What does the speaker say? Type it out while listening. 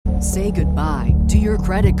Say goodbye to your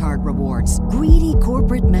credit card rewards. Greedy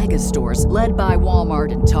corporate mega stores, led by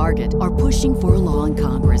Walmart and Target, are pushing for a law in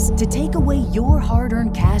Congress to take away your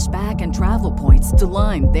hard-earned cash back and travel points to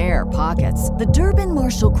line their pockets. The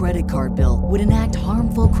Durbin-Marshall credit card bill would enact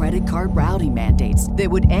harmful credit card routing mandates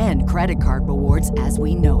that would end credit card rewards as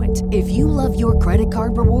we know it. If you love your credit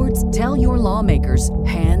card rewards, tell your lawmakers,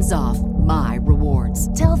 hands off my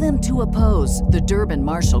rewards. Tell them to oppose the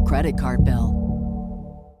Durbin-Marshall credit card bill.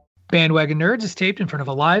 Bandwagon Nerds is taped in front of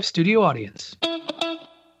a live studio audience.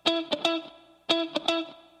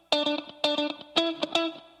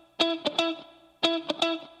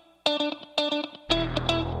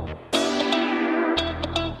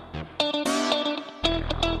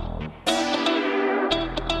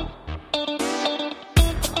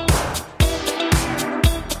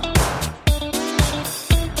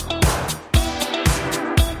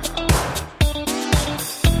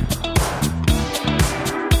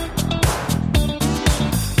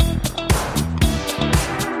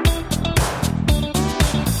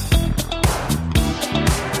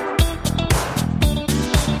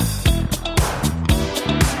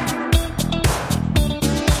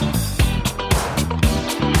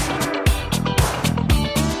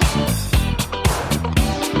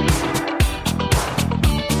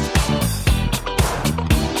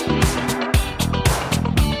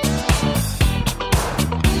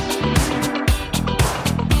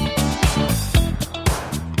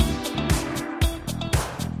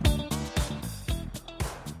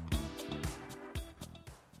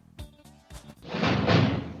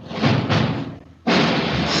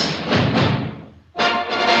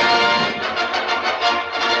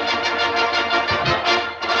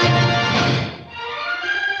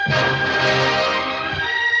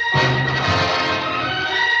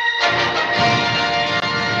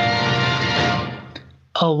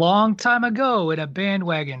 A long time ago in a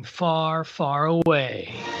bandwagon far, far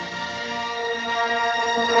away.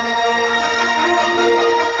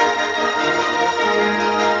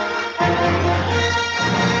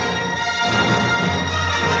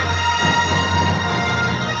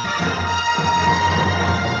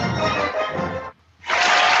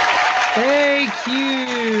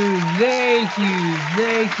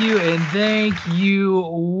 Thank you.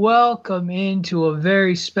 Welcome into a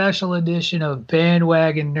very special edition of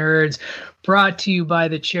Bandwagon Nerds, brought to you by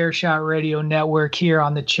the Chairshot Radio Network here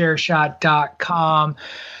on thechairshot.com.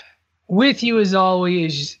 With you, as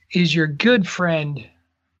always, is your good friend,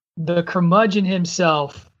 the curmudgeon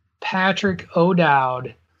himself, Patrick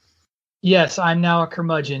O'Dowd. Yes, I'm now a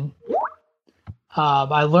curmudgeon.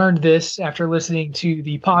 I learned this after listening to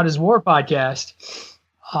the Pod is War podcast.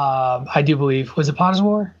 I do believe. Was it Pod is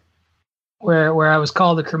War? Where I was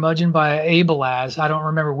called a curmudgeon by Abelaz. I don't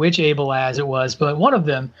remember which Abelaz it was, but one of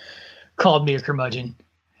them called me a curmudgeon.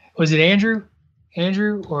 Was it Andrew?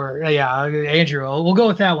 Andrew? Andrew. We'll go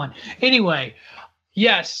with that one. Anyway,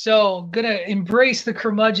 yes, so going to embrace the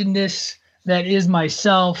curmudgeonness that is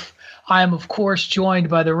myself. I am, of course, joined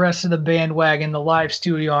by the rest of the bandwagon, the live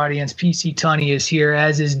studio audience. PC Tunney is here,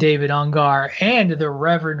 as is David Ungar, and the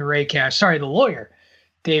Reverend Ray Cash. Sorry, the lawyer,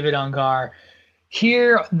 David Ungar,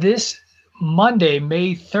 here this Monday,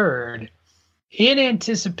 May 3rd, in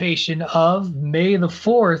anticipation of May the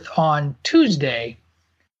 4th on Tuesday,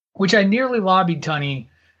 which I nearly lobbied Tunney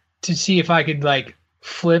to see if I could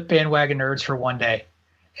flip Bandwagon Nerds for one day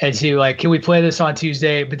and see can we play this on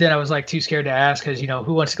Tuesday? But then I was too scared to ask because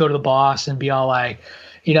who wants to go to the boss and be all I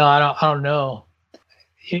don't know.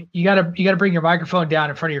 You gotta bring your microphone down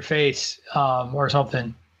in front of your face or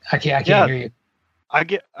something. I can't hear you. I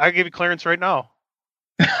give you clearance right now.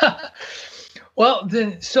 Well,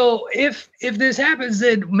 then, so if this happens,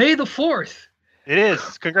 then May the 4th. It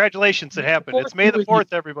is. Congratulations, it happened. It's May the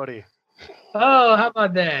 4th, everybody. Oh, how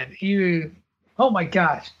about that? Oh my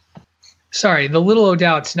gosh. Sorry, the little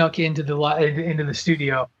O'Dowd snuck into the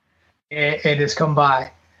studio and has come by.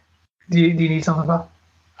 Do you need something, Bob?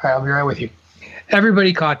 All right, I'll be right with you.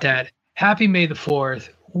 Everybody caught that. Happy May the 4th.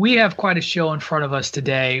 We have quite a show in front of us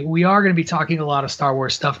today. We are going to be talking a lot of Star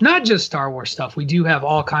Wars stuff, not just Star Wars stuff. We do have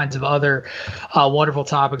all kinds of other wonderful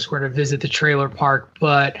topics. We're going to visit the trailer park,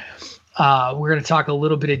 but we're going to talk a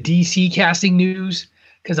little bit of DC casting news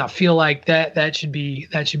because I feel like that should be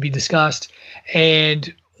discussed.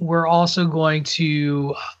 And we're also going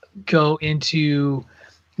to go into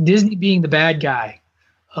Disney being the bad guy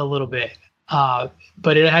a little bit,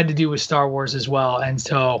 but it had to do with Star Wars as well. And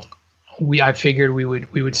so I figured we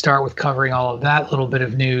would start with covering all of that little bit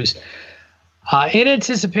of news in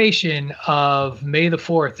anticipation of May the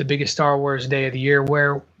 4th, the biggest Star Wars day of the year,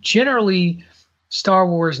 where generally Star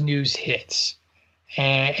Wars news hits.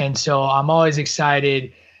 And so I'm always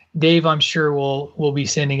excited Dave, I'm sure will be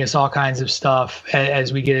sending us all kinds of stuff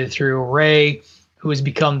as we get it through. Ray, who has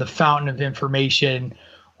become the fountain of information,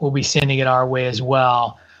 will be sending it our way as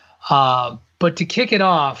well. But to kick it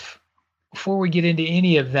off, before we get into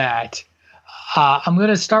any of that, I'm going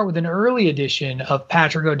to start with an early edition of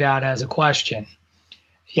Patrick O'Dowd Has a Question.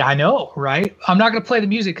 Yeah, I know, right? I'm not going to play the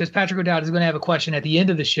music because Patrick O'Dowd is going to have a question at the end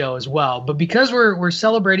of the show as well. But because we're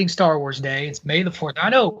celebrating Star Wars Day, it's May the 4th. I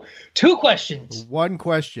know, 2 questions. 1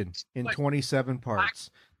 question in 27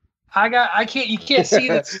 parts. You can't see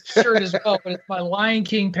this shirt as well, but it's my Lion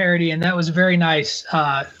King parody, and that was a very nice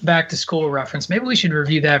back to school reference. Maybe we should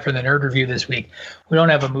review that for the Nerd Review this week. We don't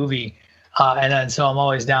have a movie, and so I'm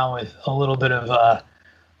always down with a little bit of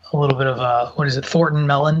what is it? Thornton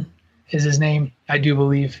Mellon is his name, I do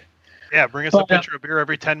believe. Yeah, bring us a pitcher of beer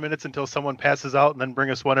every 10 minutes until someone passes out, and then bring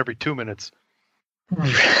us one every 2 minutes.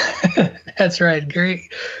 That's right.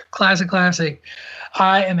 Great. Classic.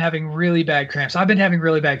 I am having really bad cramps. I've been having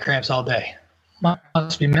really bad cramps all day.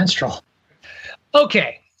 Must be menstrual.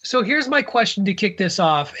 Okay, so here's my question to kick this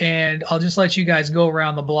off, and I'll just let you guys go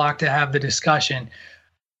around the block to have the discussion.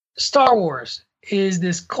 Star Wars is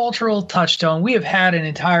this cultural touchstone. We have had an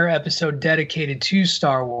entire episode dedicated to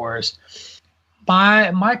Star Wars.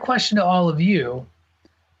 My question to all of you,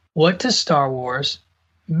 what does Star Wars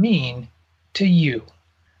mean to you?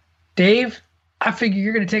 Dave, I figure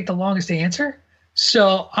you're going to take the longest to answer,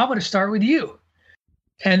 so I'm going to start with you.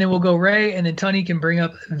 And then we'll go Ray, and then Tony can bring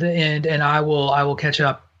up the end, and I will catch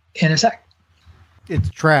up in a sec. It's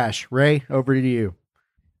trash. Ray, over to you.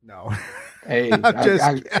 No. Hey, I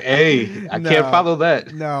can't follow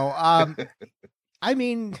that. No. I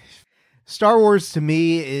mean, Star Wars to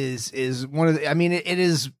me is one of the, it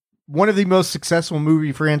is one of the most successful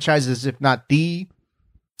movie franchises, if not the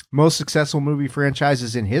most successful movie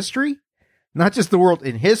franchises in history, not just the world,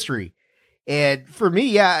 in history. And for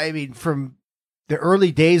me, from the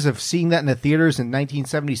early days of seeing that in the theaters in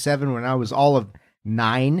 1977, when I was all of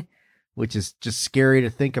 9, which is just scary to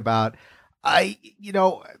think about.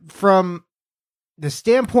 From the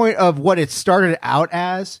standpoint of what it started out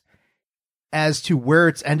as to where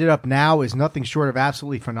it's ended up now is nothing short of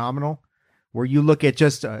absolutely phenomenal. Where you look at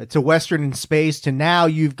just, it's a Western in space, to now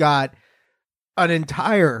you've got an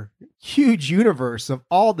entire huge universe of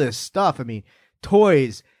all this stuff. I mean,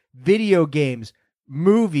 toys, video games,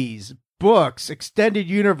 movies, books, extended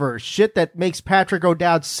universe, shit that makes Patrick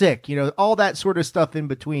O'Dowd sick, all that sort of stuff in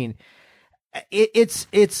between.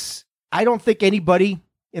 It's I don't think anybody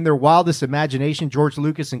in their wildest imagination, George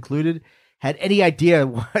Lucas included, had any idea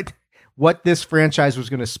what this franchise was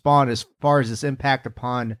going to spawn as far as its impact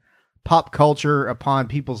upon pop culture, upon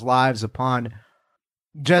people's lives, upon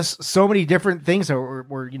just so many different things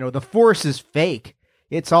where the Force is fake.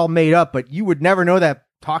 It's all made up, but you would never know that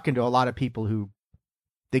talking to a lot of people who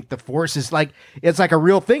think the Force is it's like a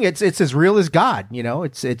real thing. It's as real as God,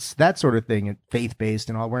 it's that sort of thing, and faith-based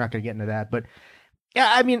and all. We're not going to get into that, but yeah,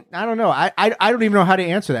 I don't know. I don't even know how to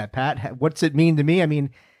answer that, Pat. What's it mean to me?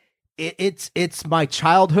 It's my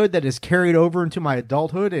childhood that is carried over into my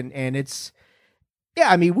adulthood, and it's,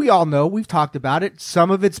 we all know, we've talked about it.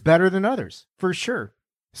 Some of it's better than others, for sure.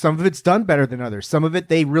 Some of it's done better than others. Some of it,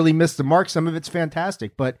 they really missed the mark. Some of it's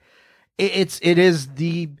fantastic, but it is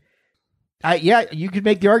you could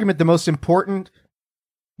make the argument the most important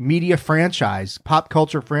media franchise, pop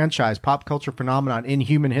culture phenomenon in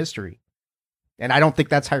human history. And I don't think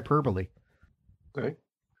that's hyperbole. Okay.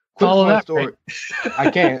 Quick story. I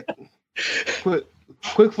can't.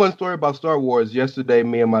 Quick fun story about Star Wars. Yesterday,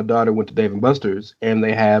 me and my daughter went to Dave & Buster's, and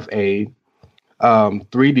they have a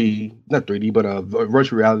 3D, not 3D, but a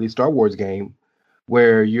virtual reality Star Wars game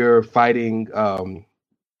where you're fighting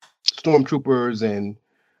stormtroopers and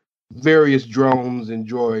various drones and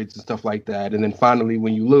droids and stuff like that. And then finally,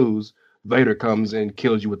 when you lose, Vader comes and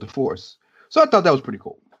kills you with the Force. So I thought that was pretty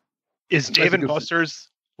cool. Is Dave & Buster's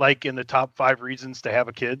in the top 5 reasons to have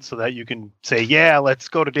a kid, so that you can say, yeah, let's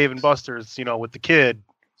go to Dave & Buster's, with the kid,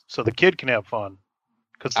 so the kid can have fun?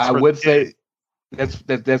 Because I would say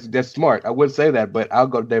that's smart. I would say that, but I'll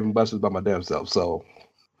go to Dave & Buster's by my damn self. So,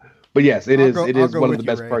 but yes, it is one of the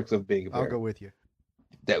best perks of being a parent. I'll go with you.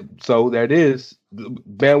 So there it is.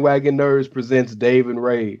 Bandwagon Nerds presents Dave and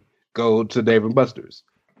Ray go to Dave & Buster's.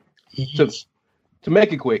 To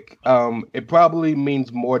make it quick, it probably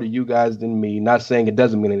means more to you guys than me. Not saying it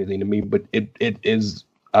doesn't mean anything to me, but it is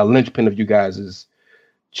a linchpin of you guys'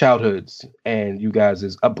 childhoods and you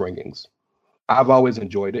guys' upbringings. I've always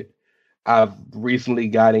enjoyed it. I've recently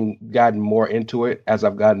gotten more into it as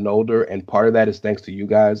I've gotten older, and part of that is thanks to you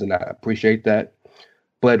guys, and I appreciate that.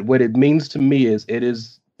 But what it means to me is it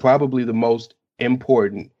is probably the most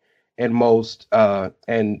important and most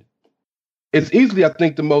and it's easily, I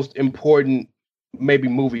think, the most important maybe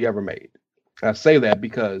movie ever made. I say that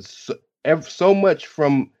because so much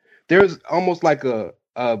from there's almost like a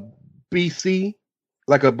BC,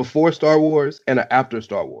 like a before Star Wars and an after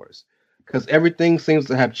Star Wars, because everything seems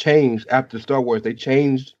to have changed after Star Wars. They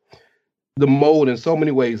changed the mold in so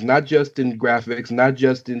many ways, not just in graphics, not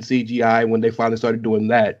just in CGI when they finally started doing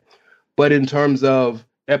that, but in terms of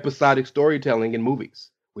episodic storytelling in movies.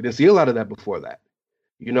 We didn't see a lot of that before that,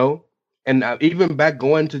 you know? And even back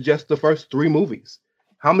going to just the first 3 movies,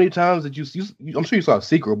 how many times did you see? I'm sure you saw a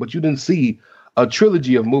sequel, but you didn't see a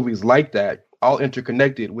trilogy of movies like that, all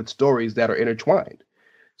interconnected with stories that are intertwined.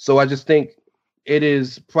 So I just think it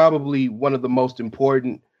is probably one of the most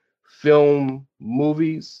important film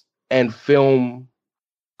movies and film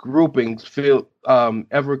groupings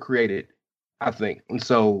ever created, I think. And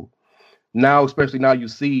so now, especially now, you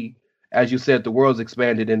see, as you said, the world's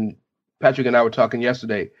expanded. And Patrick and I were talking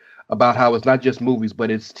yesterday about how it's not just movies, but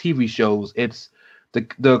it's TV shows, it's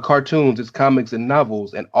the cartoons, it's comics and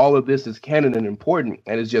novels, and all of this is canon and important,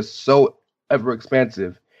 and it's just so ever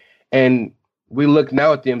expansive. And we look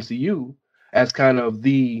now at the MCU as kind of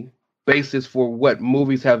the basis for what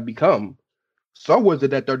movies have become. Star Wars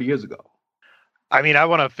did that 30 years ago. I mean, I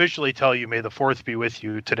want to officially tell you, may the 4th be with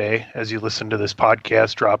you today as you listen to this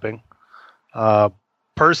podcast dropping.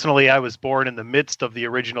 Personally, I was born in the midst of the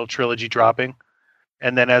original trilogy dropping.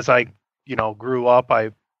 And then as I, grew up,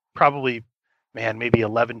 I probably, maybe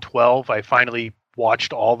 11, 12, I finally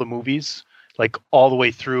watched all the movies, like all the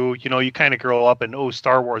way through. You kind of grow up and,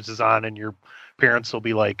 Star Wars is on, and your parents will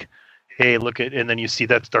be like, hey, and then you see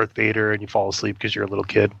that's Darth Vader and you fall asleep because you're a little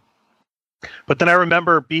kid. But then I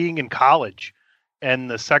remember being in college and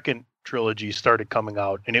the second trilogy started coming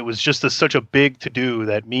out, and it was just such a big to-do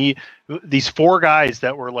that these 4 guys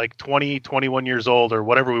that were like 20, 21 years old or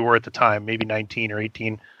whatever we were at the time, maybe 19 or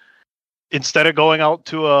 18, instead of going out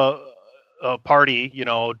to a party,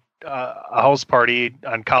 a house party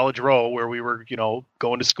on College Row where we were,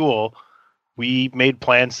 going to school, we made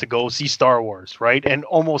plans to go see Star Wars, right? And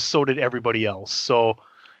almost so did everybody else. So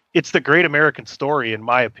it's the great American story, in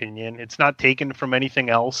my opinion. It's not taken from anything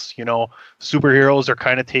else. Superheroes are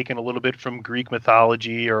kind of taken a little bit from Greek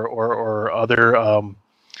mythology or other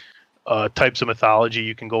types of mythology.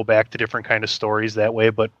 You can go back to different kind of stories that way,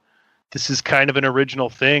 but this is kind of an original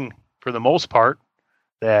thing for the most part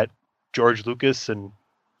that George Lucas and,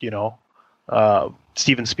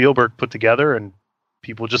 Steven Spielberg put together, and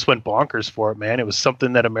people just went bonkers for it, man. It was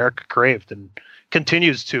something that America craved and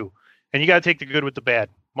continues to. And you got to take the good with the bad,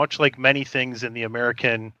 much like many things in the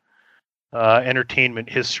American entertainment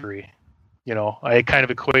history. I kind of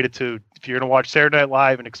equate it to, if you're going to watch Saturday Night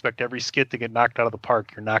Live and expect every skit to get knocked out of the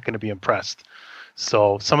park, you're not going to be impressed.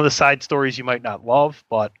 So some of the side stories you might not love,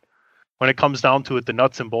 but when it comes down to it, the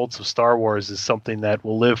nuts and bolts of Star Wars is something that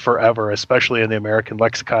will live forever, especially in the American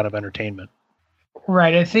lexicon of entertainment.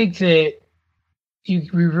 Right. I think that we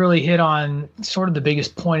really hit on sort of the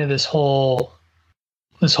biggest point of this whole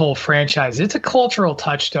franchise. It's a cultural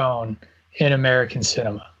touchstone in American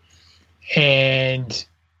cinema, and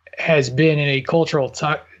has been in a cultural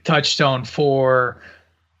touchstone for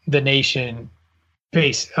the nation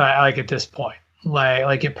like at this point.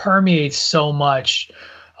 Like it permeates so much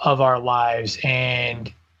of our lives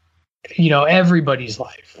and, everybody's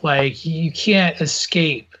life. Like you can't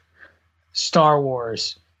escape Star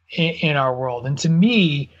Wars in our world. And to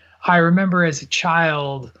me, I remember as a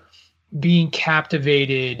child being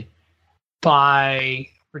captivated by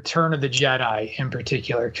Return of the Jedi in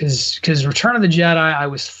particular, because Return of the Jedi, I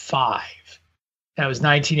was 5. That was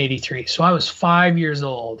 1983. So I was 5 years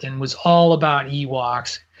old and was all about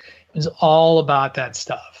Ewoks. It was all about that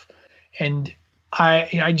stuff. And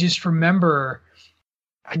I just remember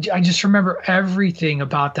everything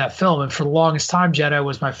about that film. And for the longest time, Jedi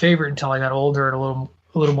was my favorite until I got older and a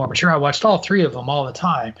little more mature. I watched all 3 of them all the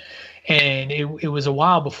time. And it was a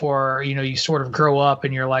while before, you sort of grow up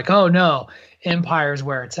and you're like, oh no, Empire's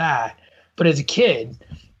where it's at. But as a kid,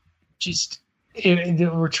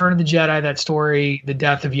 the Return of the Jedi, that story, the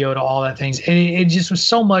death of Yoda, all that things, and it just was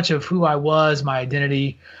so much of who I was, my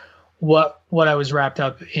identity, what I was wrapped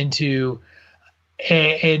up into.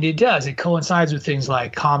 And it coincides with things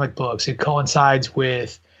like comic books. It coincides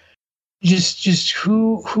with just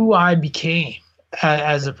who I became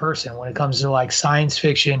as a person when it comes to like science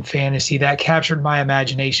fiction, fantasy. That captured my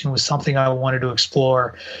imagination, was something I wanted to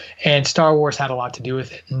explore, and Star Wars had a lot to do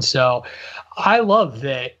with it. And so I love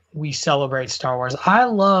that we celebrate Star Wars. I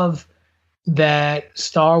love that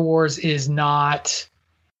Star Wars is not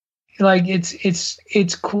like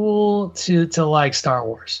it's cool to like Star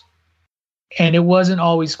Wars. And it wasn't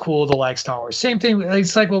always cool to like Star Wars. Same thing.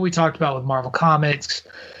 It's like what we talked about with Marvel Comics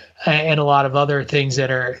and a lot of other things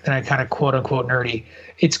that are kind of quote unquote nerdy.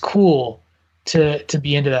 It's cool to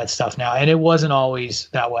be into that stuff now. And it wasn't always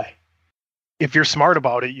that way. If you're smart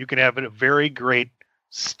about it, you can have a very great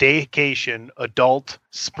staycation, adult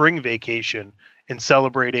spring vacation in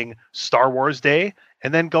celebrating Star Wars Day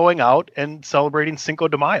and then going out and celebrating Cinco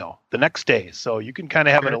de Mayo the next day. So you can kind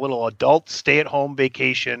of have a little adult stay-at-home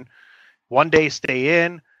vacation. One day stay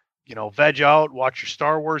in, veg out, watch your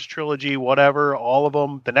Star Wars trilogy, whatever, all of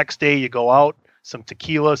them. The next day you go out, some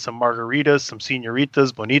tequila, some margaritas, some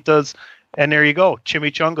senoritas, bonitas, and there you go,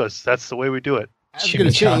 chimichangas. That's the way we do it. I was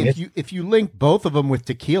going to say, if you link both of them with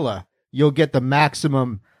tequila, you'll get the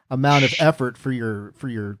maximum amount of effort for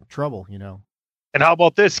your trouble, And how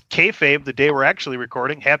about this? Kayfabe, the day we're actually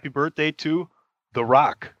recording, happy birthday to The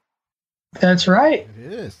Rock. That's right.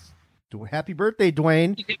 It is. Happy birthday,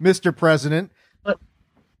 Dwayne, Mr. President.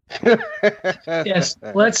 Yes,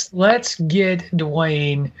 let's get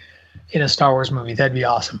Dwayne in a Star Wars movie. That'd be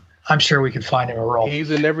awesome. I'm sure we could find him a role.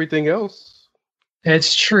 He's in everything else.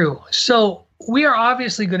 It's true. So we are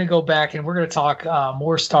obviously going to go back and we're going to talk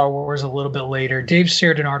more Star Wars a little bit later. Dave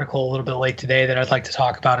shared an article a little bit late today that I'd like to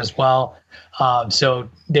talk about as well. So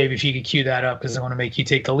Dave, if you could cue that up, because I want to make you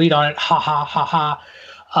take the lead on it. Ha ha ha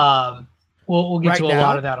ha. We'll get to a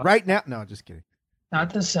lot of that. Right now? No, just kidding.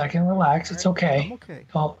 Not this second. Relax. It's okay. I'm okay.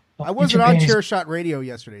 Don't I wasn't on Chair Shot Radio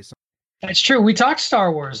yesterday. So. That's true. We talked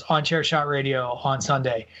Star Wars on Chair Shot Radio on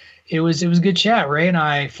Sunday. It was a good chat. Ray and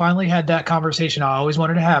I finally had that conversation I always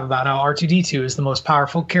wanted to have about how R2-D2 is the most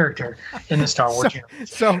powerful character in the Star Wars universe.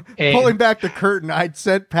 So pulling back the curtain, I'd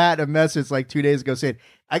sent Pat a message like 2 days ago saying,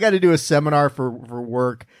 I got to do a seminar for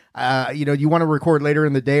work. Do you want to record later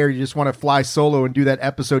in the day, or you just want to fly solo and do that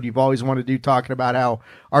episode you've always wanted to do, talking about how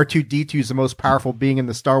R2-D2 is the most powerful being in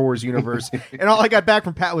the Star Wars universe. And all I got back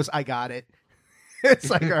from Pat was, I got it. It's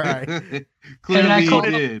like, all right. Clearly he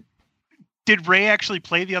did. Did Ray actually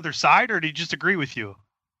play the other side, or did he just agree with you?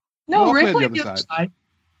 No, Ray played the other side.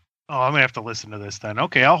 Oh, I'm gonna have to listen to this then.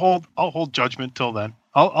 Okay, I'll hold judgment till then.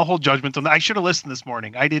 I'll hold judgment till then. I should have listened this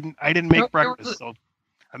morning. I didn't make breakfast, so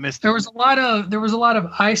I missed it. There was a lot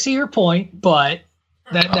of I see your point, but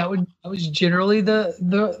that was generally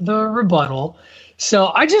the rebuttal.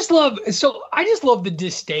 So I just love the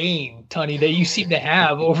disdain, Tony, that you seem to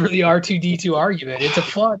have over the R2-D2 argument. It's a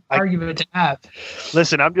fun argument to have.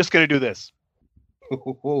 Listen, I'm just going to do this.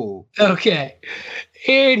 Okay.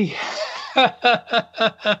 Anyhow.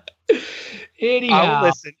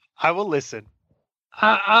 I will listen.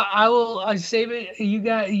 I will save it.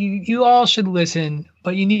 You all should listen,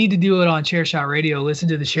 but you need to do it on Chair Shot Radio. Listen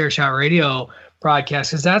to the Chair Shot Radio broadcast,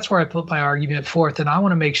 because that's where I put my argument forth, and I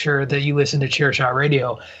want to make sure that you listen to Chair Shot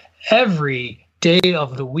Radio every day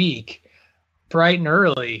of the week, bright and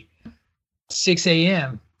early, 6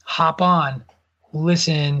 a.m. Hop on,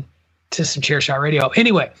 listen to some Chair Shot Radio.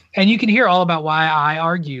 Anyway, and you can hear all about why I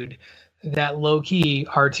argued that low-key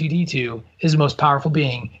R2-D2 is the most powerful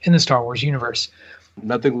being in the Star Wars universe.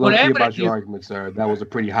 Nothing low-key about your argument, sir. That was a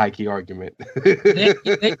pretty high-key argument. Thank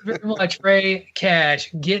you very much, Ray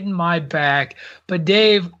Cash, getting my back. But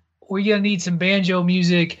Dave, we're gonna need some banjo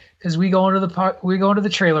music because we're going to the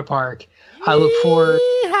trailer park. I look forward.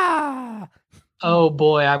 Yeehaw! Oh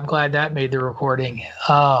boy, I'm glad that made the recording.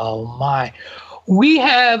 Oh my. We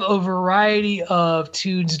have a variety of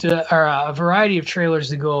a variety of trailers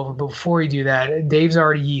to go over. But before we do that, Dave's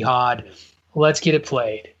already yeehawed. Let's get it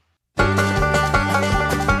played.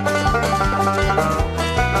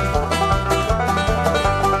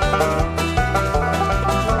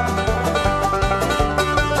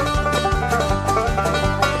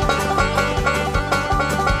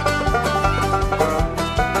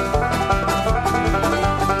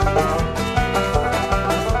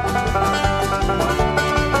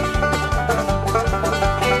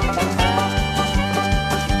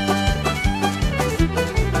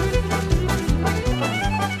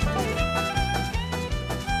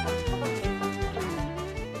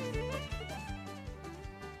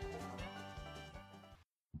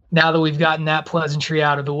 Now that we've gotten that pleasantry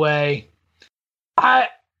out of the way, I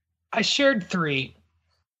shared 3.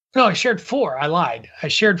 No, I shared 4. I lied. I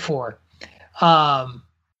shared 4. And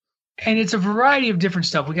it's a variety of different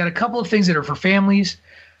stuff. We got a couple of things that are for families.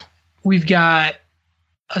 We've got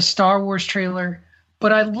a Star Wars trailer,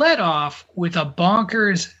 but I led off with a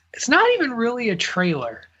bonkers, it's not even really a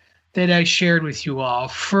trailer, that I shared with you all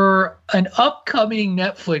for an upcoming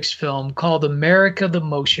Netflix film called America the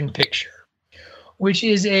Motion Picture, which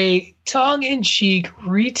is a tongue-in-cheek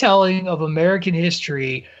retelling of American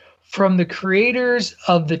history from the creators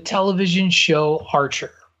of the television show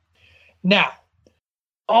Archer. Now,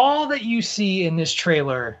 all that you see in this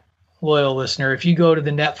trailer, loyal listener, if you go to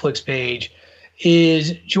the Netflix page,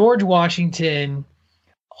 is George Washington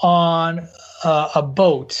on a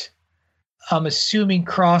boat, I'm assuming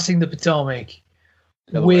crossing the Potomac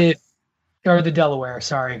Delaware. or the Delaware,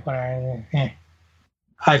 sorry. I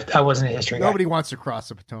wasn't a history guy. Nobody wants to cross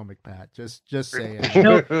the Potomac, Pat. Just say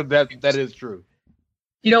it. That is true.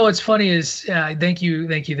 You know what's funny is thank you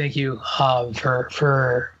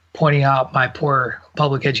for pointing out my poor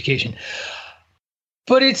public education.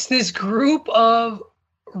 But it's this group of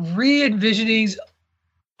re-envisionings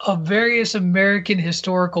of various American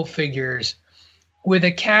historical figures with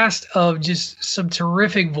a cast of just some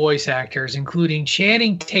terrific voice actors, including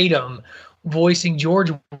Channing Tatum voicing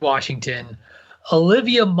George Washington,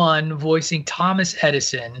 Olivia Munn voicing Thomas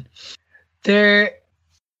Edison. They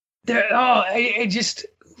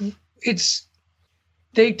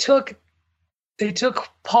took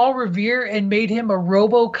Paul Revere and made him a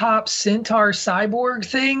RoboCop centaur cyborg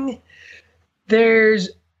thing. There's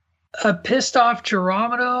a pissed off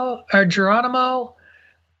Geronimo.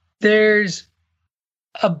 There's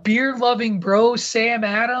a beer loving bro, Sam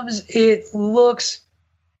Adams. It looks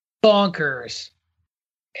bonkers.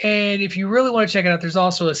 And if you really want to check it out, there's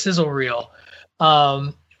also a sizzle reel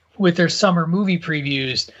with their summer movie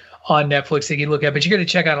previews on Netflix that you can look at, but you're going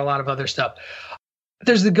to check out a lot of other stuff.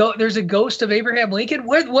 There's a ghost of Abraham Lincoln.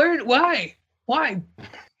 Why?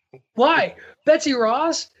 Betsy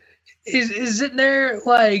Ross is sitting there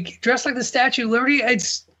like dressed like the Statue of Liberty.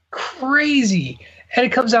 It's crazy. And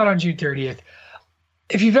it comes out on June 30th.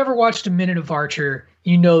 If you've ever watched a minute of Archer,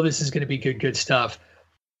 you know this is going to be good stuff.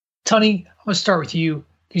 Tunney, I'm going to start with you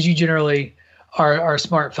because you generally are a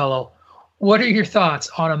smart fellow. What are your thoughts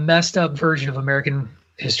on a messed up version of American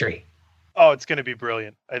history? Oh, it's going to be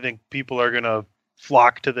brilliant. I think people are going to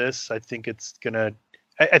flock to this. I think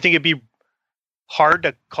it'd be hard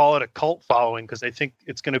to call it a cult following because I think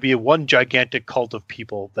it's going to be one gigantic cult of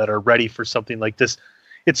people that are ready for something like this.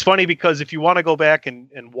 It's funny because if you want to go back and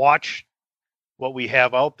watch what we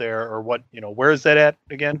have out there or what, where is that at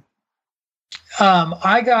again?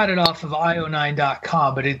 I got it off of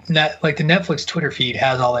io9.com, but it's not like the Netflix Twitter feed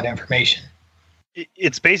has all that information.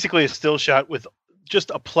 It's basically a still shot with just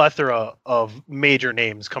a plethora of major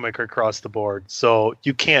names coming across the board. So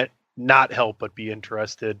you can't not help but be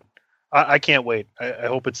interested. I can't wait. I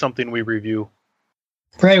hope it's something we review.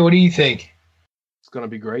 Ray, what do you think? It's going to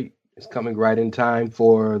be great. It's coming right in time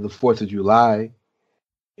for the 4th of July.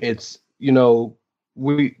 It's,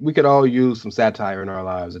 we could all use some satire in our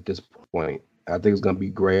lives at this point. I think it's going to be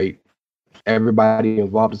great. Everybody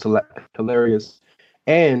involved is hilarious.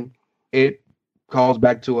 And it calls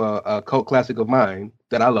back to a cult classic of mine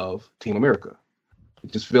that I love, Team America.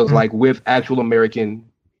 It just feels like with actual American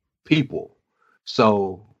people.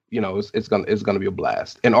 So, it's gonna be a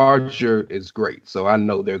blast. And Archer is great. So I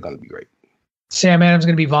know they're going to be great. Sam Adams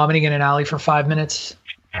going to be vomiting in an alley for 5 minutes.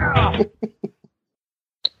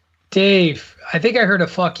 Dave, I think I heard a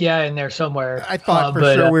fuck yeah in there somewhere. I thought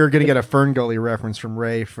sure we were going to get a Fern Gully reference from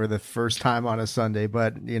Ray for the first time on a Sunday,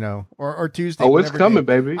 but or Tuesday. Oh, it's coming,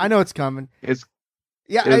 baby. I know it's coming. It's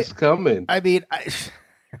coming. I mean,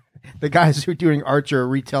 the guys who are doing Archer are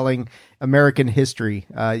retelling American history.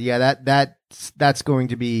 That's going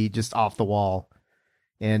to be just off the wall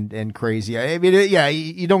and crazy. I mean,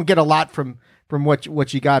 you don't get a lot from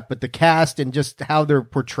what you got, but the cast and just how they're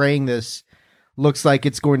portraying this looks like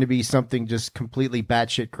it's going to be something just completely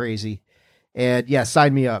batshit crazy. And yeah,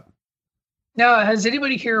 sign me up. Now, has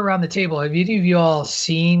anybody here around the table, have any of you all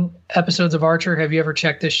seen episodes of Archer? Have you ever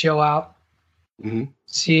checked this show out? Mm-hmm.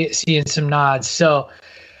 Seeing some nods. So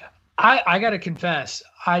I got to confess,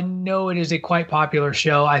 I know it is a quite popular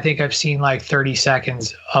show. I think I've seen like 30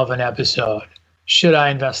 seconds of an episode. Should I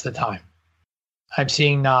invest the time? I'm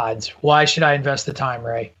seeing nods. Why should I invest the time,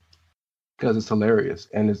 Ray? Because it's hilarious.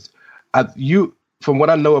 And from what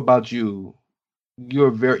I know about you, you're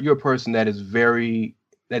a person that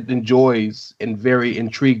enjoys and very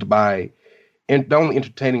intrigued by, and not only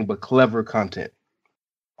entertaining but clever content.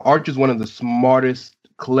 Archer is one of the smartest,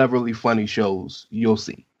 cleverly funny shows you'll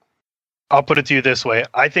see. I'll put it to you this way.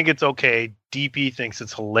 I think it's okay. DP thinks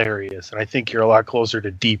it's hilarious, and I think you're a lot closer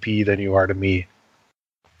to DP than you are to me.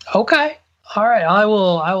 Okay. All right. I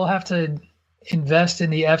will have to invest in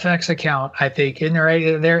the FX account, I think. Isn't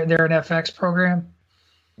right? They're an FX program.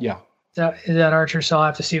 Yeah. Is that Archer? So I'll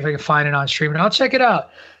have to see if I can find it on stream, and I'll check it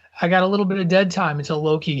out. I got a little bit of dead time until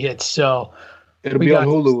Loki hits, so it'll be on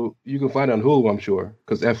Hulu. You can find it on Hulu, I'm sure,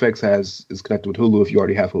 because FX is connected with Hulu if you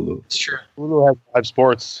already have Hulu. It's true. Hulu has live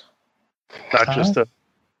sports, not just a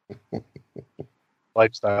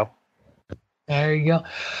lifestyle. There you go.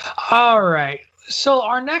 All right. So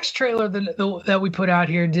our next trailer that we put out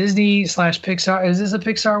here, Disney/Pixar. Is this a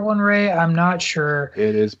Pixar one, Ray? I'm not sure.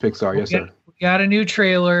 It is Pixar, yes, sir. We got a new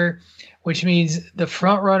trailer, which means the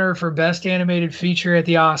front runner for Best Animated Feature at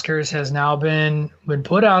the Oscars has now been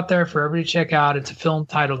put out there for everybody to check out. It's a film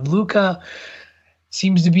titled Luca.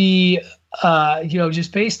 Seems to be,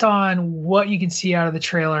 just based on what you can see out of the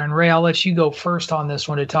trailer. And Ray, I'll let you go first on this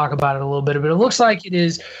one to talk about it a little bit. But it looks like it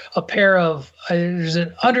is a pair of there's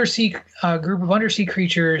an undersea group of undersea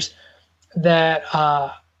creatures that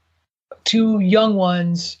two young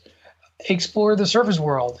ones explore the surface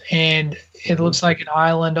world, and it looks like an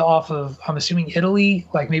island off of, I'm assuming, Italy,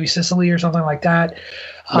 like maybe Sicily or something like that.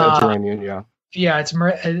 Mediterranean, yeah. Yeah, it's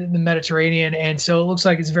the Mediterranean, and so it looks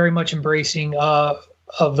like it's very much embracing of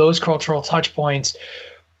those cultural touch points.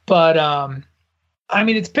 But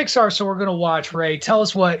it's Pixar, so we're going to watch. Ray, tell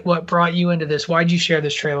us what brought you into this. Why'd you share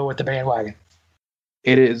this trailer with the bandwagon?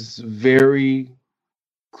 It is very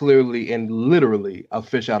clearly and literally a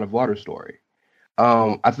fish out of water story.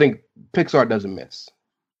 I think Pixar doesn't miss.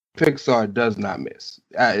 Pixar does not miss.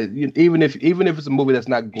 Even if it's a movie that's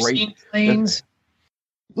not great. Seen Planes?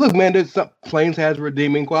 Look, man, Planes has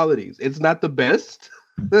redeeming qualities. It's not the best.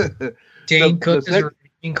 Dane Cook is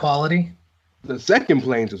redeeming quality. The second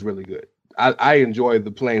Planes is really good. I enjoy the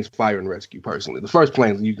Planes Fire and Rescue personally. The first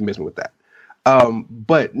Planes, you can miss me with that.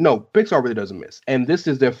 But no, Pixar really doesn't miss. And this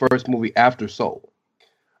is their first movie after Soul.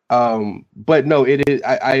 But no, it is.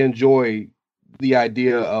 I enjoy the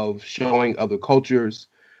idea of showing other cultures.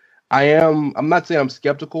 I'm not saying I'm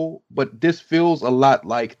skeptical, but this feels a lot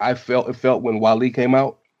like it felt when WALL-E came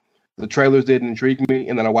out. The trailers didn't intrigue me,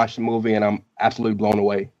 and then I watched the movie, and I'm absolutely blown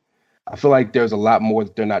away. I feel like there's a lot more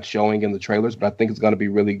that they're not showing in the trailers, but I think it's going to be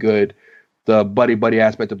really good. The buddy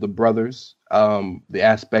aspect of the brothers, the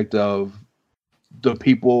aspect of the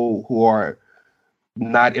people who are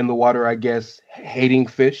not in the water, I guess, hating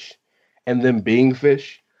fish, and them being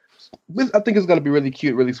fish. I think it's going to be really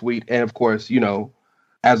cute, really sweet, and of course,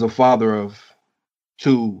 as a father of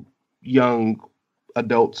two young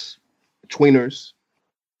adults, tweeners,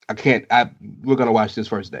 we're going to watch this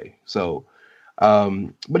first day. So,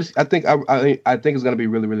 but I think it's going to be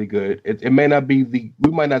really, really good. It may not be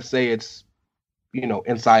we might not say it's,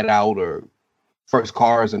 Inside Out or First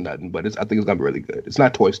Cars or nothing, but I think it's going to be really good. It's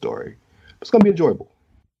not Toy Story. It's going to be enjoyable.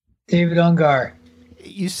 David Ungar.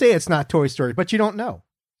 You say it's not Toy Story, but you don't know.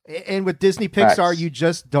 And with Disney Pixar, Facts. You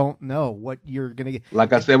just don't know what you're going to get.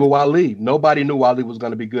 Like I said with WALL-E, nobody knew WALL-E was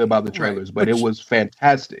going to be good by the trailers, Right. but it was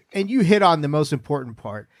fantastic. And you hit on the most important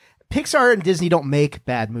part. Pixar and Disney don't make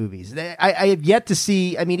bad movies. I have yet to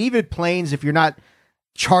see, even Planes, if you're not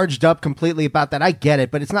charged up completely about that, I get it,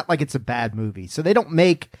 but it's not like it's a bad movie. So they don't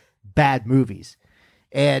make bad movies.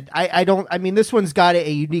 And this one's got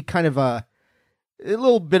a unique kind of a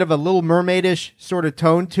little bit of a Little Mermaid-ish sort of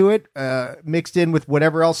tone to it, mixed in with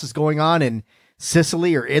whatever else is going on in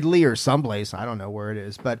Sicily or Italy or someplace. I don't know where it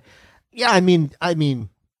is, but yeah,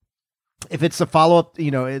 if it's a follow-up,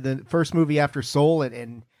 the first movie after Soul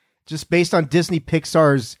and just based on Disney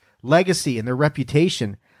Pixar's legacy and their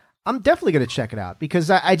reputation, I'm definitely going to check it out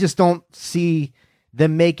because I just don't see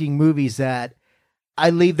them making movies that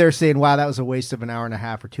I leave there saying, wow, that was a waste of an hour and a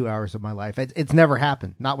half or 2 hours of my life. It's never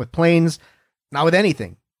happened. Not with Planes, not with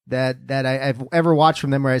anything that I've ever watched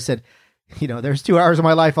from them where I said, there's 2 hours of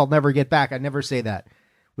my life I'll never get back. I never say that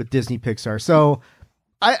with Disney Pixar. So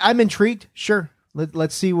I'm intrigued. Sure.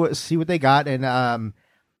 Let's see what they got. And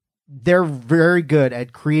they're very good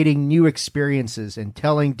at creating new experiences and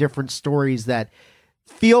telling different stories that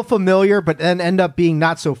feel familiar, but then end up being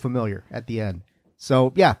not so familiar at the end.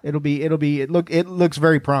 So yeah, it looks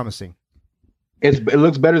very promising. It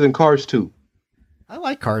looks better than Cars 2. I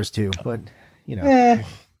like Cars 2, but I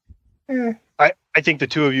think the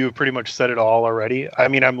two of you have pretty much said it all already.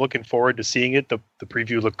 I'm looking forward to seeing it. The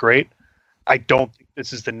preview looked great. I don't think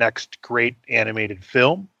this is the next great animated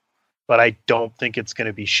film, but I don't think it's going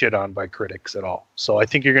to be shit on by critics at all. So I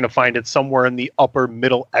think you're going to find it somewhere in the upper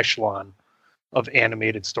middle echelon of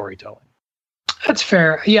animated storytelling. That's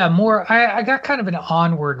fair. Yeah, more. I got kind of an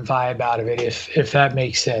Onward vibe out of it, if that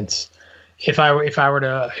makes sense. If I were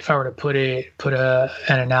to put an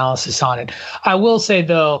analysis on it, I will say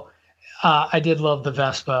though, I did love the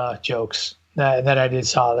Vespa jokes that I did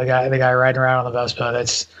saw. The guy riding around on the Vespa.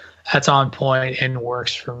 That's on point and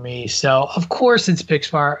works for me. So of course it's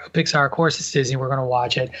Pixar. Of course it's Disney. We're gonna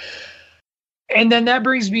watch it. And then that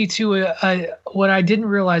brings me to what I didn't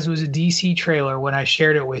realize was a DC trailer when I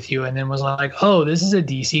shared it with you, and then was like, oh, this is a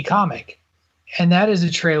DC comic. And that is a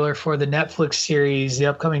trailer for the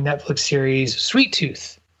upcoming Netflix series, Sweet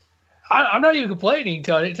Tooth. I'm not even complaining,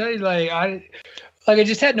 Tony. I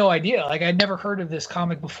just had no idea. Like I'd never heard of this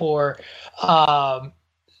comic before. And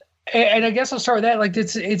I guess I'll start with that. Like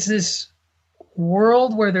it's this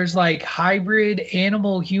world where there's like hybrid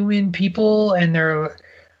animal human people, and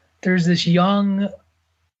there's this young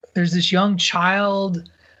child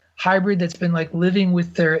hybrid that's been like living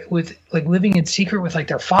living in secret with like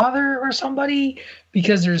their father or somebody,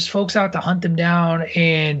 because there's folks out to hunt them down.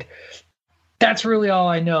 And that's really all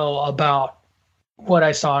I know about what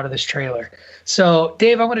I saw out of this trailer. So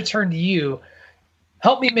Dave, I'm going to turn to you.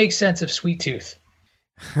 Help me make sense of Sweet Tooth.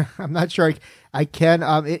 I'm not sure I can.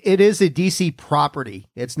 It is a DC property.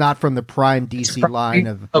 It's not from the prime DC line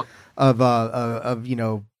of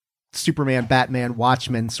Superman, Batman,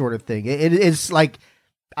 Watchmen sort of thing. It is like,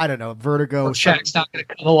 I don't know, Vertigo. Shaq's not going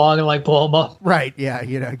to come along and like blow him up. Right. Yeah.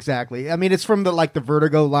 Exactly. I mean, it's from the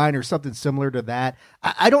Vertigo line or something similar to that.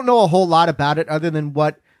 I don't know a whole lot about it other than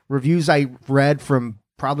what reviews I read from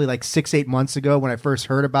probably like 6-8 months ago when I first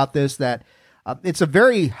heard about this, that it's a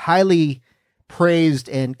very highly praised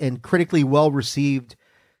and critically well received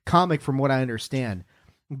comic from what I understand.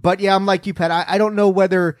 But yeah, I'm like you, Pat. I don't know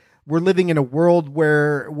whether we're living in a world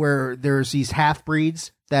where there's these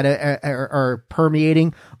half-breeds that are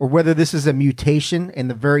permeating, or whether this is a mutation, and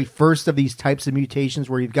the very first of these types of mutations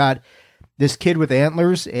where you've got this kid with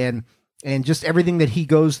antlers and just everything that he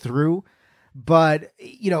goes through. But,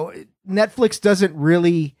 Netflix doesn't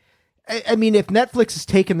really, I mean, if Netflix has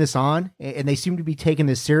taken this on, and they seem to be taking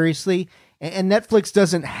this seriously, and Netflix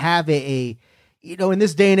doesn't have in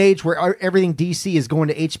this day and age where everything DC is going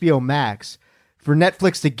to HBO Max, for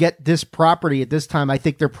Netflix to get this property at this time, I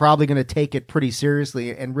think they're probably going to take it pretty seriously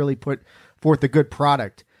and really put forth a good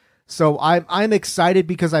product. So I'm excited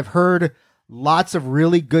because I've heard lots of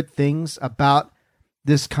really good things about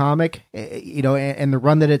this comic, and the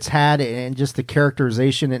run that it's had, and just the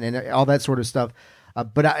characterization and all that sort of stuff.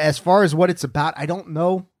 But as far as what it's about, I don't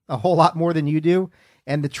know a whole lot more than you do.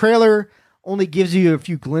 And the trailer only gives you a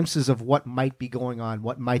few glimpses of what might be going on,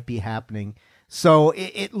 what might be happening. So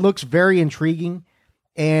it looks very intriguing.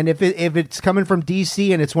 And if it's coming from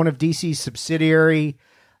DC and it's one of DC's subsidiary,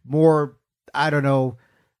 more, I don't know,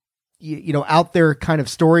 out there kind of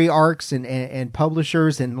story arcs and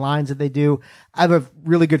publishers and lines that they do, I have a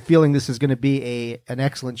really good feeling this is going to be an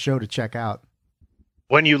excellent show to check out.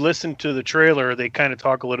 When you listen to the trailer, they kind of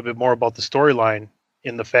talk a little bit more about the storyline,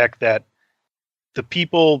 in the fact that the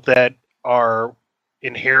people that are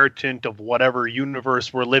inheritant of whatever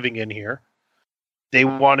universe we're living in here, they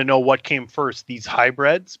want to know what came first, these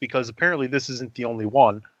hybrids, because apparently this isn't the only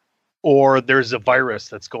one, or there's a virus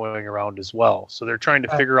that's going around as well. So they're trying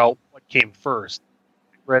to figure out what came first,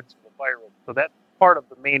 hybrids or the virus. So that's part of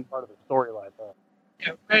the main part of the storyline.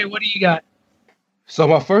 Yeah, Ray, what do you got? So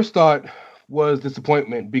my first thought was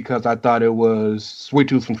disappointment, because I thought it was Sweet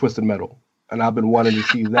Tooth from Twisted Metal, and I've been wanting to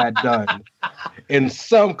see that done in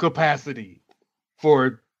some capacity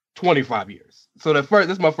for 25 years. So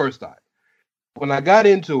that's my first thought. When I got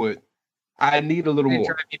into it, I need a little more.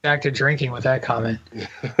 Drive me back to drinking with that comment.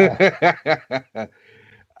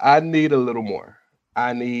 I need a little more.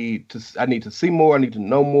 I need to see more. I need to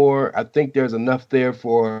know more. I think there's enough there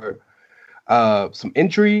for some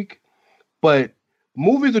intrigue, but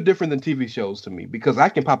movies are different than TV shows to me, because I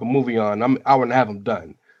can pop a movie on, I'm an hour and a half, I'm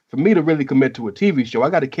done. For me to really commit to a TV show, I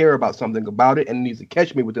got to care about something about it, and it needs to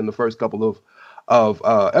catch me within the first couple of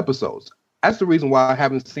episodes. That's the reason why I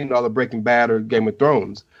haven't seen all of Breaking Bad or Game of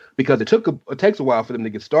Thrones, because it takes a while for them to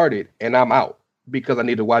get started, and I'm out because I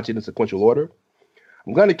need to watch it in sequential order.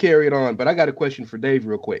 I'm going to carry it on, but I got a question for Dave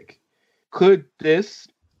real quick. Could this,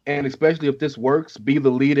 and especially if this works, be the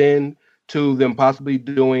lead-in to them possibly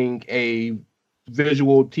doing a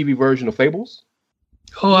visual TV version of Fables?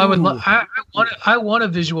 Oh, I would. I want a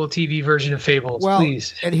visual TV version of Fables,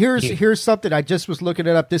 please. And here's something. I just was looking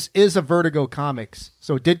it up. This is a Vertigo comics,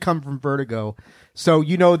 so it did come from Vertigo. So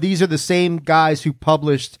these are the same guys who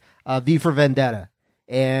published V for Vendetta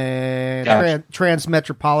and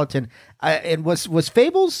Transmetropolitan. And was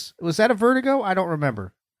Fables, was that a Vertigo? I don't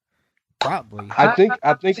remember. Probably. I think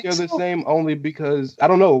they're the same, only because I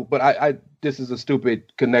don't know, but I this is a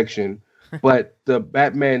stupid connection, but the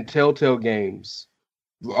Batman Telltale games.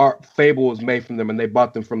 Fable was made from them, and they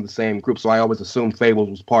bought them from the same group. So I always assumed Fables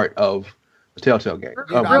was part of the Telltale game. Of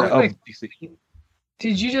DC.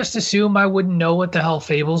 Did you just assume I wouldn't know what the hell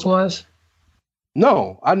Fables was?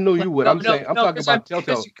 No, I knew you would. I'm talking about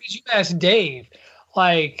Telltale. Because you asked Dave,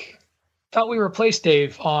 thought we replaced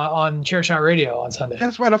Dave on Chairshot Radio on Sunday.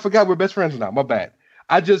 That's right. I forgot we're best friends now. My bad.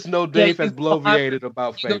 I just know Dave has bloviated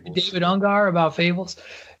about Fables. David Ungar about Fables.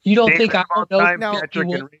 You don't think I don't know? No, Patrick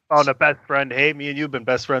and Ray found a best friend. Hey, me and you've been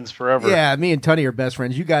best friends forever. Yeah, me and Tunney are best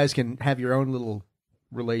friends. You guys can have your own little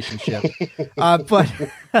relationship. But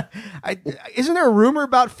isn't there a rumor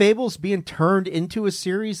about Fables being turned into a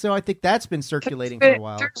series, though? I think that's been circulating for a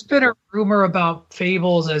while. There's been a rumor about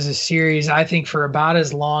Fables as a series, I think, for about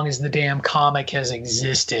as long as the damn comic has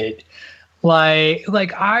existed.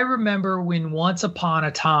 Like I remember when Once Upon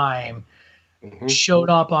a Time showed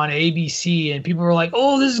up on ABC and people were like,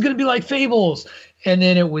 oh, this is going to be like Fables. And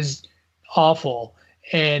then it was awful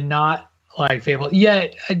and not like Fables.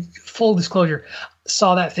 Yet, full disclosure,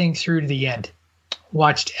 saw that thing through to the end.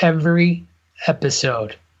 Watched every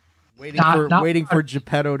episode. Waiting for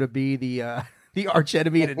Geppetto to be the arch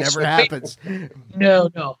enemy, and it never happens.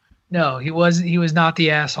 No, he was not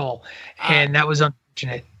the asshole. And that was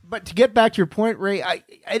unfortunate. But to get back to your point, Ray,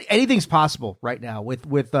 anything's possible right now with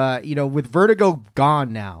Vertigo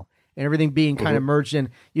gone now and everything being kind of merged in.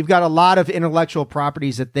 You've got a lot of intellectual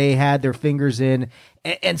properties that they had their fingers in,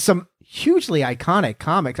 and some hugely iconic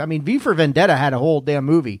comics. I mean, V for Vendetta had a whole damn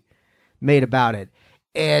movie made about it,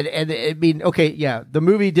 and I mean, okay, yeah, the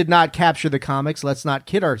movie did not capture the comics. Let's not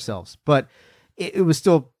kid ourselves, but it was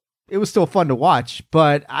still fun to watch.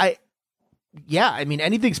 But I mean,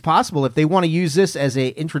 anything's possible if they want to use this as a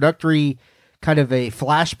introductory kind of a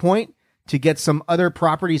flashpoint to get some other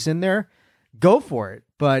properties in there. Go for it.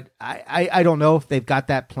 But I don't know if they've got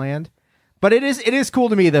that planned. But it is cool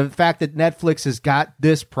to me, the fact that Netflix has got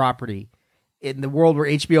this property in the world where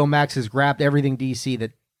HBO Max has grabbed everything DC,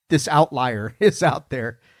 that this outlier is out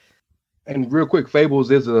there. And real quick,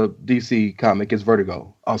 Fables is a DC comic. It's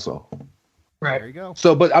Vertigo also. Right. There you go.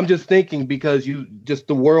 So, but I'm just thinking, because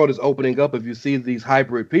the world is opening up. If you see these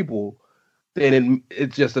hybrid people, then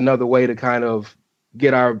it's just another way to kind of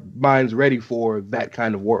get our minds ready for that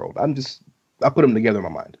kind of world. I put them together in my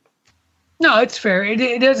mind. No, it's fair.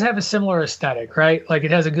 It does have a similar aesthetic, right? Like,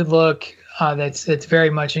 it has a good look. That's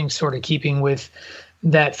very much in sort of keeping with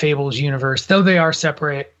that Fables universe, though they are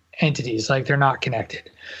separate entities. Like, they're not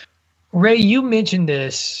connected. Ray, you mentioned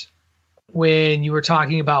this when you were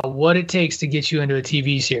talking about what it takes to get you into a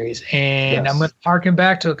TV series. And yes. I'm going to harken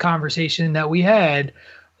back to a conversation that we had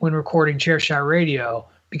when recording Chairshot Radio,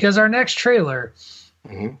 because our next trailer,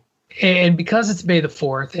 and because it's May the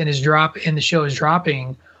 4th and the show is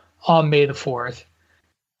dropping on May the 4th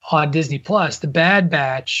on Disney Plus, The Bad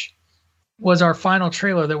Batch was our final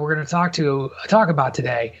trailer that we're going to talk about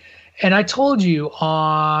today. And I told you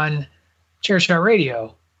on Chairshot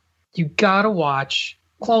Radio, you got to watch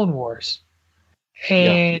Clone Wars.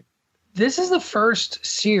 And this is the first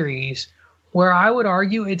series where I would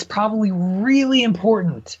argue it's probably really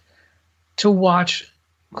important to watch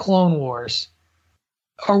Clone Wars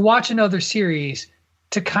or watch another series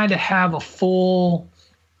to kind of have a full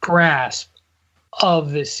grasp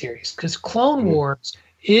of this series. Because Clone Wars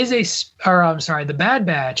The Bad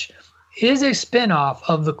Batch is a spinoff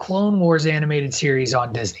of the Clone Wars animated series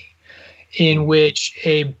on Disney, in which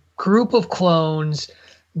a group of clones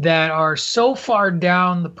that are so far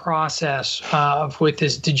down the process with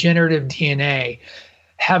this degenerative DNA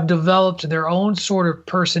have developed their own sort of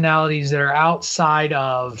personalities that are outside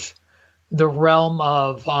of the realm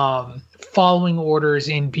of following orders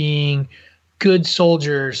and being good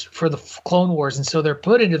soldiers for the Clone Wars. And so they're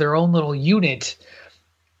put into their own little unit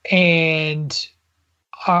and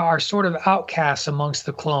are sort of outcasts amongst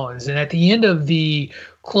the clones. And at the end of the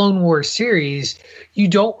Clone Wars series, you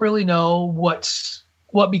don't really know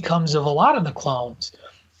what becomes of a lot of the clones.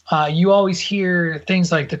 You always hear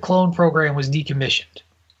things like the clone program was decommissioned.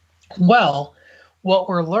 Well, what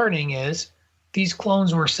we're learning is these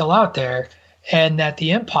clones were still out there, and that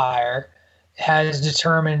the Empire has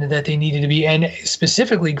determined that they needed to be, and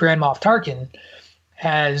specifically Grand Moff Tarkin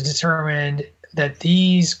has determined that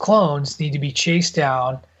these clones need to be chased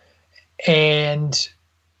down and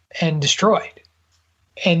destroyed.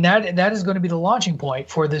 And that is going to be the launching point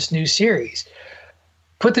for this new series.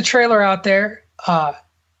 Put the trailer out there.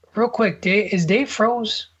 Real quick, is Dave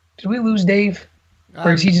froze? Did we lose Dave?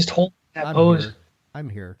 Or is he just holding that pose? Here. I'm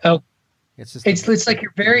here. Oh, it's like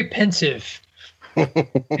you're very pensive. No,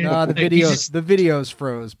 the videos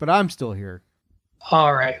froze, but I'm still here.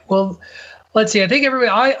 All right. Well, let's see. I think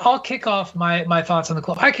I'll kick off my thoughts on the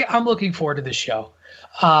Clone. I'm looking forward to this show.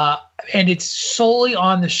 And it's solely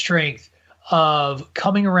on the strength of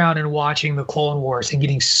coming around and watching the Clone Wars and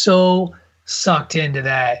getting so sucked into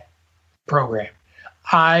that program.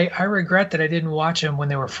 I regret that I didn't watch them when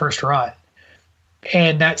they were first run.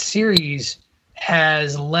 And that series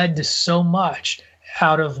has led to so much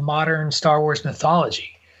out of modern Star Wars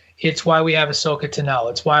mythology. It's why we have Ahsoka Tano.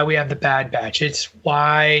 It's why we have the Bad Batch. It's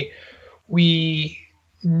why we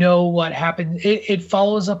know what happened. It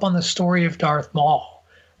follows up on the story of Darth Maul.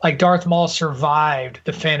 Like Darth Maul survived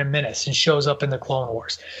the Phantom Menace and shows up in the Clone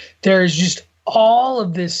Wars. There's just all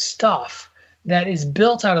of this stuff that is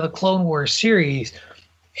built out of the Clone Wars series.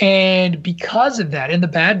 And because of that, and the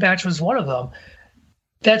Bad Batch was one of them,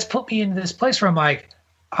 that's put me into this place where I'm like,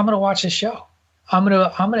 I'm going to watch this show. I'm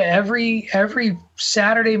gonna every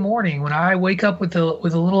Saturday morning when I wake up with a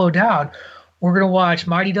little O'Dowd, we're gonna watch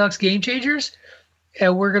Mighty Ducks Game Changers,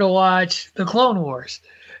 and we're gonna watch the Clone Wars,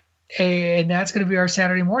 and that's gonna be our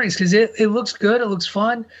Saturday mornings because it looks good, it looks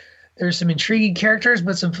fun. There's some intriguing characters,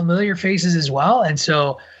 but some familiar faces as well, and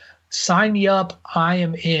so sign me up. I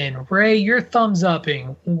am in. Ray, you're thumbs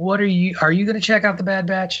upping. Are you gonna check out the Bad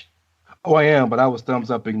Batch? Oh, I am, but I was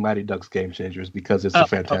thumbs upping Mighty Ducks Game Changers because it's a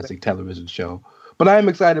fantastic television show. But I am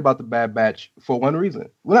excited about the Bad Batch for one reason.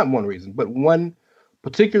 Well, not one reason, but one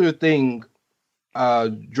particular thing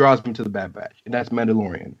draws me to the Bad Batch, and that's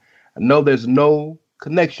Mandalorian. I know there's no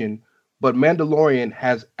connection, but Mandalorian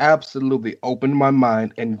has absolutely opened my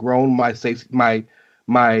mind and grown my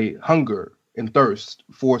hunger and thirst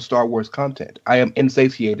for Star Wars content. I am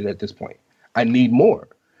insatiated at this point. I need more.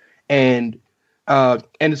 And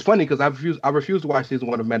it's funny because I refused to watch season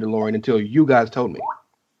 1 of Mandalorian until you guys told me.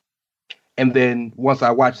 And then once I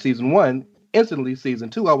watched season 1, instantly season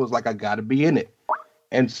 2, I was like, I got to be in it.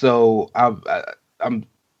 And so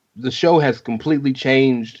the show has completely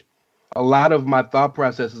changed a lot of my thought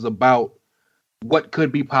processes about what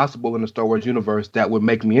could be possible in the Star Wars universe that would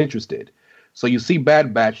make me interested. So you see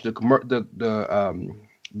Bad Batch, the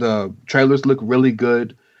trailers look really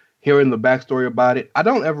good. Hearing the backstory about it, I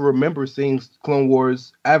don't ever remember seeing Clone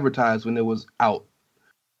Wars advertised when it was out.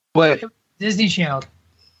 But Disney Channel.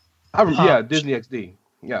 Disney XD.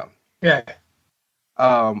 Yeah. Yeah.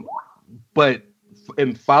 But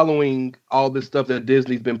in following all this stuff that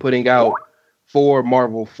Disney's been putting out for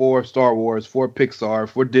Marvel, for Star Wars, for Pixar,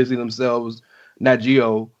 for Disney themselves, Nat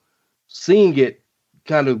Geo, seeing it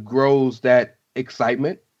kind of grows that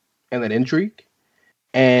excitement and that intrigue.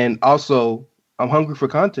 And also, I'm hungry for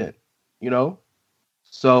content,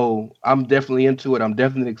 So I'm definitely into it. I'm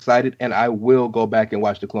definitely excited, and I will go back and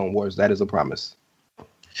watch the Clone Wars. That is a promise.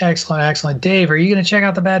 Excellent, excellent. Dave, are you going to check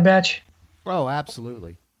out the Bad Batch? Oh,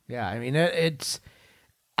 absolutely. Yeah, I mean, I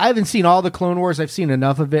haven't seen all the Clone Wars. I've seen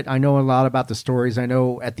enough of it. I know a lot about the stories. I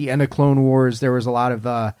know at the end of Clone Wars, there was a lot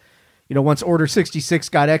of, once Order 66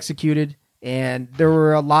 got executed, and there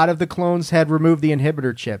were a lot of the clones had removed the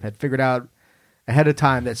inhibitor chip, had figured out ahead of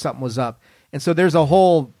time that something was up. And so there's a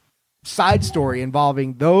whole side story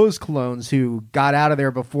involving those clones who got out of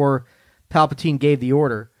there before Palpatine gave the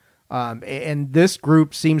order. And this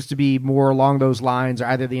group seems to be more along those lines, or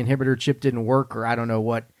either the inhibitor chip didn't work, or I don't know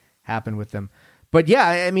what happened with them. But yeah,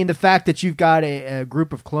 I mean, the fact that you've got a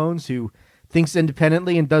group of clones who thinks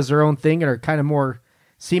independently and does their own thing and are kind of more,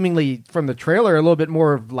 seemingly from the trailer, a little bit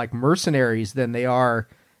more of like mercenaries than they are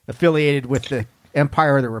affiliated with the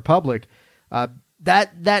Empire or the Republic,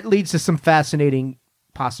 that leads to some fascinating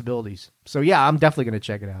possibilities. So yeah, I'm definitely going to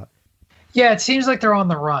check it out. Yeah, it seems like they're on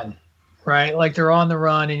the run. Right, like they're on the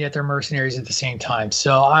run and yet they're mercenaries at the same time.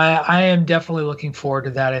 So I am definitely looking forward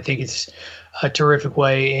to that. I think it's a terrific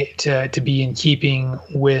way to be in keeping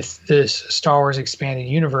with this Star Wars expanded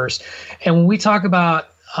universe. And when we talk about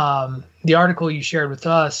the article you shared with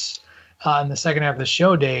us in the second half of the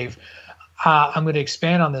show, Dave, I'm going to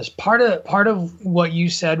expand on this. Part of what you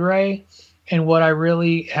said, Ray, and what I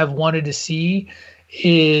really have wanted to see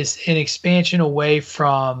is an expansion away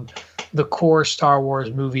from the core Star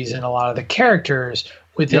Wars movies and a lot of the characters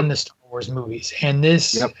within the Star Wars movies. And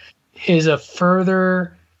this is a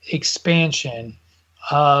further expansion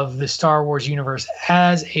of the Star Wars universe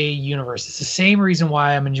as a universe. It's the same reason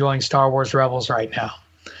why I'm enjoying Star Wars Rebels right now,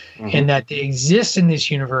 in that they exist in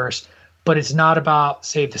this universe, but it's not about,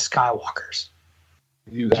 say, the Skywalkers.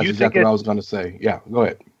 That's exactly what I was going to say. Yeah, go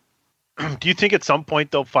ahead. Do you think at some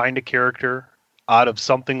point they'll find a character out of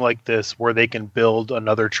something like this where they can build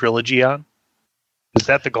another trilogy on? Is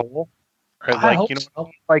that the goal? Or I hope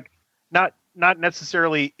so. Like not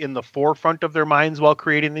necessarily in the forefront of their minds while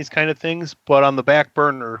creating these kind of things, but on the back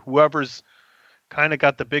burner, whoever's kind of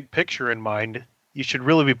got the big picture in mind, you should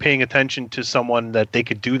really be paying attention to someone that they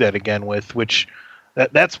could do that again with, which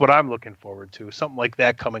that's what I'm looking forward to. Something like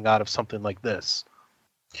that coming out of something like this.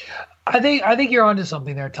 I think you're onto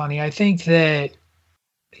something there, Tony. I think that,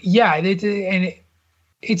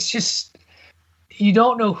 it's just, you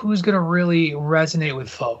don't know who's going to really resonate with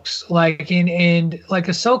folks. Like like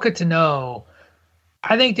Ahsoka Tano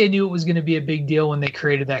I think they knew it was going to be a big deal when they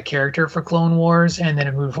created that character for Clone Wars and then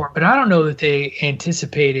it moved forward. But I don't know that they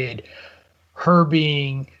anticipated her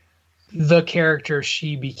being the character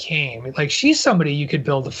she became. Like, she's somebody you could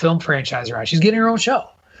build a film franchise around. She's getting her own show.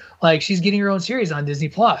 Like, she's getting her own series on Disney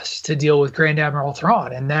Plus to deal with Grand Admiral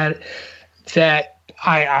Thrawn. And that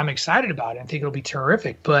I'm excited about it. I think it'll be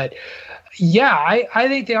terrific. But yeah, I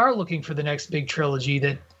think they are looking for the next big trilogy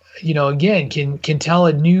that, you know, again, can tell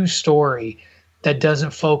a new story that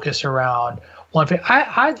doesn't focus around one thing.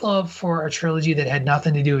 I'd love for a trilogy that had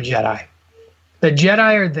nothing to do with Jedi. The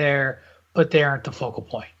Jedi are there, but they aren't the focal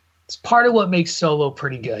point. It's part of what makes Solo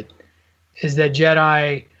pretty good, is that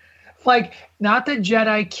Jedi, like, not that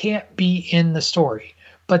Jedi can't be in the story,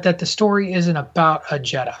 but that the story isn't about a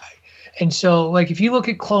Jedi. And so, like, if you look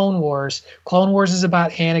at Clone Wars is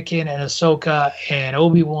about Anakin and Ahsoka and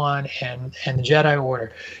Obi-Wan and the Jedi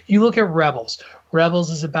Order. You look at Rebels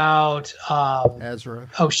is about Ezra.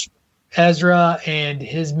 Ezra and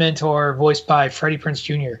his mentor, voiced by Freddie Prinze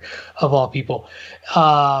Jr., of all people.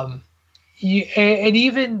 And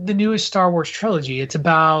even the newest Star Wars trilogy, it's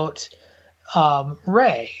about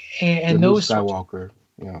Rey and those Skywalker.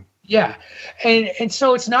 Yeah. Yeah. And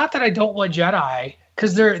so it's not that I don't want Jedi,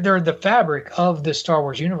 because they're the fabric of the Star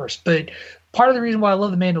Wars universe. But part of the reason why I love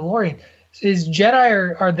The Mandalorian is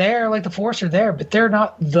Jedi are there, like the Force are there, but they're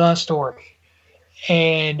not the story.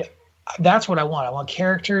 And that's what I want. I want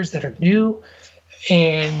characters that are new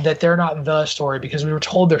and that they're not the story, because we were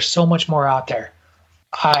told there's so much more out there.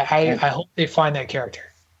 I hope they find that character.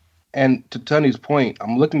 And to Tony's point,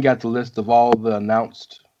 I'm looking at the list of all the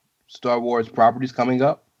announced Star Wars properties coming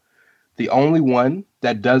up. The only one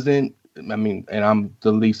that doesn't, and I'm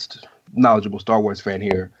the least knowledgeable Star Wars fan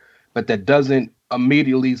here, but that doesn't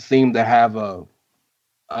immediately seem to have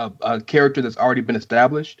a character that's already been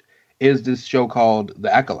established is this show called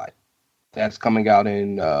The Acolyte. That's coming out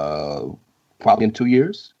in probably in 2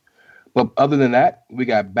 years. But other than that, we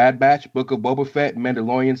got Bad Batch, Book of Boba Fett,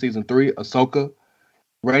 Mandalorian Season 3, Ahsoka,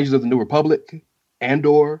 Rangers of the New Republic,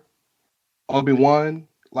 Andor, Obi-Wan.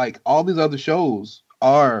 Like, all these other shows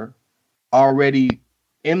are already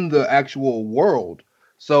in the actual world.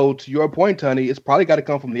 So to your point, Tony, it's probably got to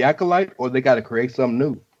come from The Acolyte, or they got to create something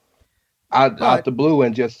new out the blue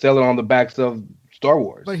and just sell it on the backs of Star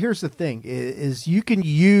Wars. But here's the thing, is you can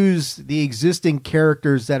use the existing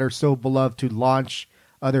characters that are so beloved to launch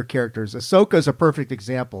other characters. Ahsoka is a perfect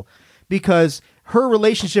example, because her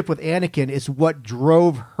relationship with Anakin is what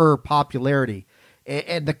drove her popularity.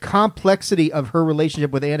 And the complexity of her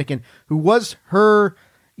relationship with Anakin,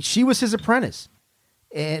 she was his apprentice.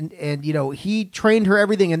 And you know, he trained her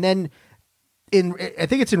everything. And then I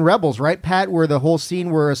think it's in Rebels, right, Pat, where the whole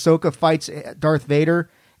scene where Ahsoka fights Darth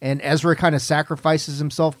Vader and Ezra kind of sacrifices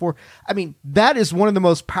himself for. I mean, that is one of the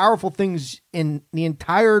most powerful things in the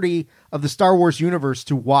entirety of the Star Wars universe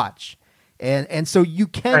to watch. And so you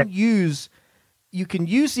can use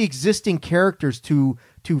the existing characters to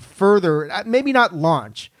further, maybe not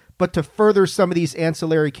launch, but to further some of these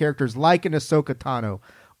ancillary characters, like an Ahsoka Tano,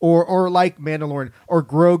 or like Mandalorian, or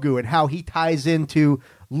Grogu, and how he ties into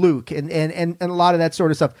Luke, and a lot of that sort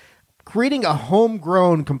of stuff. Creating a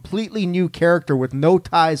homegrown, completely new character with no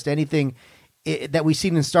ties to anything that we've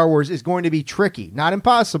seen in Star Wars is going to be tricky. Not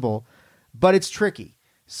impossible, but it's tricky.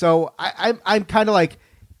 So I'm kind of like,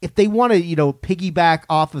 if they want to, piggyback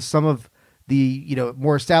off of some of the,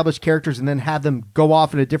 more established characters and then have them go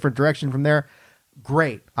off in a different direction from there,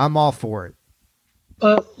 great. I'm all for it.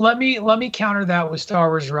 Let me counter that with Star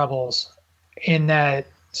Wars Rebels, in that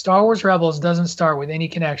Star Wars Rebels doesn't start with any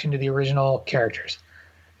connection to the original characters.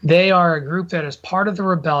 They are a group that is part of the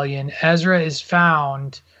rebellion. Ezra is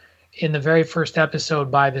found in the very first episode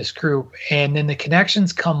by this group, and then the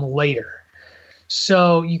connections come later.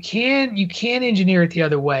 So you can engineer it the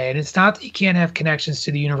other way, and it's not that you can't have connections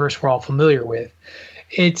to the universe we're all familiar with.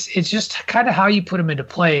 It's just kind of how you put them into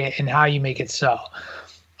play and how you make it so.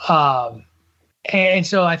 And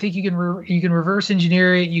so I think you can reverse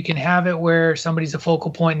engineer it. You can have it where somebody's a focal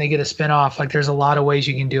point and they get a spinoff. Like, there's a lot of ways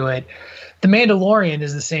you can do it. The Mandalorian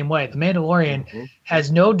is the same way. The Mandalorian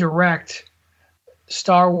has no direct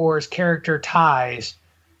Star Wars character ties,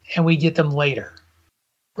 and we get them later,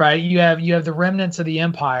 right? You have the remnants of the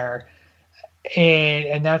Empire,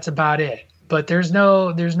 and that's about it. But there's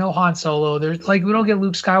no Han Solo. We don't get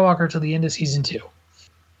Luke Skywalker till the end of season 2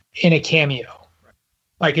 in a cameo.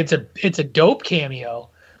 Like, it's a dope cameo,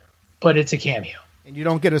 but it's a cameo. And you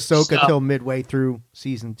don't get Ahsoka till midway through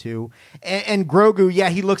season 2. And Grogu, yeah,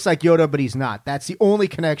 he looks like Yoda, but he's not. That's the only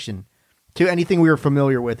connection to anything we were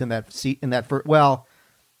familiar with in that the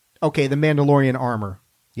Mandalorian armor.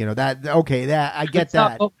 That I get it's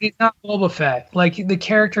that. He's not Boba Fett. Like the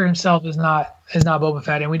character himself is not Boba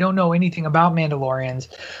Fett, and we don't know anything about Mandalorians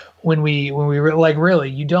when we like really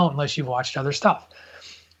you don't unless you've watched other stuff.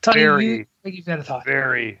 Tony, you've had a thought.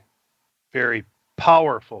 Very, very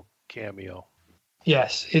powerful cameo.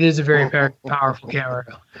 Yes, it is a very powerful cameo.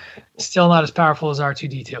 Still not as powerful as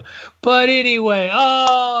R2-D2. But anyway,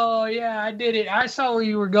 oh, yeah, I did it. I saw where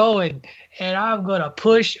you were going, and I'm going to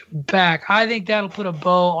push back. I think that'll put a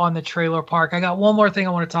bow on the trailer park. I got one more thing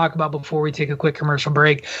I want to talk about before we take a quick commercial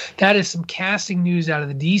break. That is some casting news out of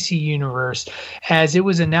the DC universe, as it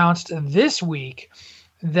was announced this week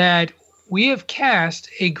that we have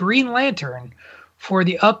cast a Green Lantern for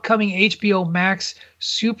the upcoming HBO Max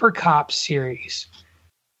Super Cops series.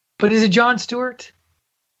 But is it Jon Stewart?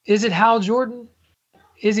 Is it Hal Jordan?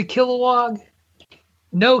 Is it Kilowog?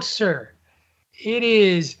 No, sir. It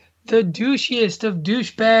is the douchiest of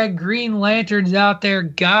douchebag Green Lanterns out there,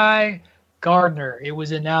 Guy Gardner. It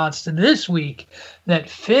was announced this week that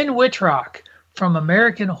Finn Wittrock from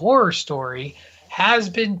American Horror Story has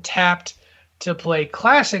been tapped to play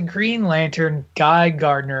classic Green Lantern Guy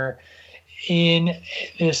Gardner in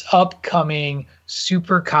this upcoming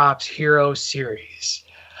Super Cops Hero series.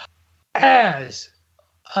 As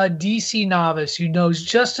a DC novice who knows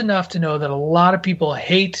just enough to know that a lot of people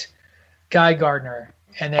hate Guy Gardner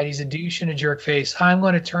and that he's a douche and a jerk face, I'm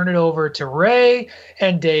going to turn it over to Ray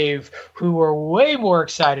and Dave, who are way more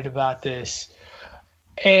excited about this.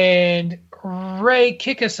 And Ray,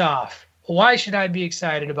 kick us off. Why should I be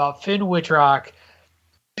excited about Finn Wittrock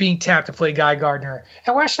being tapped to play Guy Gardner?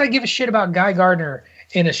 And why should I give a shit about Guy Gardner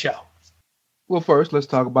in a show? Well, first, let's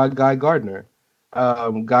talk about Guy Gardner.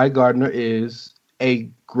 Guy Gardner is a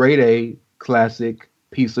grade A classic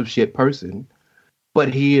piece of shit person,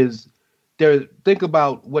 but he is there. Think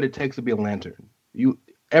about what it takes to be a lantern.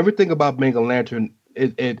 Everything about being a lantern,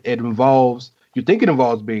 it involves, you think it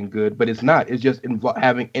involves being good, but it's not. It's just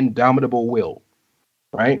having indomitable will,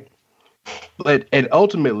 right? And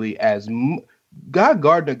ultimately, Guy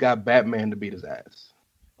Gardner got Batman to beat his ass.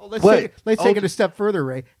 Oh, let's take it a step further,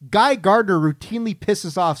 Ray. Guy Gardner routinely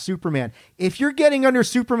pisses off Superman. If you're getting under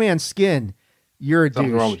Superman's skin, you're a douche.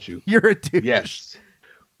 Something wrong with you. You're a douche. Yes.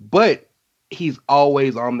 But he's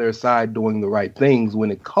always on their side doing the right things when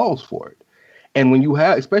it calls for it. And when you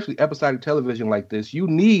have, especially episodic television like this, you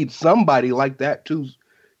need somebody like that to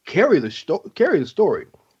carry the story.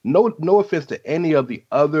 No offense to any of the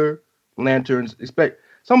other Lanterns.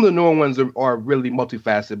 Some of the newer ones are really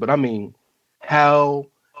multifaceted, but I mean, Hal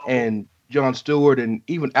and Jon Stewart and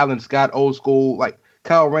even Alan Scott, old school, like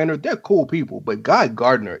Kyle Rayner, they're cool people. But Guy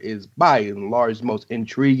Gardner is by and large the most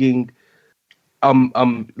intriguing, at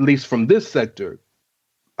least from this sector,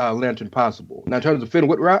 Lantern possible. Now, in terms of Finn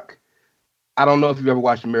Wittrock, I don't know if you've ever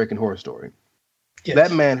watched American Horror Story. Yes.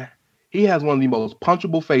 That man, he has one of the most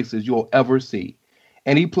punchable faces you'll ever see.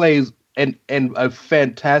 And he plays a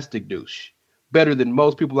fantastic douche, better than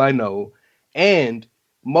most people I know. And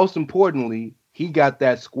most importantly, he got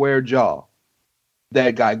that square jaw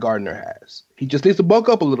that Guy Gardner has. He just needs to bulk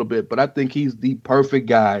up a little bit, but I think he's the perfect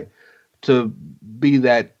guy to be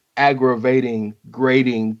that aggravating,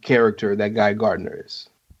 grating character that Guy Gardner is.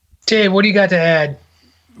 Dave, what do you got to add?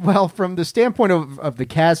 Well, from the standpoint of the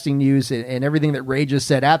casting news and everything that Ray just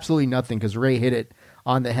said, absolutely nothing, because Ray hit it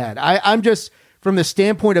on the head. I'm just, from the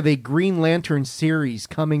standpoint of a Green Lantern series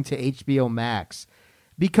coming to HBO Max,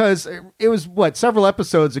 because it was, several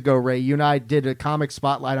episodes ago, Ray, you and I did a comic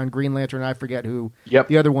spotlight on Green Lantern. I forget who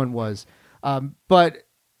the other one was. But,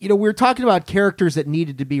 we were talking about characters that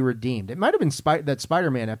needed to be redeemed. It might have been that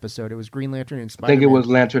Spider-Man episode. It was Green Lantern and Spider-Man. I think it was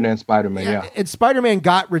Lantern and Spider-Man, yeah. And Spider-Man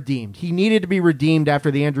got redeemed. He needed to be redeemed after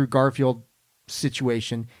the Andrew Garfield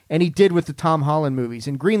situation, and he did with the Tom Holland movies.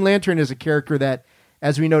 And Green Lantern is a character that,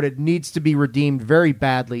 as we noted, needs to be redeemed very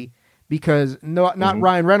badly because not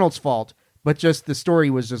Ryan Reynolds' fault, but just the story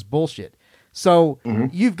was just bullshit. So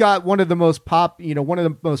you've got one of the most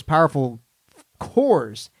powerful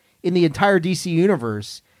cores in the entire DC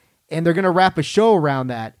universe, and they're going to wrap a show around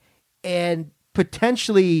that and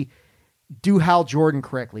potentially do Hal Jordan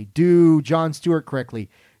correctly, do Jon Stewart correctly.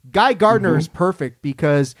 Guy Gardner is perfect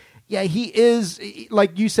because, he is,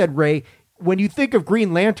 like you said, Ray, when you think of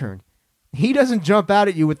Green Lantern, he doesn't jump out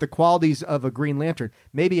at you with the qualities of a Green Lantern.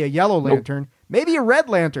 Maybe a Yellow Lantern, maybe a Red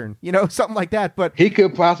Lantern, something like that. But he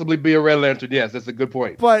could possibly be a Red Lantern. Yes, that's a good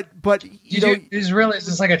point. But is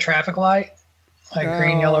this like a traffic light, like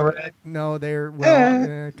green, yellow, red? No,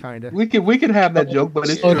 they're kind of. We could have that joke, but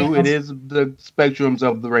it's true. It is the spectrums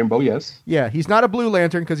of the rainbow. Yes. Yeah, he's not a Blue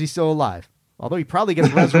Lantern because he's still alive. Although he probably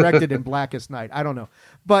gets resurrected in Blackest Night. I don't know,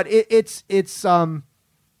 but it's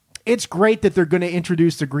it's great that they're going to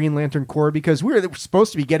introduce the Green Lantern Corps, because we're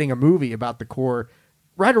supposed to be getting a movie about the Corps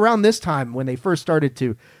right around this time when they first started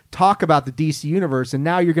to talk about the DC universe, and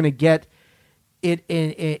now you're going to get it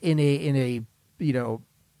in a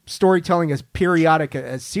storytelling as periodic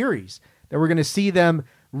as series, that we're going to see them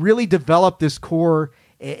really develop this Corps,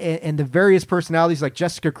 and the various personalities, like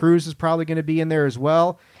Jessica Cruz is probably going to be in there as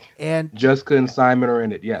well. And Jessica and Simon are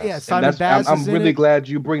in it, yes. Yeah, Simon Baz I'm really glad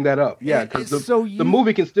you bring that up. Yeah, because the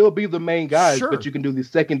movie can still be the main guys, sure, but you can do the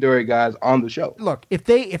secondary guys on the show. Look, if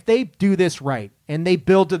they do this right and they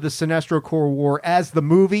build to the Sinestro Corps War as the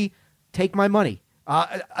movie, take my money.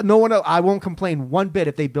 I won't complain one bit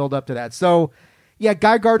if they build up to that. So, yeah,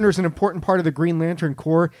 Guy Gardner is an important part of the Green Lantern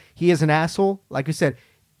Corps. He is an asshole, like I said.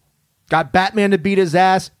 Got Batman to beat his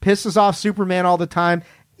ass, pisses off Superman all the time.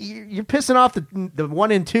 You're pissing off the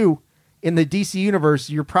 1 and 2 in the DC universe.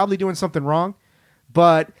 You're probably doing something wrong.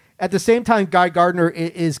 But at the same time, Guy Gardner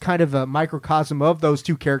is kind of a microcosm of those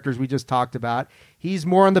two characters we just talked about. He's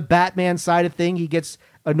more on the Batman side of thing. He gets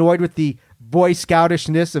annoyed with the Boy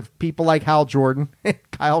Scoutishness of people like Hal Jordan,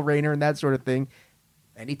 Kyle Rayner, and that sort of thing.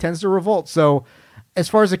 And he tends to revolt. So as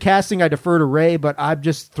far as the casting, I defer to Ray, but I'm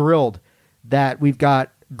just thrilled that we've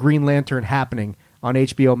got Green Lantern happening on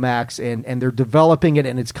HBO Max, and they're developing it,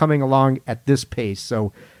 and it's coming along at this pace.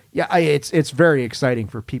 So, yeah, it's very exciting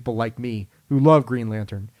for people like me who love Green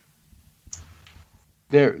Lantern.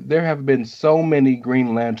 There have been so many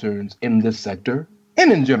Green Lanterns in this sector,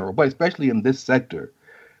 and in general, but especially in this sector,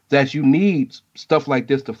 that you need stuff like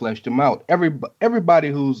this to flesh them out.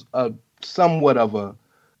 Everybody who's somewhat of a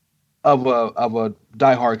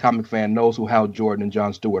diehard comic fan knows who Hal Jordan and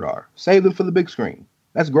Jon Stewart are. Save them for the big screen.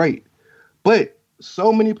 That's great. But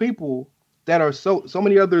so many people that are so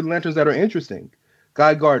many other Lanterns that are interesting.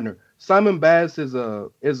 Guy Gardner, Simon Baz is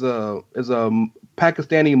a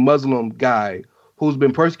Pakistani Muslim guy who's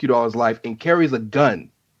been persecuted all his life and carries a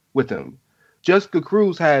gun with him. Jessica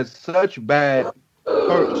Cruz has such bad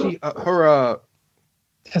that's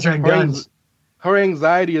right, guns. Her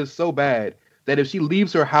anxiety is so bad that if she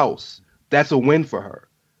leaves her house, that's a win for her.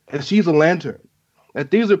 And she's a Lantern.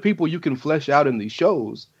 That these are people you can flesh out in these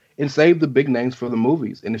shows and save the big names for the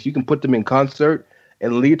movies. And if you can put them in concert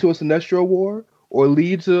and lead to a Sinestro War or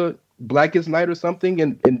lead to Blackest Night or something,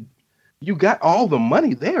 and you got all the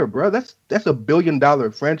money there, bro. That's $1 billion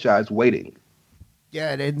franchise waiting.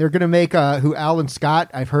 Yeah, and they're going to make who Alan Scott,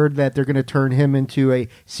 I've heard that they're going to turn him into a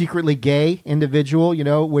secretly gay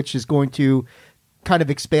individual, which is going to kind of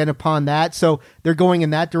expand upon that. So they're going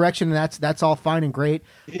in that direction, and that's all fine and great.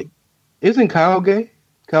 Isn't Kyle gay?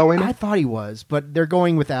 Kyle Rayner? I thought he was, but they're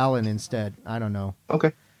going with Alan instead. I don't know.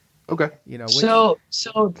 Okay. So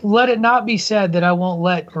let it not be said that I won't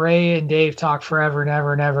let Ray and Dave talk forever and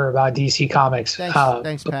ever and ever about DC Comics.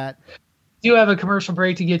 Thanks, Pat. You have a commercial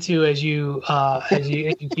break to get to as you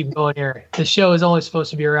keep going here. The show is only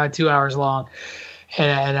supposed to be around 2 hours long,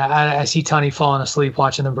 and I see Tony falling asleep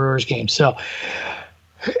watching the Brewers game. So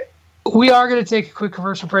we are going to take a quick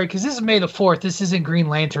commercial break because this is May the 4th. This isn't Green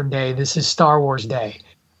Lantern Day. This is Star Wars Day.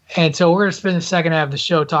 And so we're going to spend the second half of the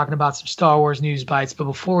show talking about some Star Wars news bites. But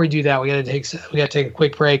before we do that, we got to take a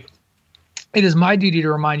quick break. It is my duty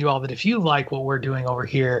to remind you all that if you like what we're doing over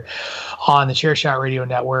here on the Chairshot Radio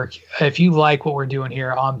Network, if you like what we're doing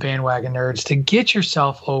here on Bandwagon Nerds, to get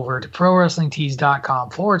yourself over to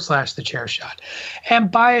ProWrestlingTees.com/thechairshot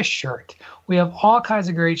and buy a shirt. We have all kinds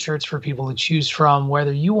of great shirts for people to choose from,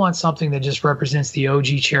 whether you want something that just represents the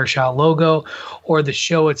OG Chairshot logo or the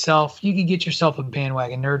show itself. You can get yourself a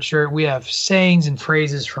Bandwagon Nerd shirt. We have sayings and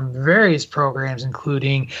phrases from various programs,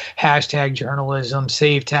 including #journalism,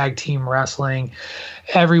 Save Tag Team Wrestling,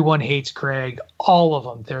 Everyone Hates Greg, all of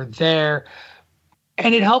them. They're there.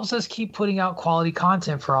 And it helps us keep putting out quality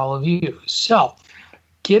content for all of you. So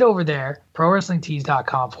get over there,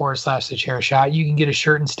 ProWrestlingTees.com/thechairshot. You can get a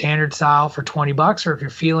shirt in standard style for $20, or if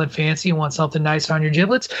you're feeling fancy and want something nice on your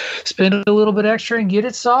giblets, spend a little bit extra and get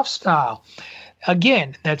it soft style.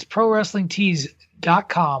 Again, that's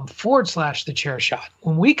ProWrestlingTees.com/thechairshot.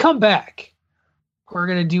 When we come back, we're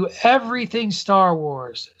going to do everything Star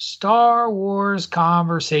Wars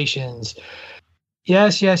conversations.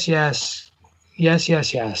 Yes.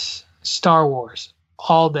 Star Wars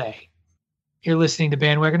all day. You're listening to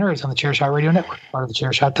Bandwagon Nerds on the Chairshot Radio Network, part of the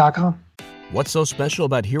Chairshot.com. What's so special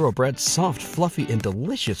about Hero Bread's soft, fluffy, and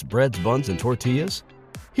delicious breads, buns, and tortillas?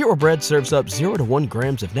 Hero Bread serves up 0 to 1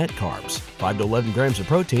 grams of net carbs, 5 to 11 grams of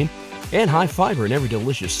protein, and high fiber in every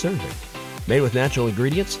delicious serving. Made with natural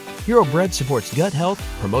ingredients, Hero Bread supports gut health,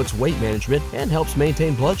 promotes weight management, and helps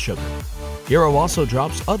maintain blood sugar. Hero also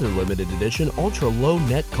drops other limited edition ultra-low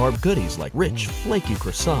net carb goodies like rich, flaky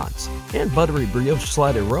croissants, and buttery brioche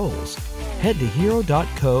slider rolls. Head to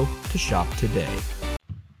hero.co to shop today.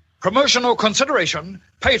 Promotional consideration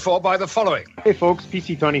paid for by the following. Hey folks,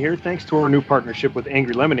 PC Tony here. Thanks to our new partnership with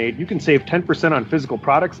Angry Lemonade, you can save 10% on physical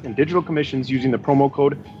products and digital commissions using the promo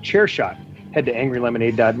code ChairShot. Head to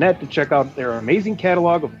angrylemonade.net to check out their amazing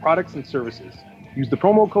catalog of products and services. Use the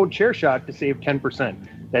promo code ChairShot to save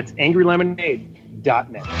 10%. That's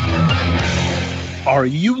angrylemonade.net. Are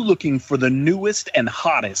you looking for the newest and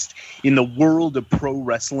hottest in the world of pro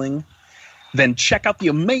wrestling? Then check out the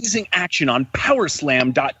amazing action on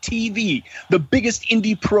Powerslam.tv, the biggest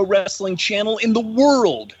indie pro wrestling channel in the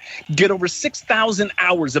world. Get over 6,000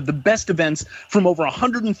 hours of the best events from over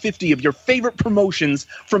 150 of your favorite promotions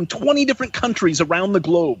from 20 different countries around the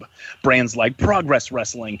globe. Brands like Progress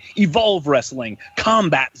Wrestling, Evolve Wrestling,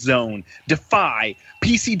 Combat Zone, Defy,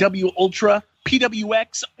 PCW Ultra,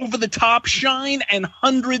 PWX, Over the Top, Shine, and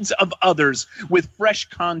hundreds of others with fresh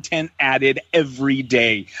content added every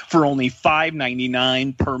day for only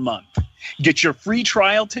 $5.99 per month. Get your free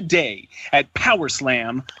trial today at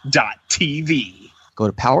Powerslam.tv. Go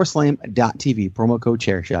to Powerslam.tv, promo code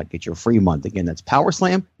ChairShot. Get your free month. Again, that's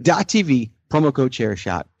Powerslam.tv, promo code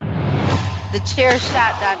ChairShot.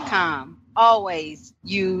 TheChairShot.com. Always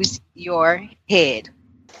use your head.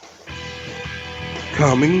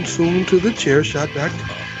 Coming soon to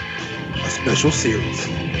thechairshot.com, a special series.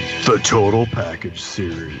 The Total Package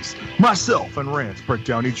Series. Myself and Rance break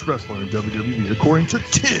down each wrestler in WWE according to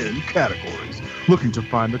 10 categories, looking to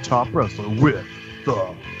find the top wrestler with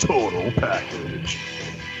the Total Package.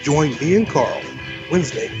 Join me and Carl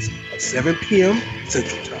Wednesdays at 7 p.m.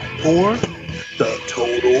 Central Time for the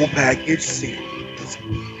Total Package Series.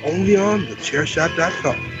 Only on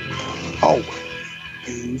thechairshot.com. Always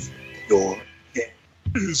use your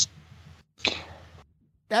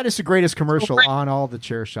That is the greatest commercial on all the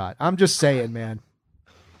Chair Shot. I'm just saying, man.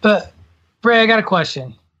 But Bray, I got a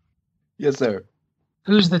question. Yes, sir.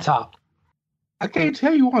 Who's the top? I can't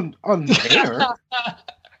tell you on air.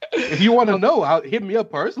 If you want to know, hit me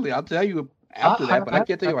up personally. I'll tell you after that, but I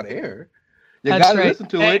can't tell you on air. You got to listen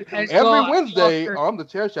to it every Wednesday on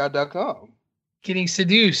thechairshot.com. Getting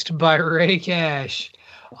seduced by Ray Cash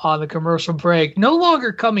on the commercial break. No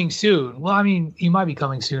longer coming soon. Well, I mean, you might be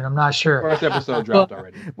coming soon. I'm not sure. First episode dropped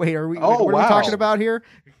already. Wait, what are we talking about here?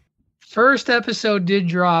 First episode did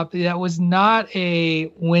drop. That was not a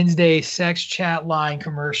Wednesday sex chat line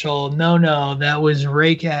commercial. No. That was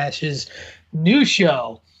Ray Cash's new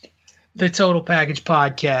show, the Total Package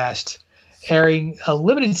Podcast, airing a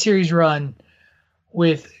limited series run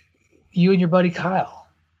with you and your buddy Kyle.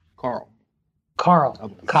 Carl.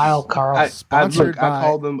 I call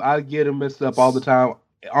them. I get them mixed up all the time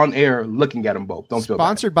on air. Looking at them both. Don't feel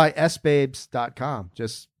sponsored by sbabes.com.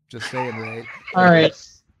 Just saying, Ray. All right.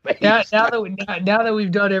 Now that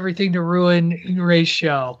we've done everything to ruin Ray's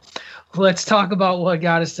show, let's talk about what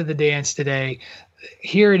got us to the dance today.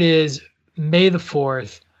 Here it is, May the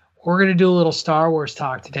 4th. We're going to do a little Star Wars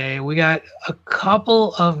talk today. We got a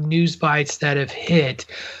couple of news bites that have hit.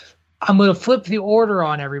 I'm going to flip the order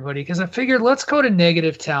on everybody because I figured let's go to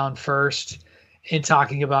Negative Town first in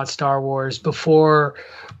talking about Star Wars before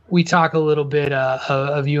we talk a little bit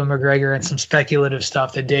of Ewan McGregor and some speculative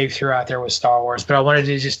stuff that Dave threw out there with Star Wars. But I wanted to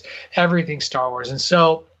do just everything Star Wars. And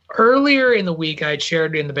so earlier in the week, I had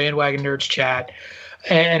shared in the Bandwagon Nerds chat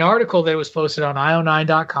an article that was posted on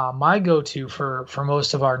io9.com, my go-to for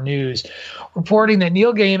most of our news, reporting that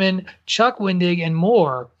Neil Gaiman, Chuck Wendig, and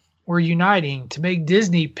more were uniting to make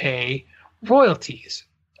Disney pay royalties.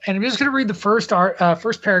 And I'm just going to read the first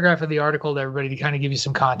paragraph of the article to everybody to kind of give you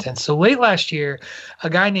some content. So late last year, a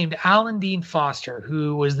guy named Alan Dean Foster,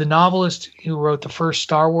 who was the novelist who wrote the first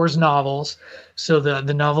Star Wars novels, so the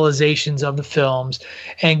novelizations of the films,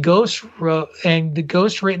 and the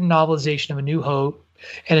ghost-written novelization of A New Hope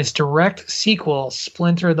and its direct sequel,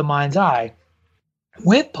 Splinter of the Mind's Eye,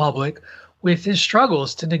 went public with his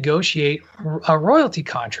struggles to negotiate a royalty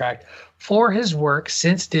contract for his work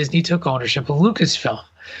since Disney took ownership of Lucasfilm.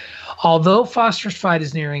 Although Foster's fight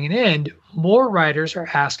is nearing an end, more writers are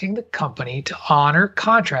asking the company to honor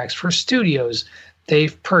contracts for studios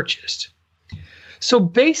they've purchased. So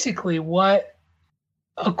basically what,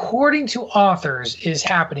 according to authors, is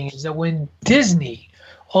happening is that when Disney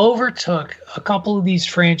overtook a couple of these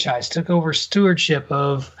franchises, took over stewardship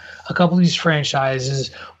of a couple of these franchises,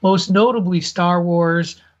 most notably Star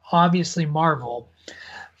Wars, obviously Marvel,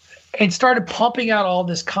 and started pumping out all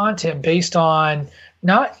this content based on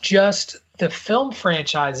not just the film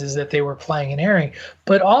franchises that they were playing and airing,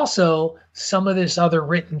 but also some of this other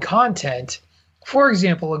written content. For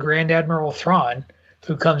example, a Grand Admiral Thrawn,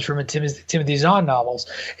 who comes from a Timothy Zahn novels.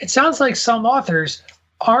 It sounds like some authors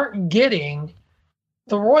aren't getting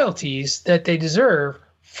the royalties that they deserve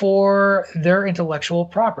for their intellectual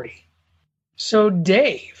property. So,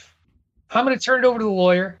 Dave, I'm going to turn it over to the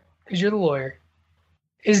lawyer because you're the lawyer.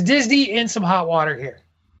 Is Disney in some hot water here?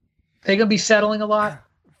 They going to be settling a lot?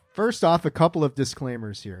 First off, a couple of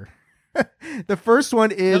disclaimers here. The first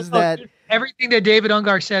one is that everything that David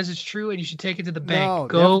Ungar says is true, and you should take it to the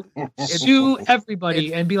bank. No, Go sue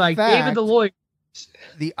everybody and be like, David the lawyer.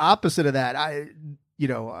 The opposite of that.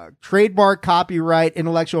 Trademark, copyright,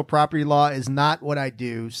 intellectual property law is not what I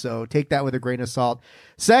do, so take that with a grain of salt.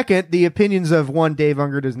 Second, the opinions of one Dave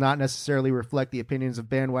Unger does not necessarily reflect the opinions of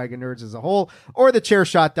Bandwagon Nerds as a whole or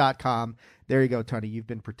thechairshot.com. There you go, Tony. You've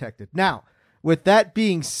been protected. Now, with that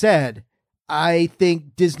being said, I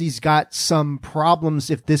think Disney's got some problems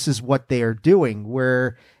if this is what they are doing,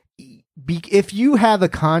 where if you have a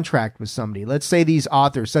contract with somebody, let's say these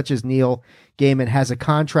authors, such as Neil Gaiman, has a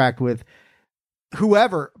contract with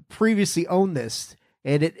whoever previously owned this,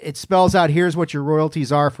 and it spells out, here's what your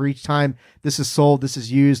royalties are for each time this is sold, this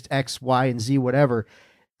is used, X, Y, and Z, whatever.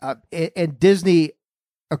 And Disney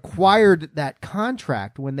acquired that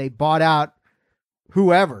contract when they bought out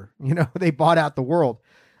whoever, they bought out the world.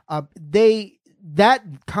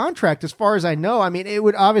 That contract, as far as I know, I mean, it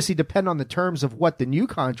would obviously depend on the terms of what the new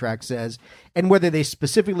contract says and whether they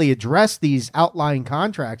specifically address these outlying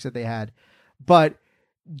contracts that they had. But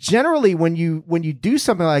generally, when you do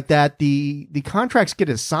something like that, the contracts get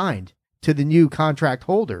assigned to the new contract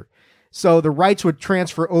holder. So the rights would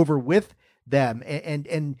transfer over with them.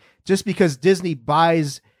 And just because Disney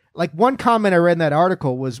buys, like one comment I read in that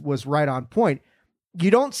article was right on point. You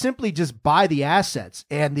don't simply just buy the assets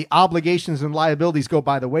and the obligations and liabilities go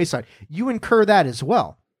by the wayside. You incur that as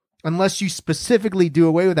well, unless you specifically do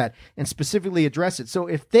away with that and specifically address it. So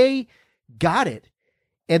if they got it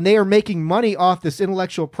and they are making money off this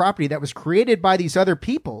intellectual property that was created by these other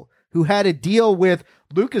people who had a deal with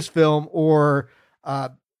Lucasfilm or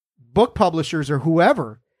book publishers or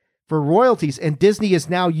whoever for royalties, and Disney is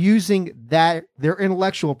now using their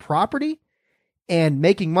intellectual property and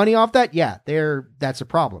making money off that, that's a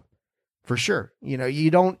problem for sure.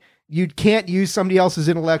 You can't use somebody else's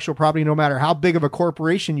intellectual property, no matter how big of a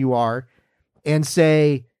corporation you are, and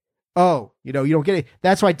say, oh, you don't get it.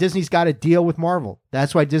 That's why Disney's got to deal with Marvel.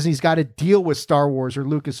 That's why Disney's got to deal with Star Wars or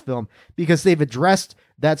Lucasfilm, because they've addressed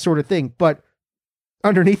that sort of thing. But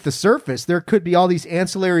underneath the surface, there could be all these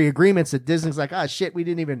ancillary agreements that Disney's like, shit, we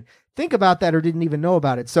didn't even think about that or didn't even know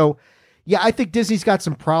about it. So yeah, I think Disney's got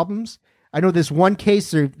some problems. I know this one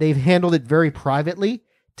case, they've handled it very privately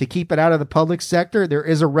to keep it out of the public sector. There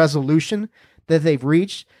is a resolution that they've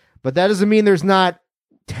reached, but that doesn't mean there's not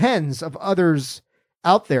tens of others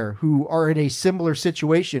out there who are in a similar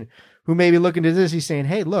situation who may be looking to Disney saying,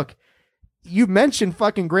 hey, look, you mentioned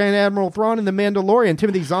fucking Grand Admiral Thrawn in The Mandalorian.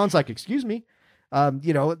 Timothy Zahn's like, excuse me.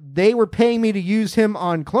 They were paying me to use him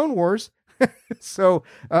on Clone Wars. So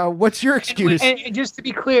what's your excuse? And just to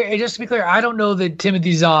be clear, I don't know that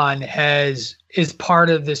Timothy Zahn is part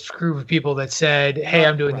of this group of people that said, hey,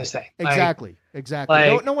 I'm doing this thing. Exactly.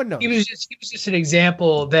 No one knows. He was just an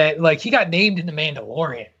example that, he got named in The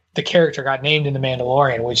Mandalorian. The character got named in The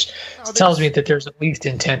Mandalorian, which tells me that there's at least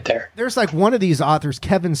intent there. There's one of these authors,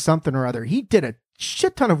 Kevin something or other. He did a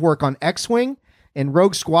shit ton of work on X-Wing and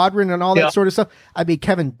Rogue Squadron and all that sort of stuff. I mean,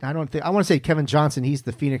 I want to say Kevin Johnson, he's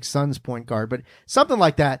the Phoenix Suns point guard, but something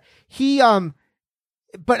like that. He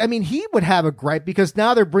would have a gripe because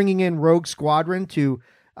now they're bringing in Rogue Squadron to,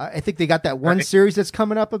 I think they got that one series that's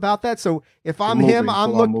coming up about that. So if I'm him,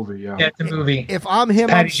 I'm looking, it's a movie. If I'm him,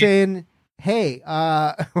 I'm saying, hey,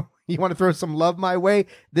 you want to throw some love my way?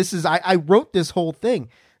 I wrote this whole thing.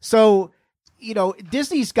 So,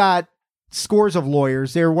 Disney's got scores of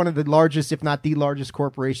lawyers. They're one of the largest, if not the largest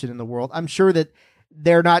corporation in the world. I'm sure that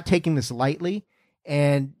they're not taking this lightly.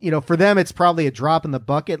 And, for them, it's probably a drop in the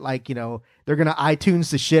bucket. They're going to iTunes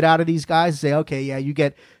the shit out of these guys and say, okay, yeah, you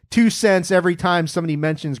get 2 cents every time somebody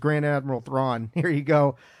mentions Grand Admiral Thrawn. Here you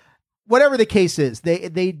go. Whatever the case is,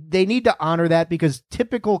 they need to honor that, because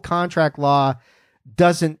typical contract law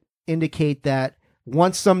doesn't indicate that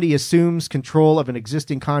once somebody assumes control of an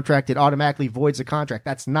existing contract, it automatically voids a contract.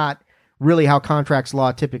 That's not really how contracts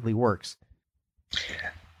law typically works.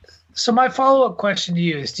 So my follow-up question to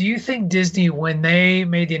you is, do you think Disney, when they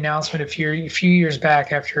made the announcement a few years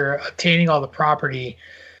back after obtaining all the property,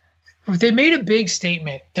 they made a big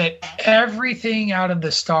statement that everything out of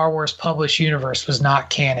the Star Wars published universe was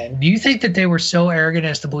not canon? Do you think that they were so arrogant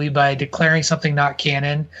as to believe by declaring something not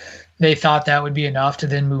canon, they thought that would be enough to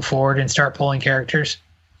then move forward and start pulling characters?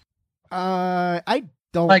 I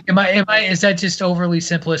don't is that just overly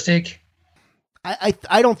simplistic?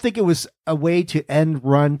 I don't think it was a way to end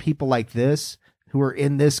run people like this who are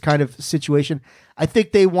in this kind of situation. I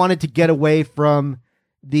think they wanted to get away from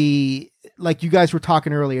like you guys were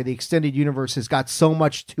talking earlier, the extended universe has got so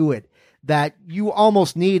much to it that you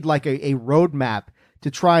almost need like a roadmap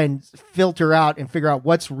to try and filter out and figure out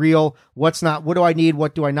what's real, what's not, what do I need,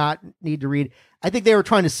 what do I not need to read. I think they were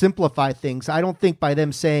trying to simplify things. I don't think by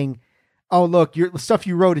them saying, oh, look, the stuff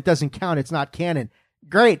you wrote, it doesn't count, it's not canon.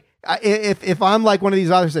 Great. If I'm like one of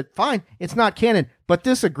these authors that, fine, it's not canon, but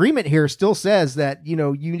this agreement here still says that,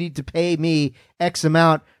 you need to pay me X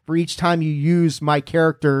amount for each time you use my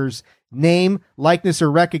character's name, likeness,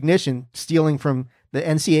 or recognition, stealing from the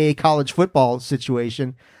NCAA college football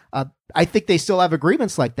situation. I think they still have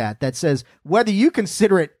agreements like that says whether you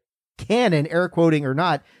consider it canon, air quoting or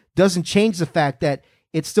not, doesn't change the fact that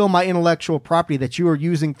it's still my intellectual property that you are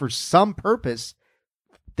using for some purpose.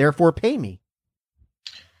 Therefore, pay me.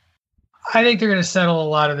 I think they're going to settle a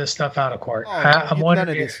lot of this stuff out of court. I'm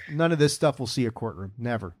wondering. None of this stuff will see a courtroom.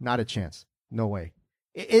 Never. Not a chance. No way.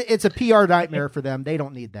 It's a PR nightmare for them. They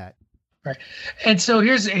don't need that. Right. And so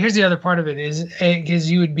here's the other part of it is,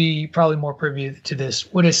 because you would be probably more privy to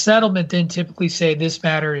this. Would a settlement then typically say this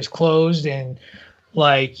matter is closed and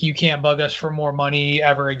like you can't bug us for more money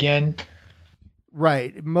ever again?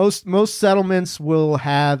 Right. Most settlements will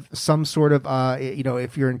have some sort of,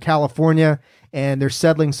 if you're in California and they're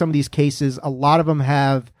settling some of these cases, a lot of them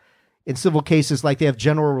have, in civil cases, like they have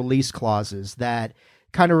general release clauses that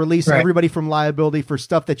kind of release everybody from liability for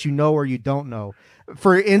stuff that you know or you don't know.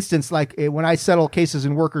 For instance, like when I settle cases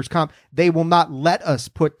in workers' comp, they will not let us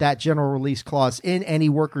put that general release clause in any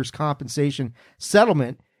workers' compensation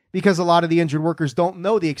settlement because a lot of the injured workers don't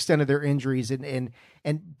know the extent of their injuries. And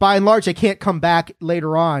by and large, they can't come back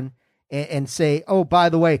later on and say, oh, by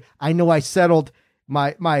the way, I know I settled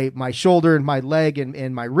my shoulder and my leg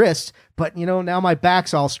and my wrist, but now my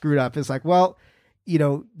back's all screwed up. It's like, well,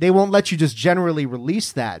 they won't let you just generally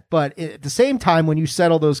release that. But at the same time, when you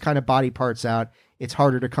settle those kind of body parts out, it's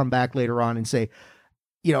harder to come back later on and say,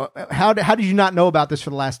 how did you not know about this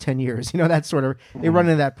for the last 10 years? That sort of, they run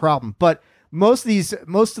into that problem. But most of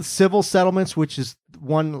the civil settlements, which is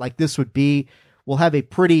one like this would be, will have a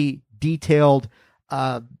pretty detailed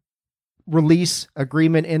release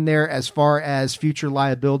agreement in there as far as future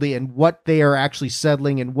liability and what they are actually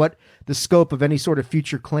settling and what the scope of any sort of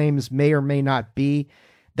future claims may or may not be.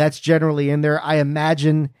 That's generally in there. I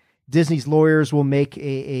imagine Disney's lawyers will make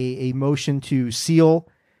a motion to seal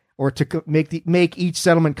or to make each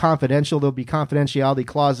settlement confidential. There'll be confidentiality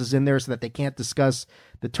clauses in there so that they can't discuss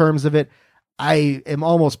the terms of it. I am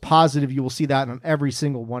almost positive you will see that on every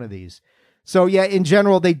single one of these. So yeah, in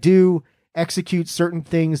general, they do execute certain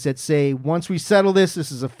things that say, once we settle this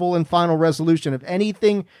is a full and final resolution of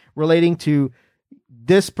anything relating to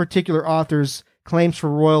this particular author's claims for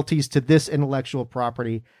royalties to this intellectual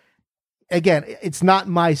property. Again, it's not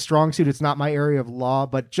my strong suit. It's not my area of law,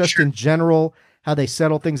 but just in general, how they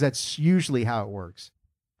settle things, that's usually how it works.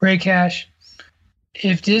 Ray Cash,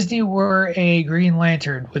 if Disney were a Green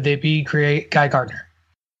Lantern, would they create Guy Gardner?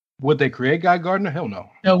 Would they create Guy Gardner? Hell no.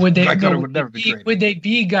 No, would they? Guy Gardner would never be created. Would they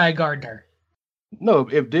be Guy Gardner? No,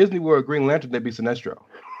 if Disney were a Green Lantern, they'd be Sinestro.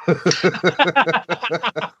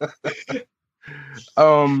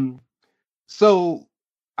 So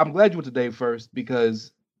I'm glad you went to Dave first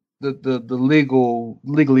because the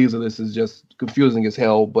legalese of this is just confusing as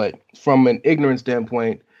hell. But from an ignorant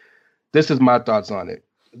standpoint, this is my thoughts on it.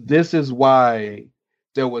 This is why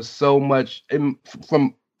there was so much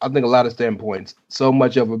from I think a lot of standpoints, so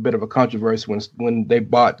much of a bit of a controversy when they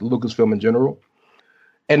bought Lucasfilm in general.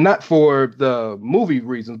 And not for the movie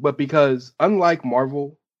reasons, but because unlike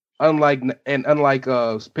Marvel, unlike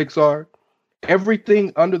Pixar,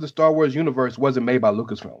 everything under the Star Wars universe wasn't made by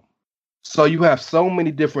Lucasfilm. So you have so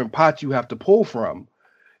many different pots you have to pull from.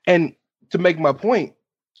 And to make my point,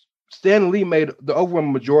 Stan Lee made the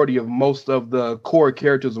overwhelming majority of most of the core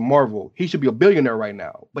characters of Marvel. He should be a billionaire right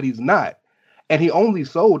now, but he's not. And he only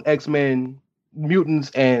sold X-Men, Mutants,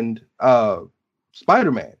 and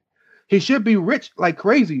Spider-Man. He should be rich like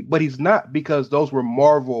crazy, but he's not because those were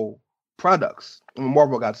Marvel products. When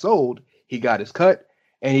Marvel got sold, he got his cut,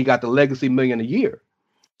 and he got the legacy $1 million a year.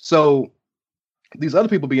 So these other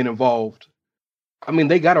people being involved, I mean,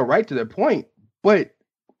 they got a right to their point, but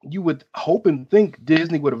you would hope and think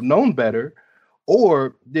Disney would have known better,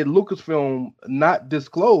 or did Lucasfilm not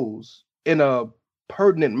disclose in a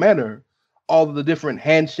pertinent manner all of the different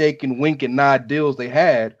handshake and wink and nod deals they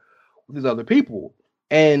had with these other people?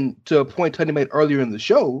 And to a point Tony made earlier in the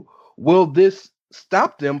show, will this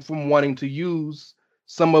stop them from wanting to use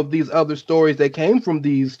some of these other stories that came from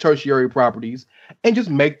these tertiary properties and just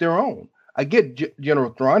make their own? I get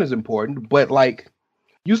General Thrawn is important, but like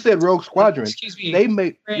you said, Rogue Squadron. Excuse me. They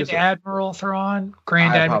make Grand Admiral Thrawn.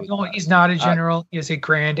 Grand Admiral. No, he's not a general. He is a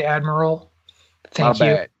Grand Admiral. Thank you.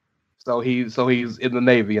 Bad. So he's in the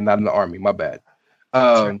Navy and not in the Army. My bad.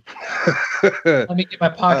 Let me get my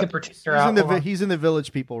pocket protector out. He's in the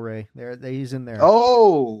Village People, Ray. He's in there.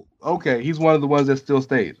 Oh, okay. He's one of the ones that still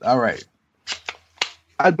stays. All right.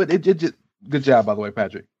 But it just good job, by the way,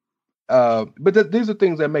 Patrick. But these are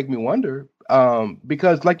things that make me wonder.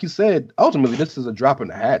 Because, like you said, ultimately this is a drop in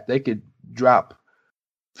the hat. They could drop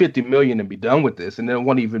 $50 million and be done with this, and it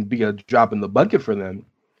won't even be a drop in the bucket for them.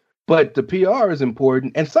 But the PR is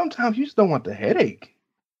important, and sometimes you just don't want the headache,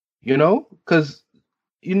 because.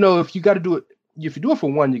 If you got to do it, if you do it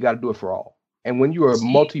for one, you got to do it for all. And when you're a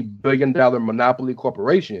multi-billion-dollar monopoly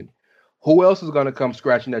corporation, who else is going to come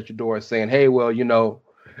scratching at your door saying, hey, well,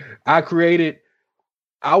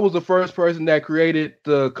 I was the first person that created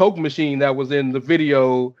the Coke machine that was in the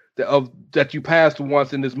video that you passed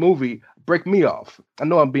once in this movie. Break me off. I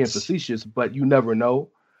know I'm being facetious, but you never know.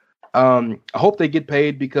 I hope they get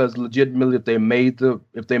paid because legitimately, if they made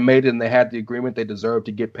it and they had the agreement, they deserve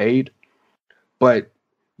to get paid. But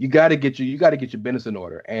you got to get your business in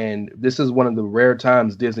order, and this is one of the rare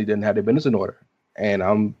times Disney didn't have their business in order, and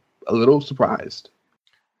I'm a little surprised.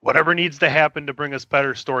 Whatever needs to happen to bring us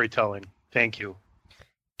better storytelling. Thank you.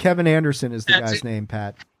 Kevin Anderson is the guy's name,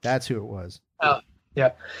 Pat. That's who it was. Oh, yeah.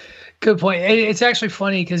 Good point. It's actually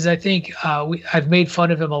funny because I think I've made fun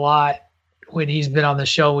of him a lot when he's been on the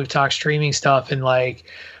show. We've talked streaming stuff, and like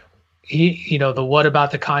the what about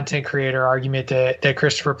the content creator argument that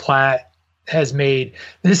Christopher Platt has made.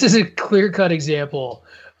 This is a clear-cut example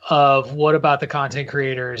of what about the content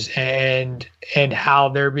creators and how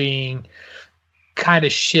they're being kind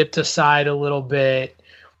of shipped aside a little bit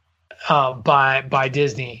by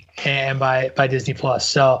Disney and by Disney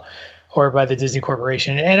Plus, or by the Disney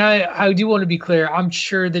Corporation. And I do want to be clear. I'm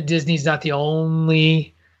sure that Disney's not the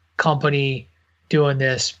only company doing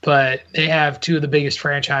this, but they have two of the biggest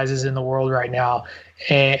franchises in the world right now.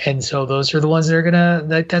 And so those are the ones that are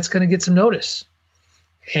that's gonna get some notice,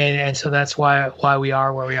 and so that's why we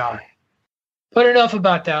are where we are. But enough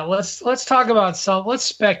about that. Let's talk about let's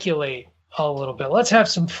speculate a little bit. Let's have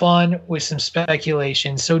some fun with some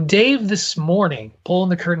speculation. So Dave, this morning, pulling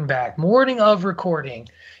the curtain back, morning of recording,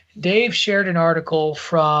 Dave shared an article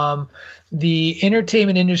from the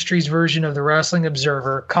entertainment industry's version of the Wrestling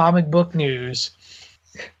Observer, Comic Book News.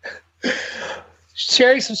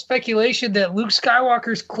 Sharing some speculation that Luke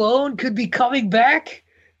Skywalker's clone could be coming back.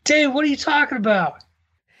 Dave, what are you talking about?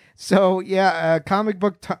 So yeah,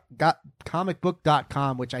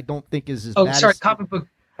 comicbook.com, which I don't think is as bad. Comic book.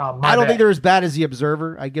 I don't think they're as bad as the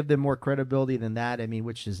Observer. I give them more credibility than that. I mean,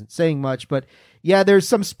 which isn't saying much, but yeah, there's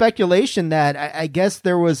some speculation that I guess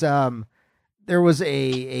there was a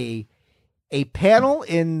panel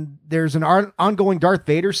there's an ongoing Darth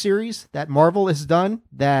Vader series that Marvel has done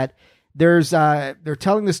that. They're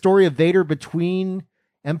telling the story of Vader between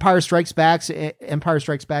Empire Strikes Back and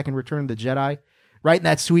Return of the Jedi, right in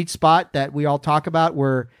that sweet spot that we all talk about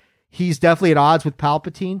where he's definitely at odds with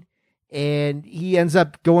Palpatine, and he ends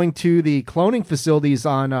up going to the cloning facilities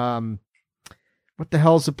on what the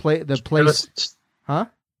hell's the place? Huh?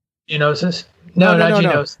 Geonosis? No, not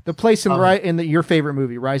Geonosis. The place in your favorite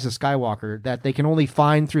movie, Rise of Skywalker, that they can only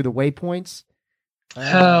find through the waypoints.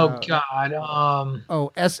 Oh God!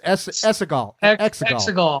 Exegol.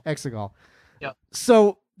 Yep.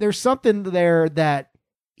 So there's something there that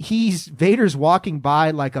Vader's walking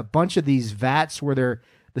by like a bunch of these vats where they're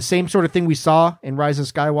the same sort of thing we saw in Rise of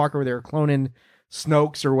Skywalker, where they were cloning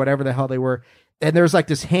Snokes or whatever the hell they were, and there's like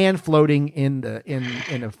this hand floating in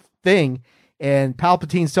a thing, and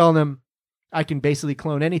Palpatine's telling them, I can basically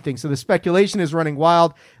clone anything. So the speculation is running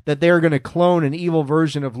wild that they're going to clone an evil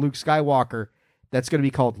version of Luke Skywalker. That's going to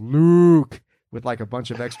be called Luke with like a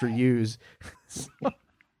bunch of extra U's.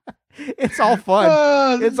 It's all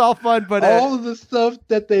fun. It's all fun, but all of the stuff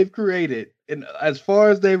that they've created, and as far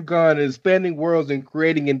as they've gone, is spanning worlds and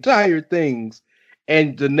creating entire things.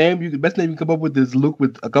 And the best name you can come up with is Luke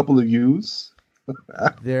with a couple of U's.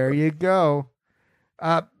 There you go.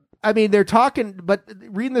 I mean, they're talking, but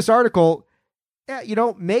reading this article,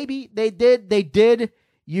 maybe they did.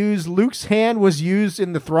 Luke's hand was used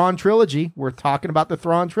in the Thrawn trilogy. We're talking about the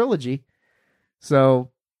Thrawn trilogy. So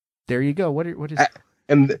there you go. What is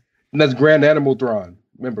and that's Grand Admiral Thrawn.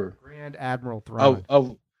 Remember, Grand Admiral Thrawn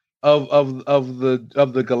of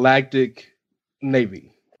the Galactic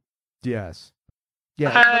Navy. Yes.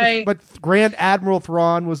 Yeah. But Grand Admiral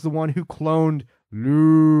Thrawn was the one who cloned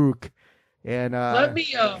Luke. And let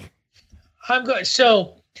me I'm going.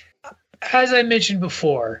 So as I mentioned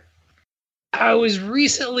before, I was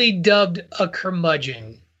recently dubbed a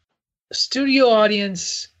curmudgeon. Studio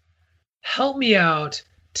audience, help me out.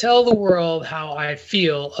 Tell the world how I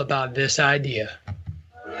feel about this idea.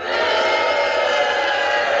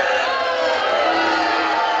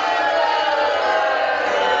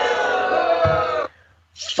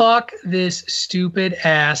 Fuck this stupid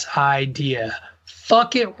ass idea.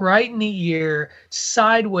 Fuck it right in the ear,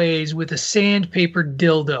 sideways with a sandpaper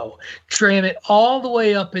dildo. Dram it all the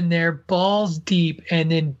way up in there, balls deep, and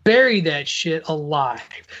then bury that shit alive.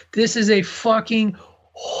 This is a fucking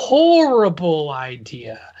horrible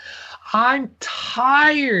idea. I'm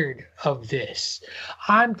tired of this.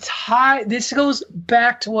 I'm tired. This goes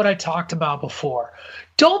back to what I talked about before.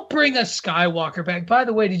 Don't bring a Skywalker back. By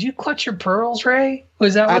the way, did you clutch your pearls, Ray?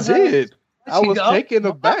 I did. I was taken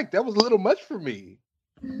aback. That was a little much for me.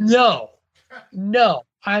 No.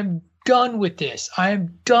 I'm done with this.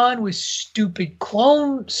 I'm done with stupid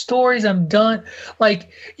clone stories. I'm done.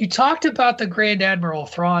 Like, you talked about the Grand Admiral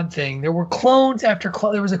Thrawn thing. There were clones after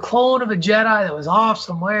clone. There was a clone of a Jedi that was off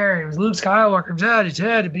somewhere. It was Luke Skywalker.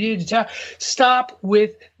 Stop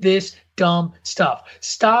with this dumb stuff.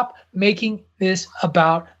 Stop making this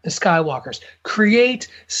about the Skywalkers. Create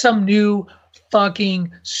some new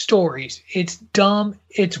fucking stories. It's dumb.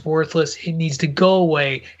 It's worthless. It needs to go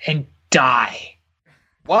away and die.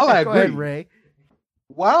 While I agree, ahead, Ray.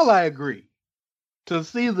 While I agree, to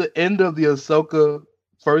see the end of the Ahsoka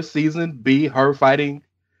first season be her finally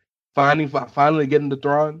getting the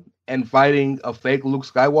throne and fighting a fake Luke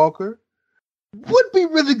Skywalker would be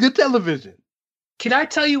really good television. Can I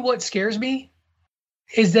tell you what scares me?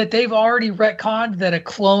 Is that they've already retconned that a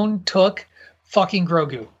clone took fucking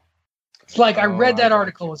Grogu. It's like, I read that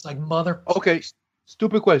article. It's like, mother. Okay.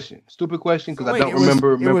 Stupid question, because I don't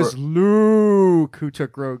remember. It was Luke who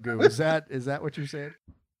took Grogu. Is that what you're saying?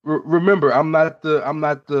 Remember, I'm not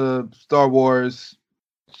the Star Wars,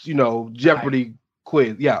 Jeopardy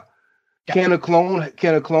quiz. Yeah. Can a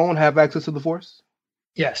clone have access to the Force?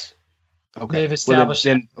 Yes. Okay. They've established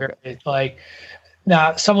it's like,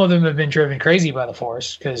 now some of them have been driven crazy by the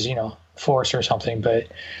Force because Force or something, but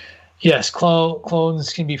yes,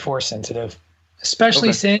 clones can be Force sensitive.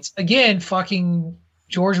 Especially since, again, fucking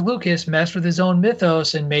George Lucas messed with his own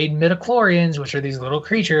mythos and made midichlorians, which are these little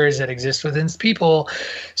creatures that exist within people.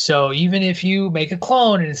 So even if you make a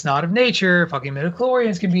clone and it's not of nature, fucking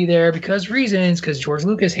midichlorians can be there because George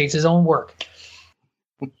Lucas hates his own work.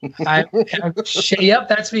 Yep,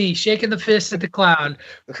 that's me, shaking the fist at the clown,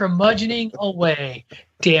 curmudgeoning away.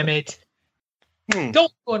 Damn it.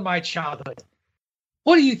 Don't ruin my childhood.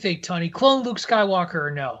 What do you think, Tony? Clone Luke Skywalker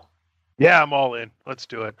or no? Yeah, I'm all in. Let's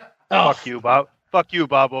do it. Oh. Fuck you, Bob. Fuck you,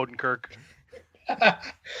 Bob Odenkirk.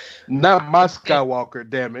 Not my Skywalker,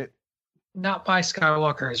 damn it. Not my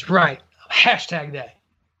Skywalker is right. Hashtag that.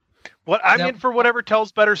 What I'm in for whatever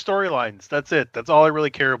tells better storylines. That's it. That's all I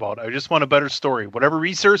really care about. I just want a better story. Whatever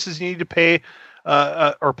resources you need to pay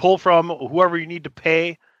or pull from, whoever you need to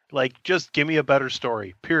pay, just give me a better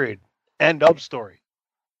story. Period. End of story.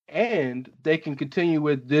 And they can continue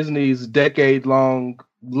with Disney's decade-long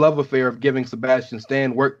love affair of giving Sebastian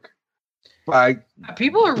Stan work.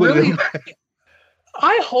 People are really.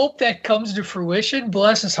 I hope that comes to fruition.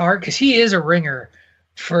 Bless his heart, because he is a ringer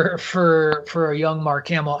for a young Mark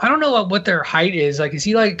Hamill. I don't know what their height is. Is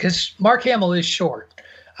he because Mark Hamill is short.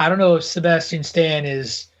 I don't know if Sebastian Stan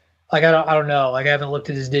is I don't know. I haven't looked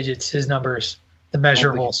at his digits, his numbers, the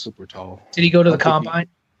measurables. Super tall. Did he go to the combine?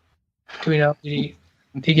 Do we know? Did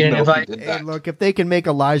he get an invite? Hey, look, if they can make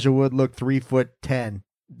Elijah Wood look 3'10",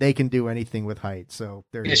 they can do anything with height. So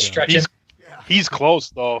there you go. He's close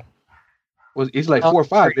though. Well, he's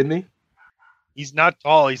 4'5", isn't he? He's not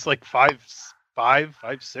tall. He's 5'5",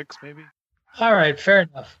 5'6", maybe. All right, fair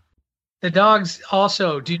enough. The dogs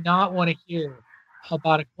also do not want to hear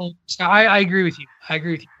about a clone. I agree with you.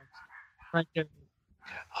 Right there.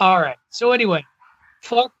 All right. So anyway,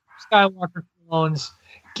 fuck Skywalker clones.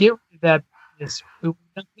 Get rid of that business. We want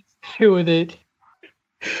nothing to do with it.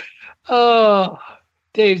 Oh,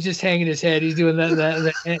 Dave's just hanging his head. He's doing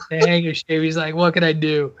the hanger shave. He's like, what can I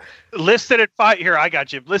do? Listed at 5. Here, I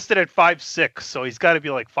got you. Listed at 5'6", so he's got to be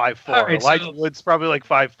 5'4". Right, Elijah Wood's probably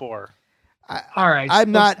 5'4". All right.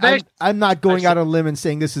 I'm not going out on a limb and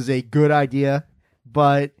saying this is a good idea,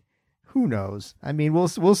 but who knows? I mean, we'll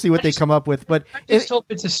see what they come up with. But I just hope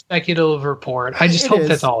it's a speculative report. I just hope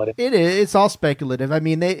that's all it is. It is. It's all speculative. I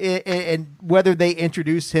mean, and whether they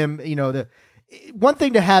introduce him, the one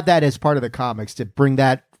thing to have that as part of the comics, to bring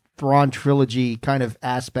that Thrawn trilogy kind of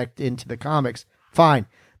aspect into the comics, fine.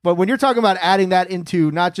 But when you're talking about adding that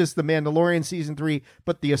into not just the Mandalorian season 3,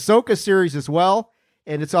 but the Ahsoka series as well,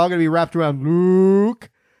 and it's all going to be wrapped around Luke,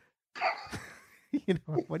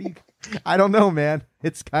 What do you? I don't know, man.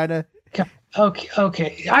 It's kind of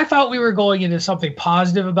okay. I thought we were going into something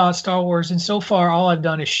positive about Star Wars, and so far, all I've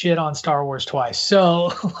done is shit on Star Wars twice.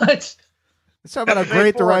 So let's talk about how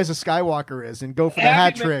great the Rise of Skywalker is, and go for the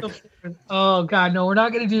hat trick. Oh God, no, we're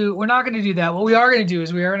not going to do that. What we are going to do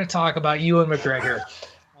is we are going to talk about Ewan McGregor,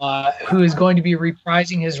 who is going to be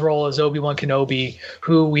reprising his role as Obi-Wan Kenobi,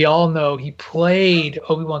 who we all know he played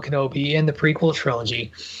Obi-Wan Kenobi in the prequel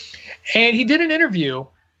trilogy. And he did an interview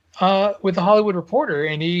with the Hollywood Reporter,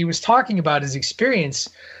 and he was talking about his experience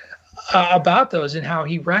about those and how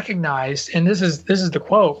he recognized, and this is the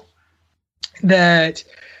quote, that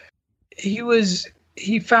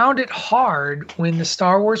he found it hard when the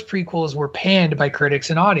Star Wars prequels were panned by critics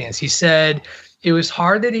and audience. He said it was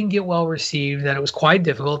hard they didn't get well received, that it was quite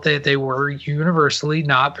difficult, that they were universally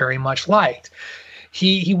not very much liked.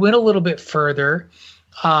 He went a little bit further,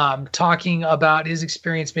 talking about his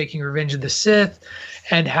experience making Revenge of the Sith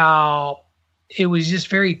and how it was just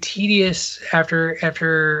very tedious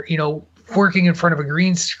after working in front of a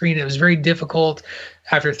green screen. It was very difficult.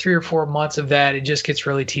 After 3 or 4 months of that, it just gets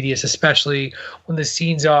really tedious, especially when the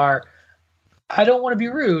scenes are, I don't want to be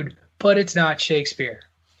rude, but it's not Shakespeare.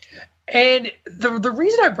 And the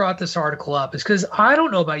reason I brought this article up is because I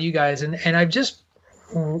don't know about you guys, and I've just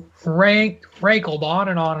rankled on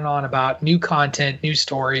and on and on about new content, new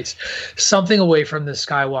stories, something away from the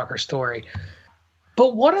Skywalker story.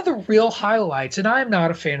 But one of the real highlights, and I'm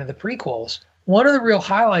not a fan of the prequels, one of the real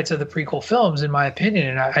highlights of the prequel films, in my opinion,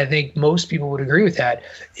 and I think most people would agree with that,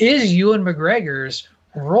 is Ewan McGregor's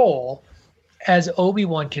role as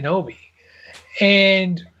Obi-Wan Kenobi.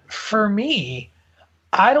 And for me,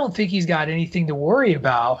 I don't think he's got anything to worry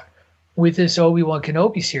about with this Obi-Wan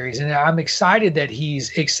Kenobi series. And I'm excited that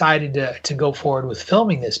he's excited to go forward with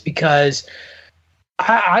filming this, because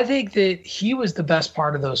I think that he was the best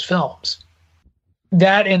part of those films.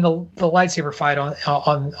 That and the lightsaber fight on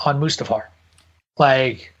Mustafar.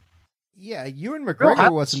 Ewan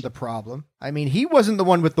McGregor wasn't the problem. I mean, he wasn't the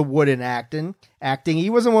one with the wooden acting. He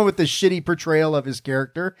wasn't the one with the shitty portrayal of his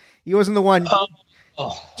character. He wasn't the one.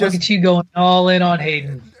 Look at you going all in on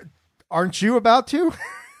Hayden. Aren't you about to?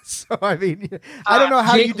 So, I mean, I don't know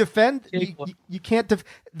how you defend. You can't.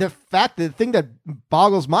 The thing that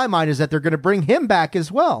boggles my mind is that they're going to bring him back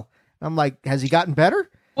as well. I'm like, has he gotten better?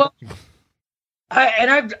 Well,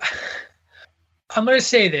 I'm going to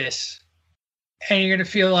say this, and you're going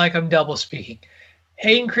to feel like I'm double speaking.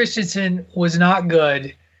 Hayden Christensen was not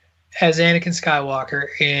good as Anakin Skywalker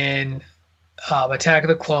in Attack of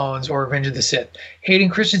the Clones or Revenge of the Sith. Hayden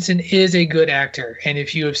Christensen is a good actor, and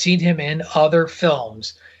if you have seen him in other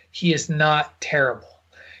films, he is not terrible.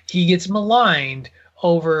 He gets maligned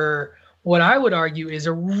over what I would argue is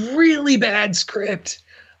a really bad script.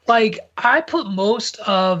 I put most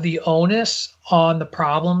of the onus on the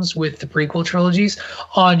problems with the prequel trilogies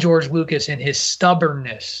on George Lucas and his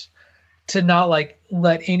stubbornness to not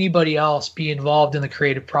let anybody else be involved in the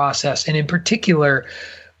creative process, and in particular,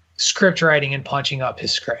 script writing and punching up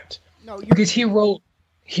his script. Because he wrote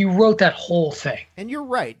that whole thing. And you're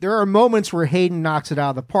right. There are moments where Hayden knocks it out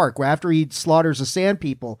of the park, where after he slaughters the Sand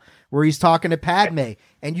People, where he's talking to Padme,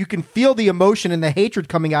 and you can feel the emotion and the hatred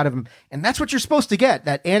coming out of him. And that's what you're supposed to get,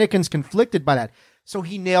 that Anakin's conflicted by that. So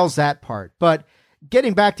he nails that part. But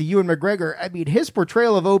getting back to Ewan McGregor, I mean, his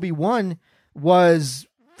portrayal of Obi-Wan was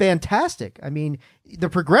fantastic. I mean, the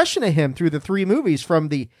progression of him through the 3 movies, from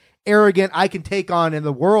the arrogant, I can take on in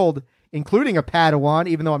the world, including a Padawan,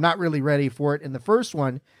 even though I'm not really ready for it in the first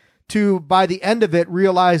one, to, by the end of it,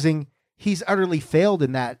 realizing he's utterly failed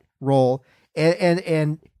in that role.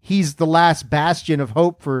 And he's the last bastion of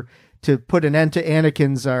hope to put an end to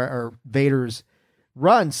Anakin's or Vader's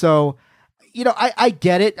run. So, I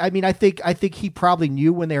get it. I mean, I think he probably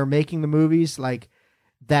knew when they were making the movies,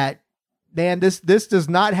 that, man, this does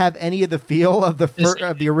not have any of the feel of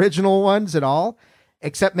the original ones at all,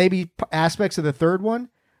 except maybe aspects of the third one.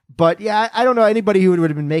 But yeah, I don't know anybody who would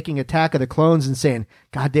have been making Attack of the Clones and saying,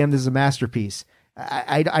 God damn, this is a masterpiece.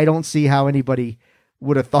 I don't see how anybody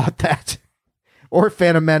would have thought that. Or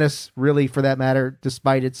Phantom Menace, really, for that matter,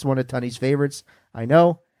 despite it's one of Tunney's favorites. I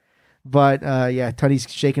know. But yeah,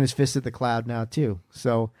 Tunney's shaking his fist at the cloud now, too.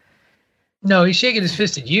 So, no, he's shaking his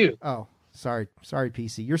fist at you. Oh, sorry,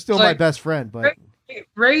 PC. You're still my best friend, but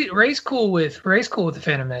Ray's cool with the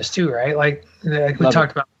Phantom Menace too, right? Like we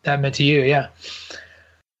talked about that meant to you, yeah.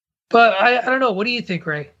 But I don't know. What do you think,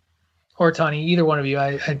 Ray or Tony? Either one of you.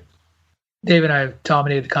 Dave and I have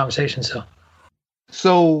dominated the conversation.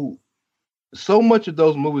 So much of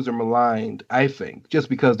those movies are maligned, I think, just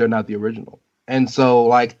because they're not the original. And so,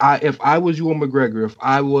 if I was Ewan McGregor, if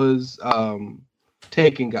I was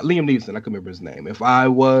taking Liam Neeson, I can remember his name. If I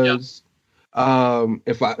was,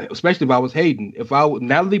 especially if I was Hayden, if I was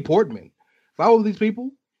Natalie Portman, if I was these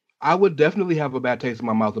people, I would definitely have a bad taste in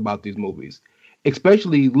my mouth about these movies.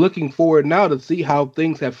 Especially looking forward now to see how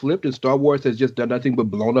things have flipped and Star Wars has just done nothing but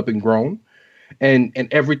blown up and grown, and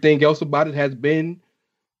everything else about it has been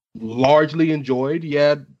largely enjoyed.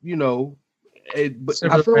 Yeah, you know, but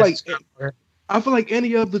I feel like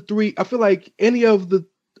any of the three, I feel like any of the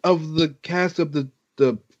cast of the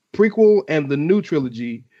prequel and the new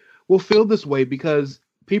trilogy will feel this way because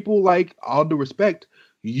people, like, all due respect,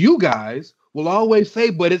 you guys will always say,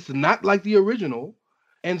 but it's not like the original.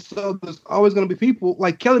 And so there's always going to be people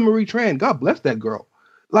like Kelly Marie Tran. God bless that girl.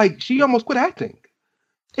 Like, she almost quit acting,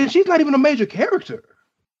 and she's not even a major character.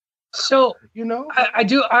 So, you know, I'm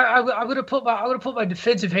gonna put my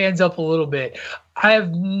defensive hands up a little bit. I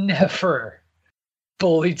have never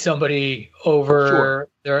bullied somebody over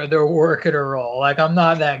their work at a role. Like, I'm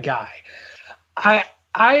not that guy.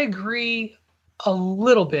 I agree a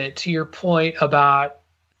little bit to your point about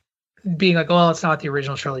being like, well, it's not the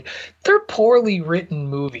original trilogy. They're poorly written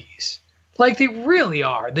movies. Like, they really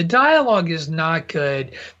are. The dialogue is not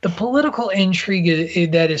good. The political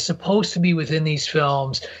intrigue that is supposed to be within these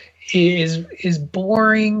films is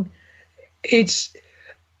boring. It's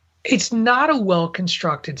not a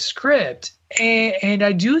well-constructed script. And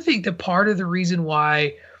I do think that part of the reason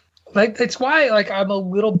why, like, that's why, like, I'm a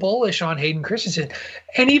little bullish on Hayden Christensen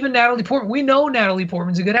and even Natalie Portman. We know Natalie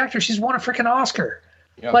Portman's a good actor. She's won a freaking Oscar.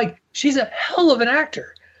 Yep. Like, she's a hell of an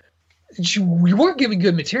actor. We weren't given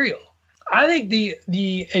good material. I think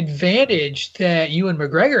the advantage that Ewan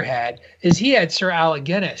McGregor had is he had Sir Alec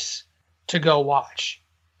Guinness to go watch.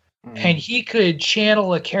 Mm-hmm. And he could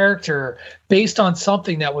channel a character based on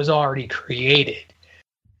something that was already created.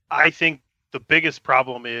 I think the biggest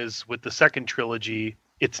problem is with the second trilogy,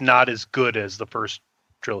 it's not as good as the first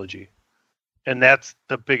trilogy. And that's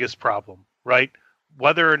the biggest problem, right?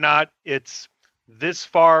 Whether or not it's this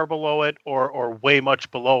far below it or way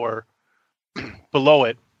much below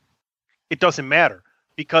it, it doesn't matter.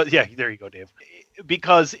 Because, yeah, there you go, Dave.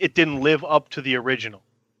 Because it didn't live up to the original.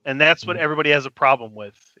 And that's what everybody has a problem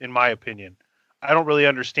with, in my opinion. I don't really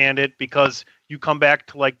understand it because you come back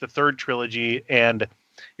to, like, the third trilogy, and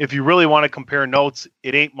if you really want to compare notes,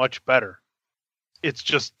 it ain't much better. It's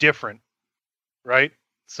just different, right?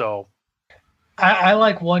 So I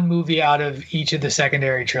like one movie out of each of the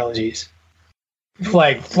secondary trilogies.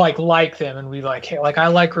 Like them, and we like I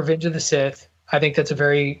like Revenge of the Sith. I think that's I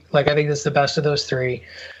think that's the best of those three.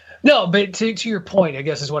 No, but to your point, I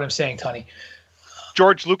guess is what I'm saying, Tony.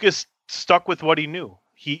 George Lucas stuck with what he knew.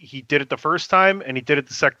 He did it the first time, and he did it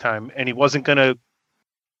the second time, and he wasn't going to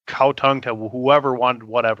cow-tongue to whoever wanted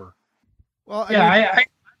whatever. Well, I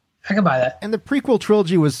can buy that. And the prequel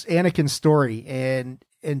trilogy was Anakin's story, and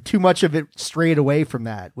too much of it strayed away from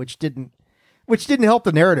that, which didn't help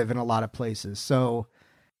the narrative in a lot of places. So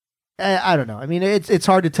I don't know. I mean, it's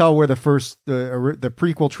hard to tell where the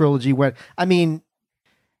prequel trilogy went. I mean,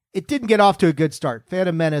 it didn't get off to a good start.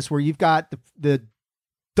 Phantom Menace, where you've got the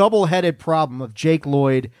double-headed problem of Jake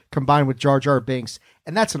Lloyd combined with Jar Jar Binks,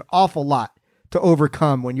 and that's an awful lot to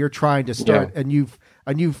overcome when you're trying to start a new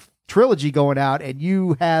trilogy going out, and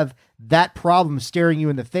you have that problem staring you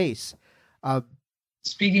in the face.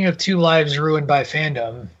 Speaking of two lives ruined by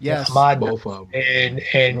fandom, yes, both of them,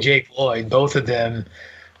 and Jake Lloyd, both of them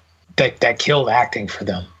that killed acting for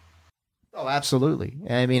them. Oh, absolutely.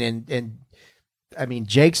 I mean, and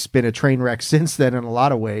Jake's been a train wreck since then in a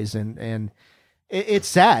lot of ways, and it's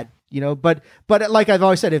sad, you know. But like I've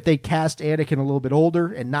always said, if they cast Anakin a little bit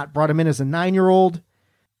older and not brought him in as a 9-year-old,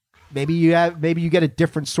 maybe you get a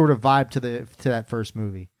different sort of vibe to that first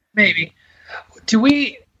movie. Maybe. Do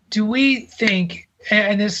we think?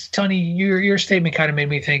 And this, Tony, your statement kind of made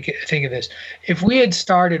me think of this. If we had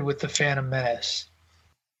started with the Phantom Menace,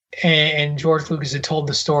 and George Lucas had told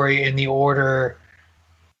the story in the order,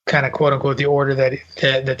 kind of quote unquote, the order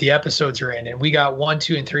that the episodes are in, and we got 1,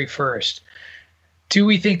 2, and 3 first, do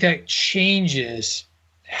we think that changes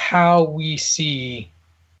how we see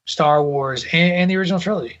Star Wars and the original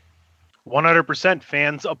trilogy? 100%.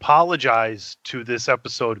 Fans apologize to this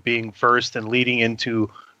episode being first and leading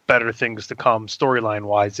into better things to come storyline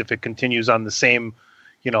wise if it continues on the same,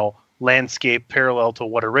 landscape parallel to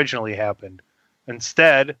what originally happened.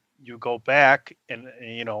 Instead, you go back and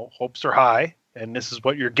hopes are high, and this is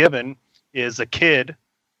what you're given is a kid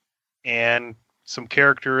and some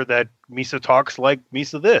character that Misa talks like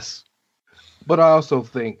Misa this. But I also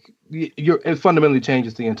think it fundamentally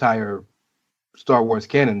changes the entire Star Wars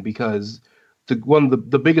canon, because one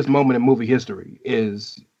of the biggest moment in movie history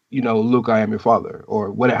is Luke, I am your father,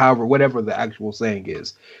 or whatever the actual saying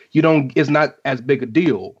is. It's not as big a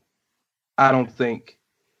deal, I don't think,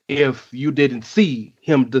 if you didn't see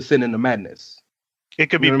him descend into madness. It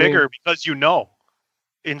could be bigger because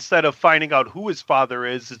instead of finding out who his father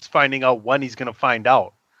is, it's finding out when he's going to find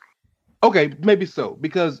out. Okay, maybe so.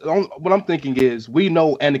 Because what I'm thinking is, we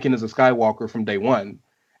know Anakin is a Skywalker from day one.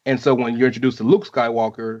 And so when you're introduced to Luke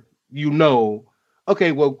Skywalker,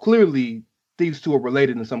 okay, well, clearly these two are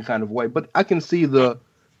related in some kind of way. But I can see the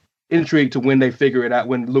intrigue to when they figure it out,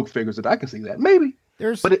 when Luke figures it. I can see that. Maybe.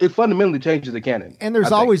 But it fundamentally changes the canon. And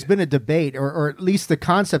there's always been a debate, or at least the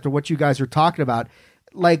concept of what you guys are talking about.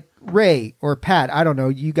 Like Ray or Pat, I don't know,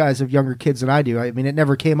 you guys have younger kids than I do. I mean, it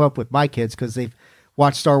never came up with my kids because they've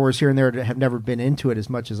watched Star Wars here and there that have never been into it as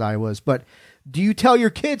much as I was. But do you tell your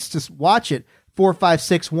kids to watch it 4, 5,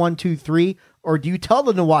 6, 1, 2, 3, or do you tell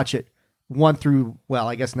them to watch it 1 through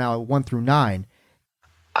 9?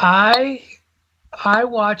 I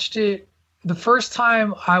watched it the first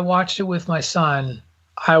time I watched it with my son.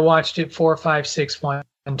 I watched it 4, 5, 6, 1,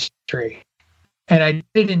 2, 3, and I did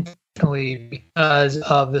it intentionally because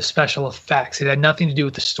of the special effects. It had nothing to do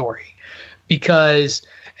with the story.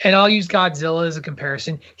 And I'll use Godzilla as a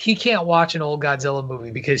comparison. He can't watch an old Godzilla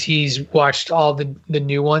movie because he's watched all the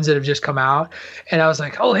new ones that have just come out. And I was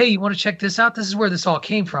like, oh, hey, you want to check this out? This is where this all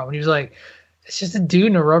came from. And he was like, it's just a dude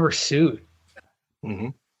in a rubber suit. Mm-hmm.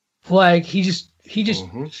 Like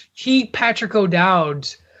he Patrick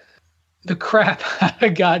O'Dowd's the crap out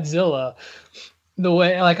of Godzilla. The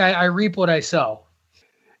way, like, I reap what I sow.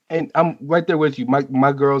 And I'm right there with you.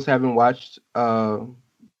 My girls haven't watched Star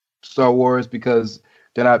Wars because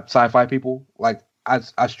they're not sci-fi people. Like,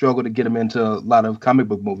 I struggle to get them into a lot of comic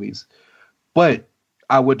book movies. But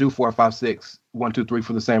I would do 4, 5, 6, 1, 2, 3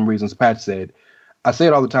 for the same reasons Pat said. I say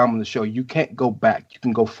it all the time on the show. You can't go back. You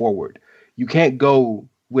can go forward. You can't go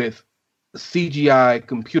with CGI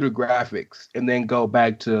computer graphics and then go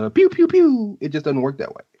back to pew, pew, pew. It just doesn't work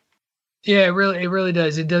that way. Yeah, it really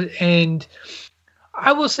does. It does. And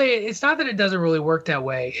I will say it's not that it doesn't really work that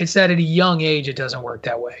way. It's that at a young age, it doesn't work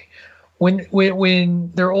that way.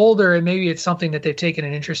 When they're older and maybe it's something that they've taken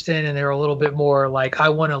an interest in and they're a little bit more like, I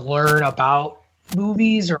want to learn about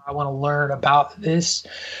movies or I want to learn about this,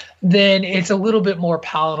 then it's a little bit more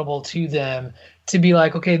palatable to them to be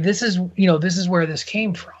like, okay, this is where this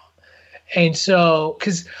came from. And so,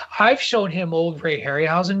 because I've shown him old Ray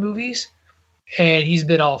Harryhausen movies and he's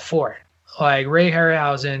been all for it. Like Ray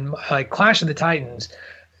Harryhausen, like Clash of the Titans,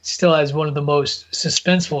 still has one of the most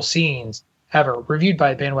suspenseful scenes ever, reviewed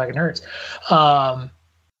by Bandwagon Nerds.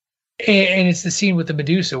 And it's the scene with the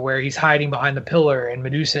Medusa where he's hiding behind the pillar and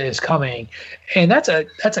Medusa is coming. And that's a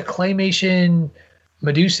claymation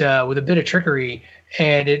Medusa with a bit of trickery.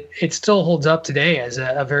 And it still holds up today as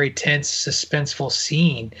a very tense, suspenseful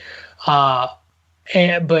scene. But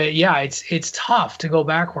yeah, it's tough to go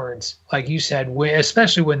backwards, like you said,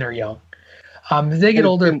 especially when they're young. If they get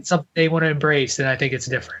older and something they want to embrace, then I think it's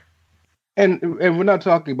different. And we're not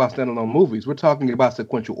talking about standalone movies. We're talking about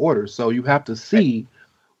sequential order. So you have to see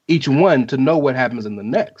each one to know what happens in the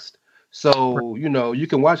next. So, you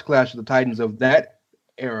can watch Clash of the Titans of that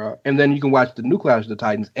era, and then you can watch the new Clash of the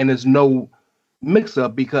Titans, and there's no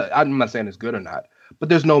mix-up because, I'm not saying it's good or not, but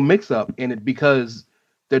there's no mix-up in it because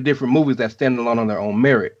they're different movies that stand alone on their own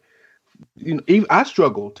merit. I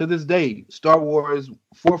struggle to this day. Star Wars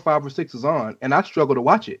 4, 5, or 6 is on, and I struggle to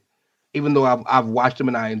watch it, even though I've watched them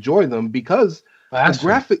and I enjoy them because the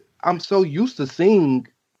graphic. I'm so used to seeing,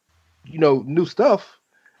 new stuff.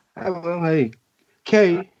 Hey,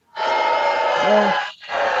 Kay.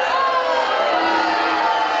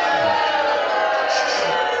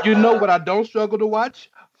 You know what I don't struggle to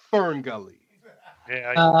watch? Fern Gully.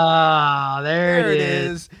 Yeah, there it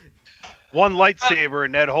is. One lightsaber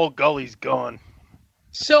and that whole gully's gone.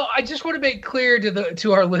 So I just want to make clear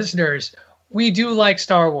to our listeners, we do like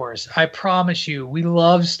Star Wars. I promise you, we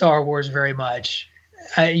love Star Wars very much.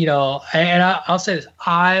 I'll say this: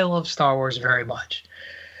 I love Star Wars very much,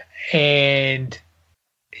 and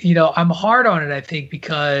I'm hard on it. I think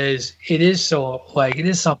because it is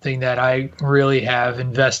something that I really have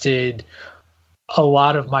invested a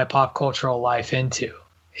lot of my pop cultural life into,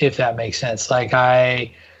 if that makes sense. Like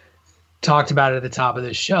I talked about it at the top of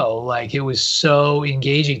the show, like it was so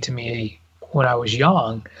engaging to me when I was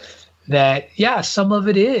young that, yeah, some of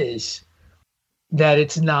it is that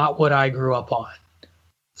it's not what I grew up on.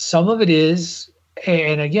 Some of it is,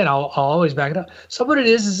 and again, I'll always back it up. Some of it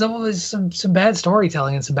is, and some of it is some bad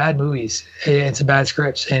storytelling and some bad movies and some bad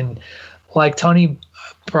scripts. And like Tony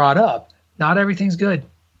brought up, not everything's good.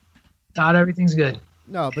 Not everything's good.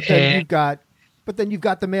 No, but then you've got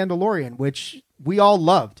The Mandalorian, which we all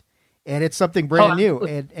loved. and it's something brand new.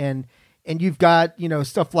 And you've got,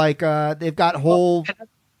 stuff like they've got whole.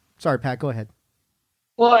 Sorry, Pat, go ahead.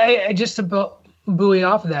 Well, I just to buoy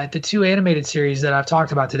off of that, the 2 animated series that I've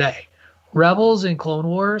talked about today, Rebels and Clone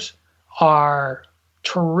Wars, are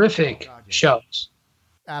terrific shows.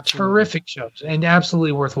 Absolutely. Terrific shows, and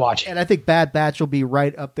absolutely worth watching. And I think Bad Batch will be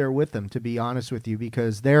right up there with them, to be honest with you,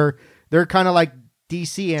 because they're kind of like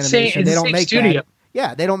DC animation. They don't make studio.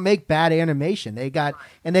 they don't make bad animation. They've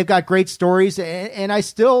got great stories, and I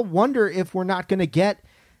still wonder if we're not going to get,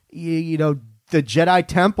 the Jedi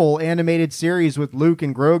Temple animated series with Luke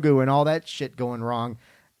and Grogu and all that shit going wrong.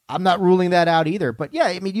 I'm not ruling that out either. But yeah,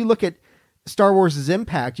 I mean, you look at Star Wars'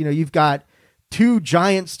 impact. You've got 2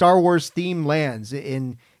 giant Star Wars themed lands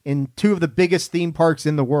in 2 of the biggest theme parks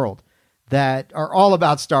in the world that are all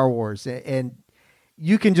about Star Wars, and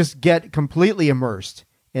you can just get completely immersed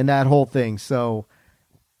in that whole thing. So,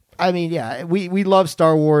 I mean, yeah, we love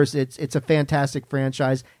Star Wars. It's a fantastic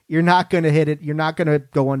franchise. You're not going to hit it. You're not going to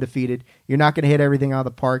go undefeated. You're not going to hit everything out of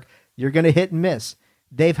the park. You're going to hit and miss.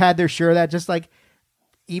 They've had their share of that, just like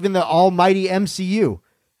even the almighty MCU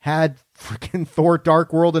had freaking Thor: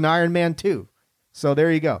 Dark World and Iron Man 2. So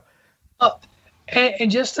there you go.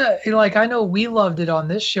 And just I know we loved it on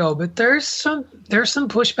this show, but there's some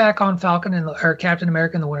pushback on Falcon or Captain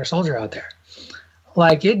America and the Winter Soldier out there.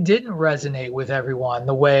 Like, it didn't resonate with everyone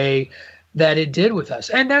the way that it did with us,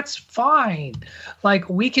 and that's fine. Like,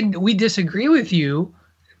 we disagree with you,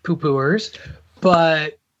 poo-pooers,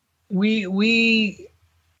 but we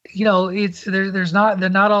it's there's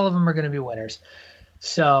not all of them are going to be winners.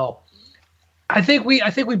 So I think we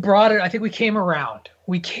brought it. I think we came around.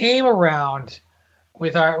 We came around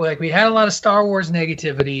with we had a lot of Star Wars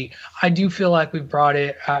negativity. I do feel like we brought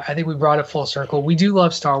it. I think we brought it full circle. We do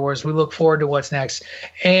love Star Wars. We look forward to what's next.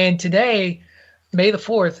 And today, May the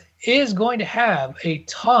 4th, is going to have a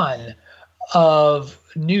ton of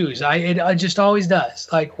news. It just always does.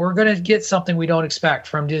 Like, we're going to get something we don't expect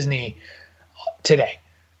from Disney today.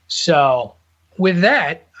 So with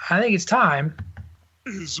that, I think it's time.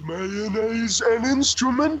 Is mayonnaise an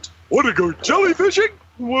instrument? Want to go jellyfishing?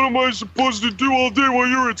 What am I supposed to do all day while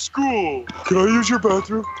you're at school? Can I use your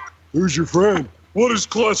bathroom? Who's your friend? What does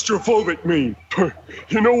claustrophobic mean?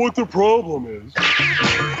 You know what the problem is.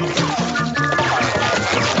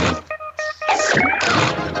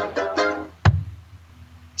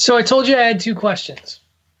 So I told you I had 2 questions.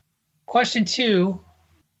 Question 2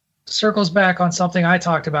 circles back on something I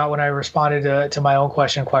talked about when I responded to my own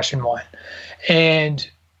question 1. And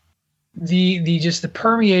the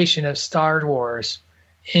permeation of Star Wars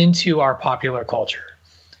into our popular culture.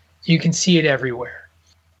 You can see it everywhere.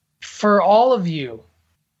 For all of you,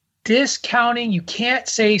 discounting, you can't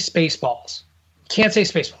say Spaceballs. Can't say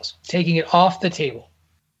Spaceballs. Taking it off the table.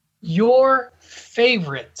 Your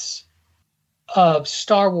favorites of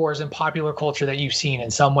Star Wars and popular culture that you've seen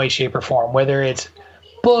in some way, shape, or form, whether it's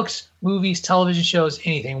books, movies, television shows,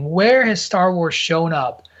 anything. Where has Star Wars shown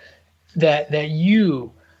up that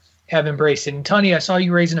you have embraced it? And Tony, I saw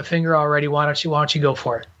you raising a finger already. Why don't you go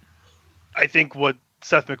for it? I think what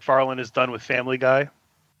Seth MacFarlane has done with Family Guy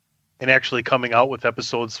and actually coming out with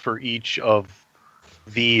episodes for each of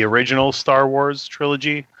the original Star Wars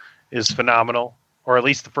trilogy is phenomenal, or at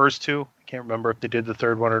least the first 2. I can't remember if they did the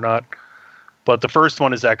third one or not, but the first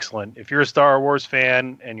one is excellent. If you're a Star Wars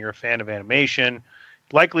fan and you're a fan of animation,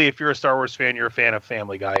 likely if you're a Star Wars fan, you're a fan of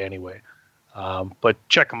Family Guy anyway. But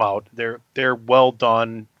check them out. They're well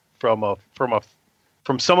done from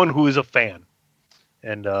someone who is a fan,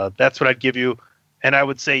 and that's what I'd give you. And I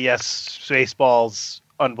would say yes, Spaceballs,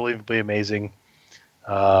 unbelievably amazing.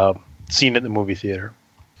 Seen it in the movie theater.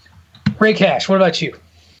 Ray Cash, what about you?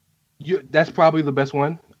 That's probably the best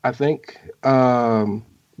one, I think. But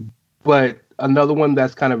another one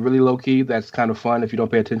that's kind of really low key, that's kind of fun if you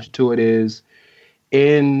don't pay attention to it, is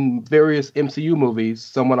in various MCU movies,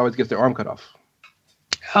 someone always gets their arm cut off.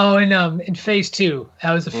 Oh, and in Phase 2,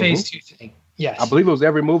 that was a Phase 2 thing. Yes, I believe it was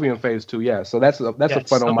every movie in Phase 2. Yeah, so that's a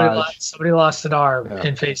fun homage. Somebody lost an arm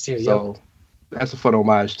in Phase 2. So that's a fun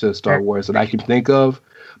homage to Star Wars that I can think of.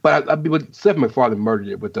 But Seth MacFarlane murdered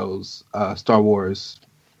it with those Star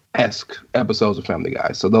Wars-esque episodes of Family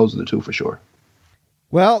Guy. So those are the 2 for sure.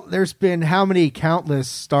 Well, there's been how many countless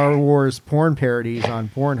Star Wars porn parodies on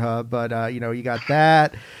Pornhub, but you got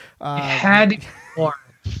that. Had porn.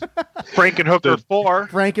 Frankenhooker 4.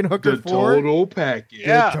 Frankenhooker 4. The total package.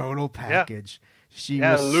 Yeah. The total package. She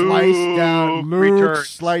was sliced down. Luke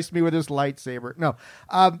sliced me with his lightsaber. No,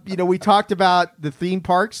 we talked about the theme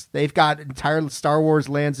parks. They've got entire Star Wars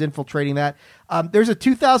lands infiltrating that. There's a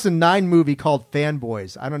 2009 movie called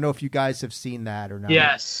Fanboys. I don't know if you guys have seen that or not.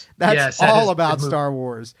 Yes. That's all about Star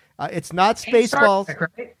Wars. It's not Spaceballs.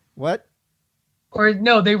 Right? What? Or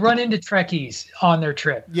no, they run into Trekkies on their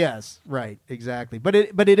trip. Yes, right, exactly. But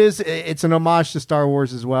it's an homage to Star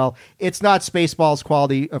Wars as well. It's not Spaceballs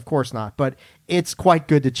quality, of course not, but it's quite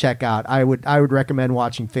good to check out. I would recommend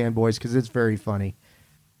watching Fanboys because it's very funny.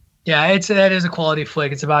 Yeah, that is a quality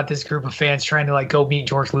flick. It's about this group of fans trying to go meet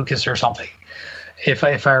George Lucas or something. If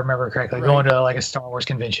I remember correctly, right. Going to a Star Wars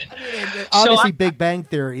convention. Obviously, Big Bang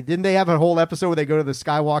Theory. Didn't they have a whole episode where they go to the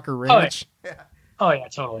Skywalker Ranch? Oh yeah,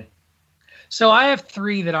 totally. So I have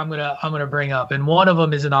 3 that I'm gonna bring up, and one of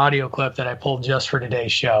them is an audio clip that I pulled just for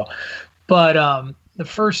today's show. But the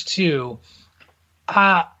first 2,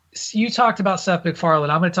 you talked about Seth MacFarlane.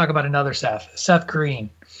 I'm going to talk about another Seth Green.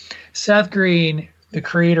 Seth Green, the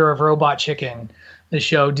creator of Robot Chicken, the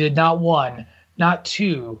show, did not 1, not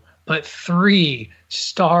 2, but 3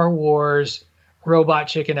 Star Wars Robot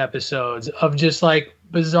Chicken episodes of just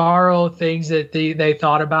bizarro things that they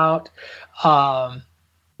thought about.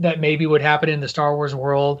 That maybe would happen in the Star Wars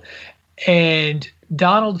world. And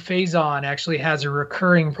Donald Faison actually has a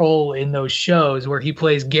recurring role in those shows where he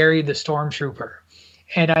plays Gary the Stormtrooper.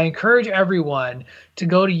 And I encourage everyone to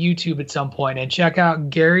go to YouTube at some point and check out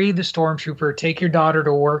Gary the Stormtrooper, Take Your Daughter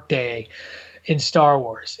to Work Day in Star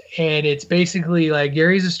Wars. And it's basically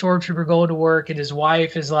Gary's a Stormtrooper going to work and his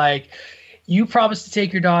wife is you promised to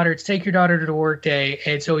take your daughter to work day.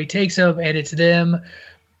 And so he takes them and it's them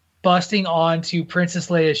busting onto Princess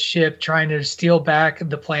Leia's ship, trying to steal back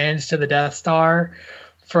the plans to the Death Star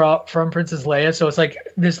from Princess Leia. So it's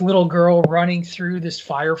this little girl running through this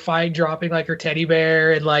firefight, dropping her teddy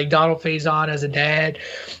bear, and Donald Faison as a dad.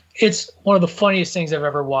 It's one of the funniest things I've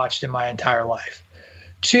ever watched in my entire life.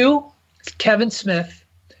 2, Kevin Smith.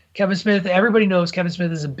 Kevin Smith, everybody knows Kevin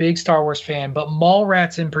Smith is a big Star Wars fan, but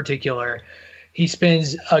Mallrats in particular. He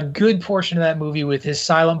spends a good portion of that movie with his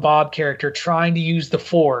Silent Bob character trying to use the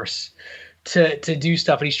Force to do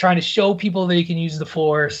stuff. And he's trying to show people that he can use the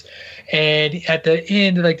Force. And at the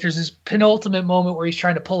end, there's this penultimate moment where he's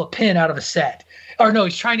trying to pull a pin out of a set. Or no,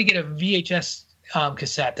 he's trying to get a VHS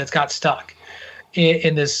cassette that's got stuck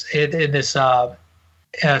in this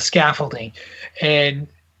scaffolding. And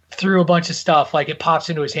through a bunch of stuff, it pops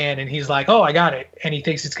into his hand and he's like, oh, I got it. And he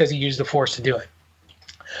thinks it's because he used the Force to do it.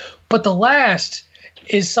 But the last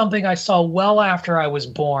is something I saw well after I was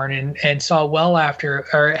born and saw well after,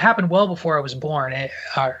 or it happened well before I was born, and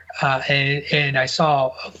I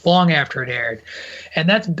saw long after it aired. And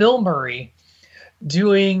that's Bill Murray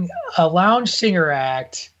doing a lounge singer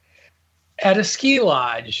act at a ski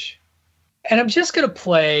lodge. And I'm just going to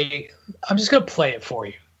play it for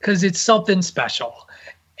you because it's something special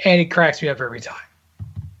and it cracks me up every time.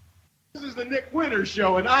 This is the Nick Winters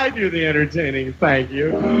Show, and I do the entertaining. Thank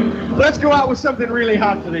you. Let's go out with something really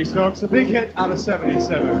hot today, Stokes. A big hit out of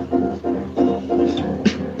 '77.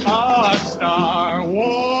 Star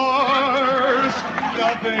Wars,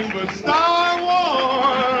 nothing but Star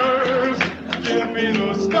Wars. Give me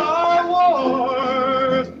the Star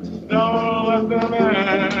Wars. Don't let them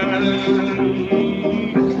end.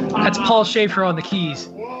 That's Paul Schaefer on the keys.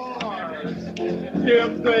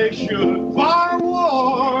 If they should Star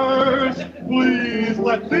Wars, please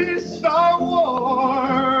let these Star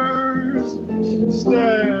Wars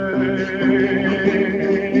stay.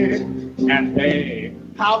 And hey,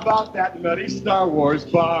 how about that nutty Star Wars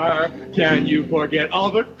bar? Can you forget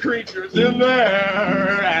all the creatures in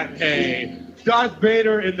there? And hey, Darth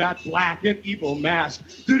Vader in that black and evil mask,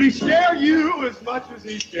 did he scare you as much as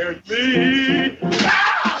he scared me?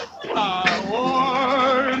 Star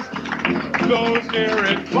Wars! Those here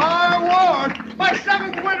in Star Wars, my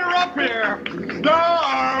 7th winner up here,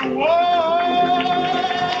 Star Wars!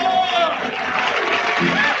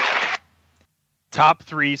 Top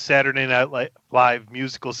 3 Saturday Night Live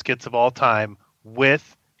musical skits of all time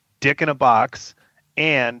with Dick in a Box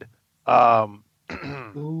and No.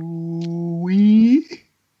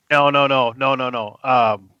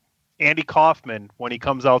 Andy Kaufman when he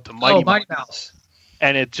comes out to Mighty Mouse.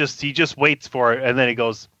 And he just waits for it and then he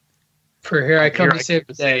goes, For Here I Come to Save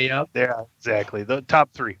the Day. Yep. Yeah, exactly. The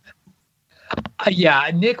top 3.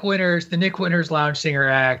 The Nick Winters Lounge Singer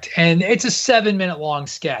Act, and it's a 7-minute long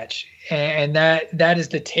sketch, and that is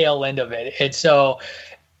the tail end of it. And so,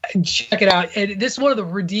 check it out. And this is one of the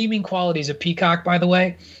redeeming qualities of Peacock, by the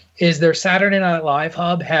way, is their Saturday Night Live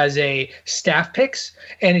hub has a staff picks,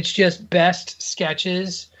 and it's just best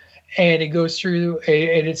sketches and it goes through,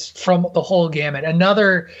 and it's from the whole gamut.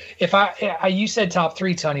 Another, you said top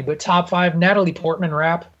 3, Tony, but top 5, Natalie Portman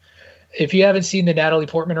rap. If you haven't seen the Natalie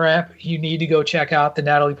Portman rap, you need to go check out the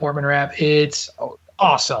Natalie Portman rap. It's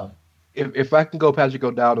awesome. If I can go Patrick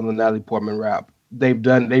O'Dowd on the Natalie Portman rap, they've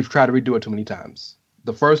tried to redo it too many times.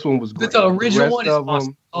 The first one was great. The original one is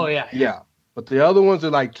awesome. Oh yeah. Yeah. But the other ones are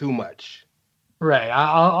like too much. Right.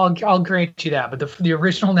 I'll grant you that. But the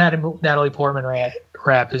original Natalie Portman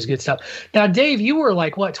rap is good stuff. Now, Dave, you were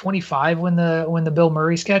like what, 25 when the Bill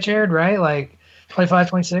Murray sketch aired, right? Like 25,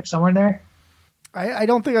 26, somewhere in there. I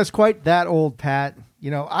don't think I was quite that old, Pat.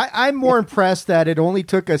 You know, I'm more impressed that it only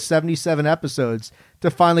took us 77 episodes to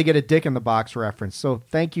finally get a Dick in the Box reference. So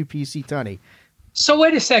thank you, PC Tunney. So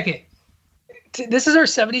wait a second. This is our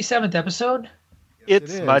 77th episode?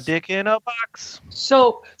 It's my Dick in a Box.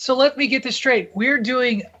 So let me get this straight. We're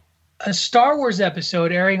doing a Star Wars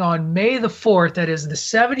episode airing on May the 4th. That is the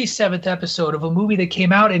 77th episode of a movie that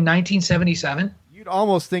came out in 1977. You'd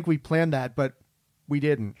almost think we planned that, but we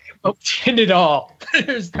didn't. Oh, didn't at all.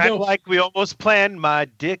 There's kind of like we almost planned my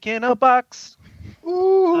Dick in a Box.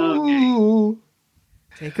 Ooh.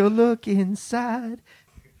 Okay. Take a look inside.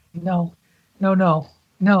 No. I'll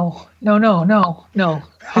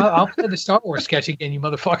play the Star Wars sketch again, you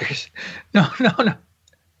motherfuckers. No.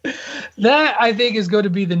 That, I think, is going to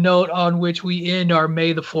be the note on which we end our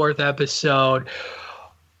May the 4th episode.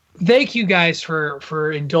 Thank you guys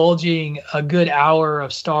for indulging a good hour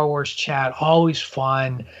of Star Wars chat. Always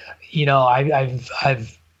fun. You know,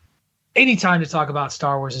 I've any time to talk about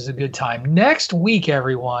Star Wars is a good time. Next week,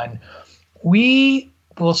 everyone, we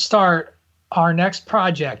will start our next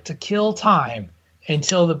project to kill time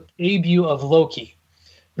until the debut of Loki.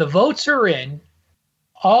 The votes are in.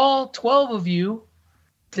 All 12 of you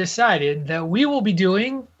decided that we will be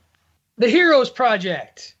doing the Heroes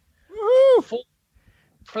Project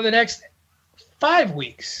for the next 5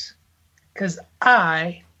 weeks, because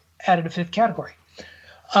I added a 5th category.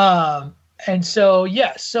 And so,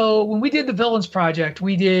 so when we did the Villains Project,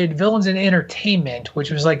 we did Villains in Entertainment, which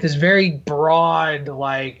was like this very broad,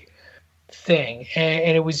 like, thing.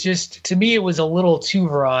 And it was just, to me, it was a little too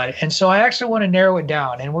broad. And so I actually want to narrow it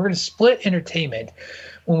down, and we're going to split entertainment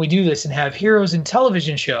when we do this and have heroes in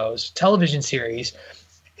television shows, television series,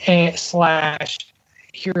 and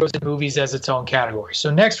 / heroes in movies as its own category.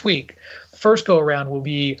 So next week, the first go around will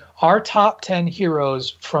be our top 10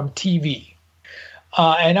 heroes from TV.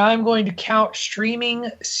 And I'm going to count streaming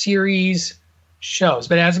series shows,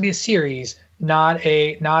 but it has to be a series, not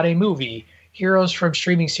a movie. Heroes from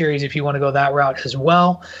streaming series, if you want to go that route as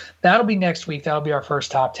well. That'll be next week. That'll be our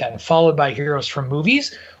first top 10, followed by Heroes from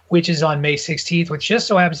Movies, which is on May 16th, which just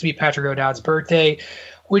so happens to be Patrick O'Dowd's birthday,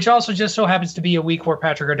 which also just so happens to be a week where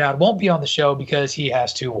Patrick O'Dowd won't be on the show because he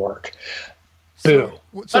has to work. Boo.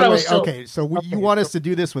 So you want us to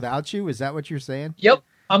do this without you? Is that what you're saying? Yep.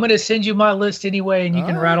 I'm going to send you my list anyway, and you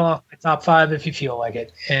can rattle off my top 5 if you feel like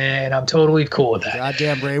it. And I'm totally cool with that.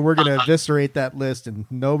 Goddamn, Ray, we're going to eviscerate that list, and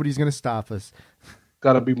nobody's going to stop us.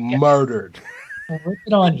 Got to be murdered.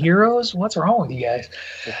 Ripping on heroes? What's wrong with you guys?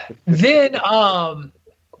 Then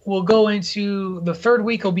we'll go into the third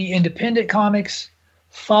week will be independent comics,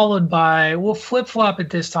 followed by, we'll flip-flop it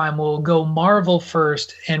this time. We'll go Marvel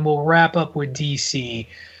first, and we'll wrap up with DC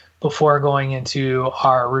before going into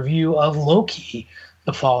our review of Loki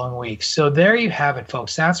the following week. So there you have it,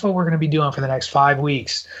 folks. That's what we're going to be doing for the next 5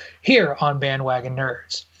 weeks here on Bandwagon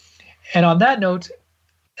Nerds. And on that note,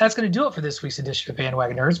 that's going to do it for this week's edition of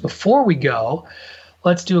Bandwagon Nerds. Before we go,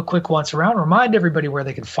 let's do a quick once around. Remind everybody where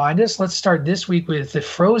they can find us. Let's start this week with the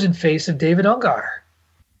frozen face of David Ungar.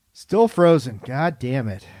 Still frozen. God damn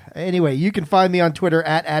it. Anyway, you can find me on Twitter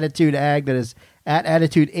at AttitudeAg. That is at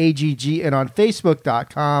AttitudeAGG, and on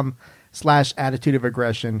Facebook.com/Attitude of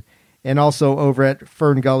Aggression. And also over at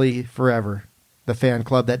Fern Gully Forever, the fan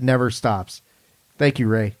club that never stops. Thank you,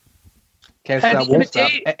 Ray. Can't stop, won't stop.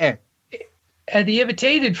 And the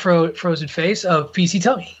imitated frozen face of PC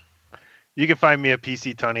Tony. You can find me at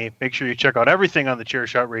PC Tunney. Make sure you check out everything on the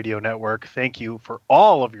Chairshot Radio Network. Thank you for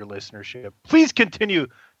all of your listenership. Please continue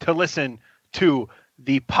to listen to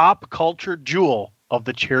the pop culture jewel of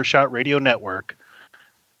the Chairshot Radio Network,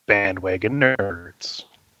 Bandwagon Nerds.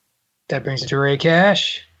 That brings it to Ray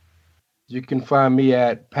Cash. You can find me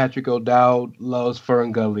at Patrick O'Dowd Loves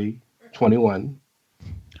Fern Gully 21,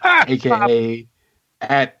 a.k.a.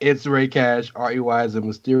 at It's Ray Cash, R-E-Y as in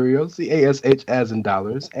Mysterio, C-A-S-H as in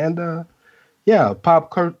dollars. And, pop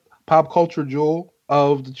culture jewel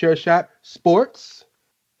of the Chair Shot, sports,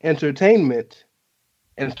 entertainment,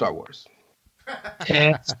 and Star Wars.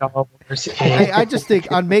 10 Star Wars. I just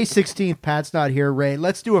think on May 16th, Pat's not here, Ray.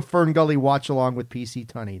 Let's do a Fern Gully watch along with PC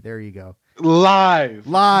Tunney. There you go. Live.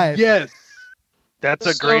 Yes. That's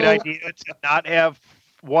a great idea to not have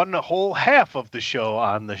one whole half of the show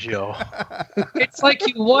on the show. It's like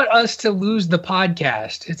you want us to lose the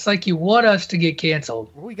podcast. It's like you want us to get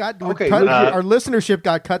canceled. We got Okay, our listenership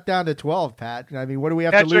got cut down to 12, Pat. I mean, what do we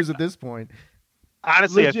have to lose at this point?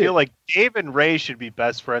 Honestly, Legit. I feel like Dave and Ray should be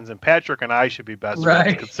best friends, and Patrick and I should be best Right.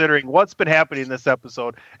 friends, considering what's been happening in this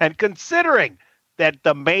episode, and considering that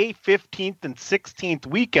the May 15th and 16th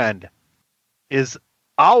weekend is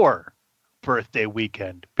our birthday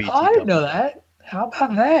weekend. Oh, I didn't know that. How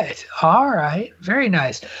about that? All right. Very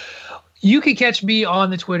nice. You can catch me on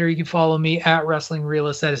the Twitter. You can follow me at Wrestling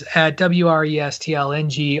Realist. That is at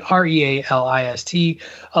WRESTLNGREALIST.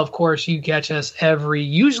 Of course, you catch us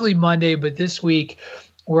usually Monday, but this week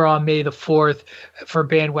we're on May the 4th for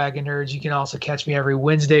Bandwagon Nerds. You can also catch me every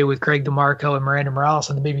Wednesday with Greg DeMarco and Miranda Morales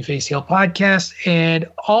on the Babyface Heel podcast. And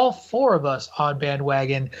all four of us on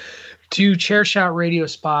Bandwagon do chair shot radio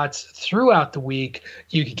spots throughout the week.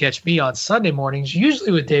 You can catch me on Sunday mornings,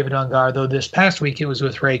 usually with David Ungar, though this past week it was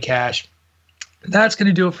with Ray Cash. That's going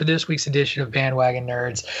to do it for this week's edition of Bandwagon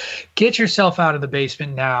Nerds. Get yourself out of the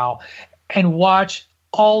basement now and watch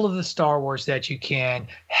all of the Star Wars that you can.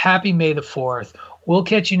 Happy May the 4th. We'll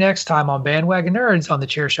catch you next time on Bandwagon Nerds on the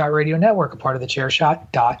Chairshot Radio Network, a part of the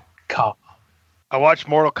Chairshot.com. I watched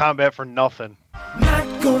Mortal Kombat for nothing.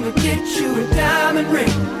 Not gonna get you a diamond ring.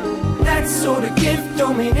 That sort of gift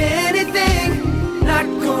don't mean anything. Not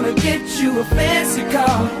gonna get you a fancy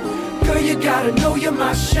car. Girl, you gotta know you're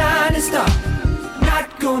my shining star.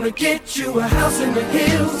 Not gonna get you a house in the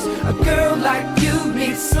hills. A girl like you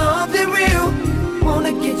needs something real.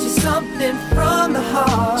 Wanna get you something from the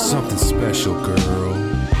heart. Something special, girl.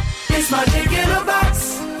 It's my dick in a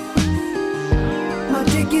box. My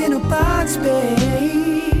dick in a box,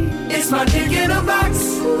 babe. It's my dick in a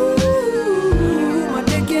box. Ooh, my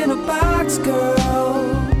dick in a box,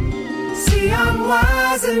 girl. See, I'm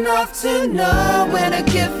wise enough to know when a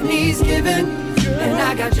gift needs giving, and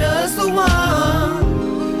I got just the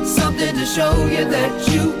one. Something to show you that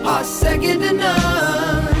you are second to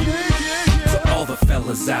none. For all the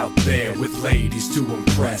fellas out there with ladies to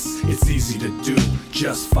impress, it's easy to do,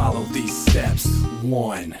 just follow these steps.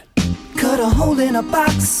 1, Cut a hole in a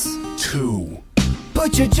box. 2,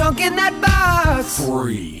 Put your junk in that box.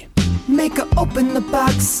 3, Make her open the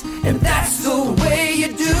box, and that's the way you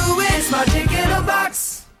do it. It's my dick in a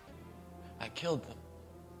box. I killed them.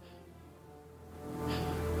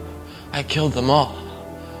 I killed them all.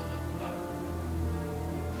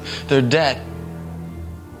 They're dead.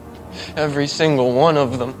 Every single one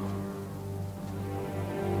of them.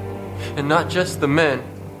 And not just the men,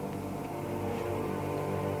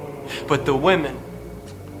 but the women.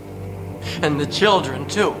 And the children,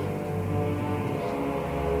 too.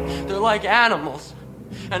 They're like animals,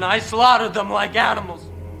 and I slaughtered them like animals.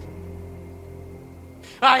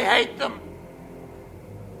 I hate them.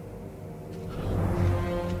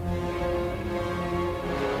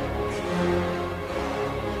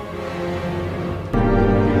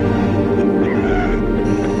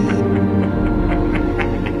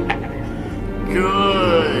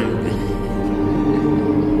 Good.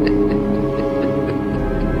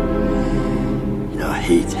 Your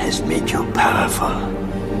hate has made you powerful.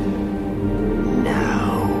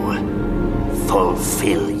 Now,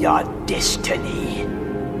 fulfill your destiny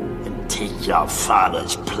and take your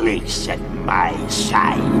father's place at my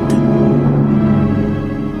side.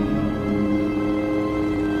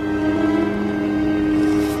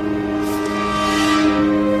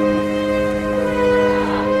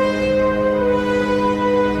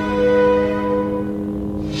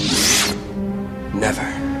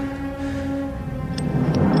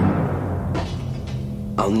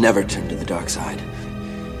 I'll never turn to the dark side.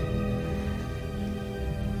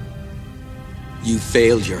 You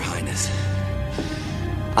failed, Your Highness.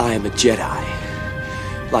 I am a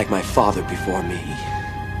Jedi, like my father before me.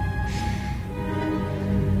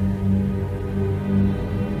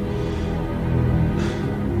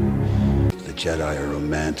 The Jedi are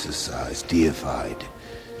romanticized, deified.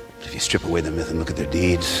 But if you strip away the myth and look at their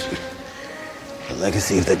deeds, the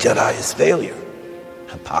legacy of the Jedi is failure.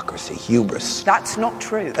 Hypocrisy, hubris. That's not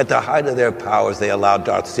true. At the height of their powers, they allowed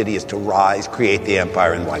Darth Sidious to rise, create the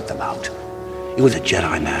Empire, and wipe them out. It was a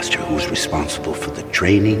Jedi Master who was responsible for the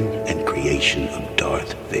training and creation of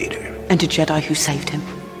Darth Vader. And a Jedi who saved him.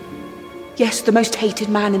 Yes, the most hated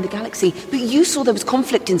man in the galaxy, but you saw there was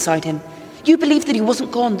conflict inside him. You believed that he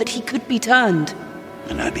wasn't gone, that he could be turned.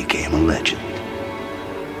 And I became a legend.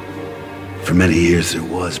 For many years, there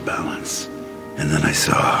was balance. And then I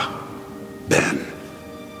saw Ben,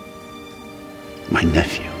 my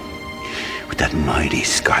nephew, with that mighty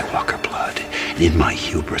Skywalker blood. And in my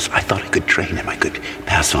hubris, I thought I could train him. I could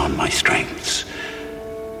pass on my strengths.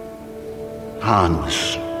 Han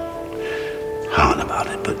was Han about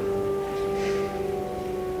it, but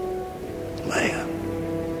Leia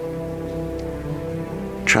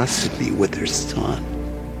trusted me with her son.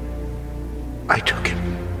 I took him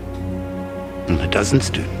and a dozen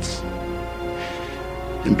students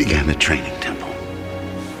and began the training temple.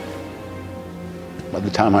 By the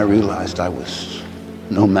time I realized I was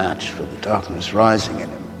no match for the darkness rising in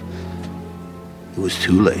him, it was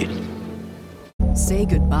too late. Say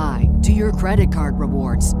goodbye to your credit card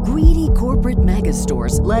rewards. Greedy corporate mega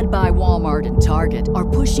stores, led by Walmart and Target, are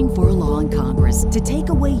pushing for a law in Congress to take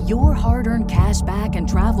away your hard-earned cash back and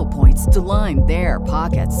travel points to line their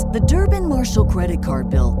pockets. The Durbin-Marshall credit card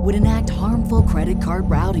bill would enact harmful credit card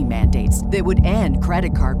routing mandates that would end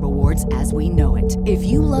credit card rewards as we know it. If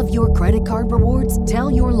you love your credit card rewards,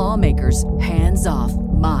 tell your lawmakers, hands off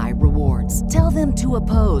my rewards. Tell them to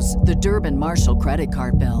oppose the Durbin-Marshall credit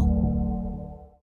card bill.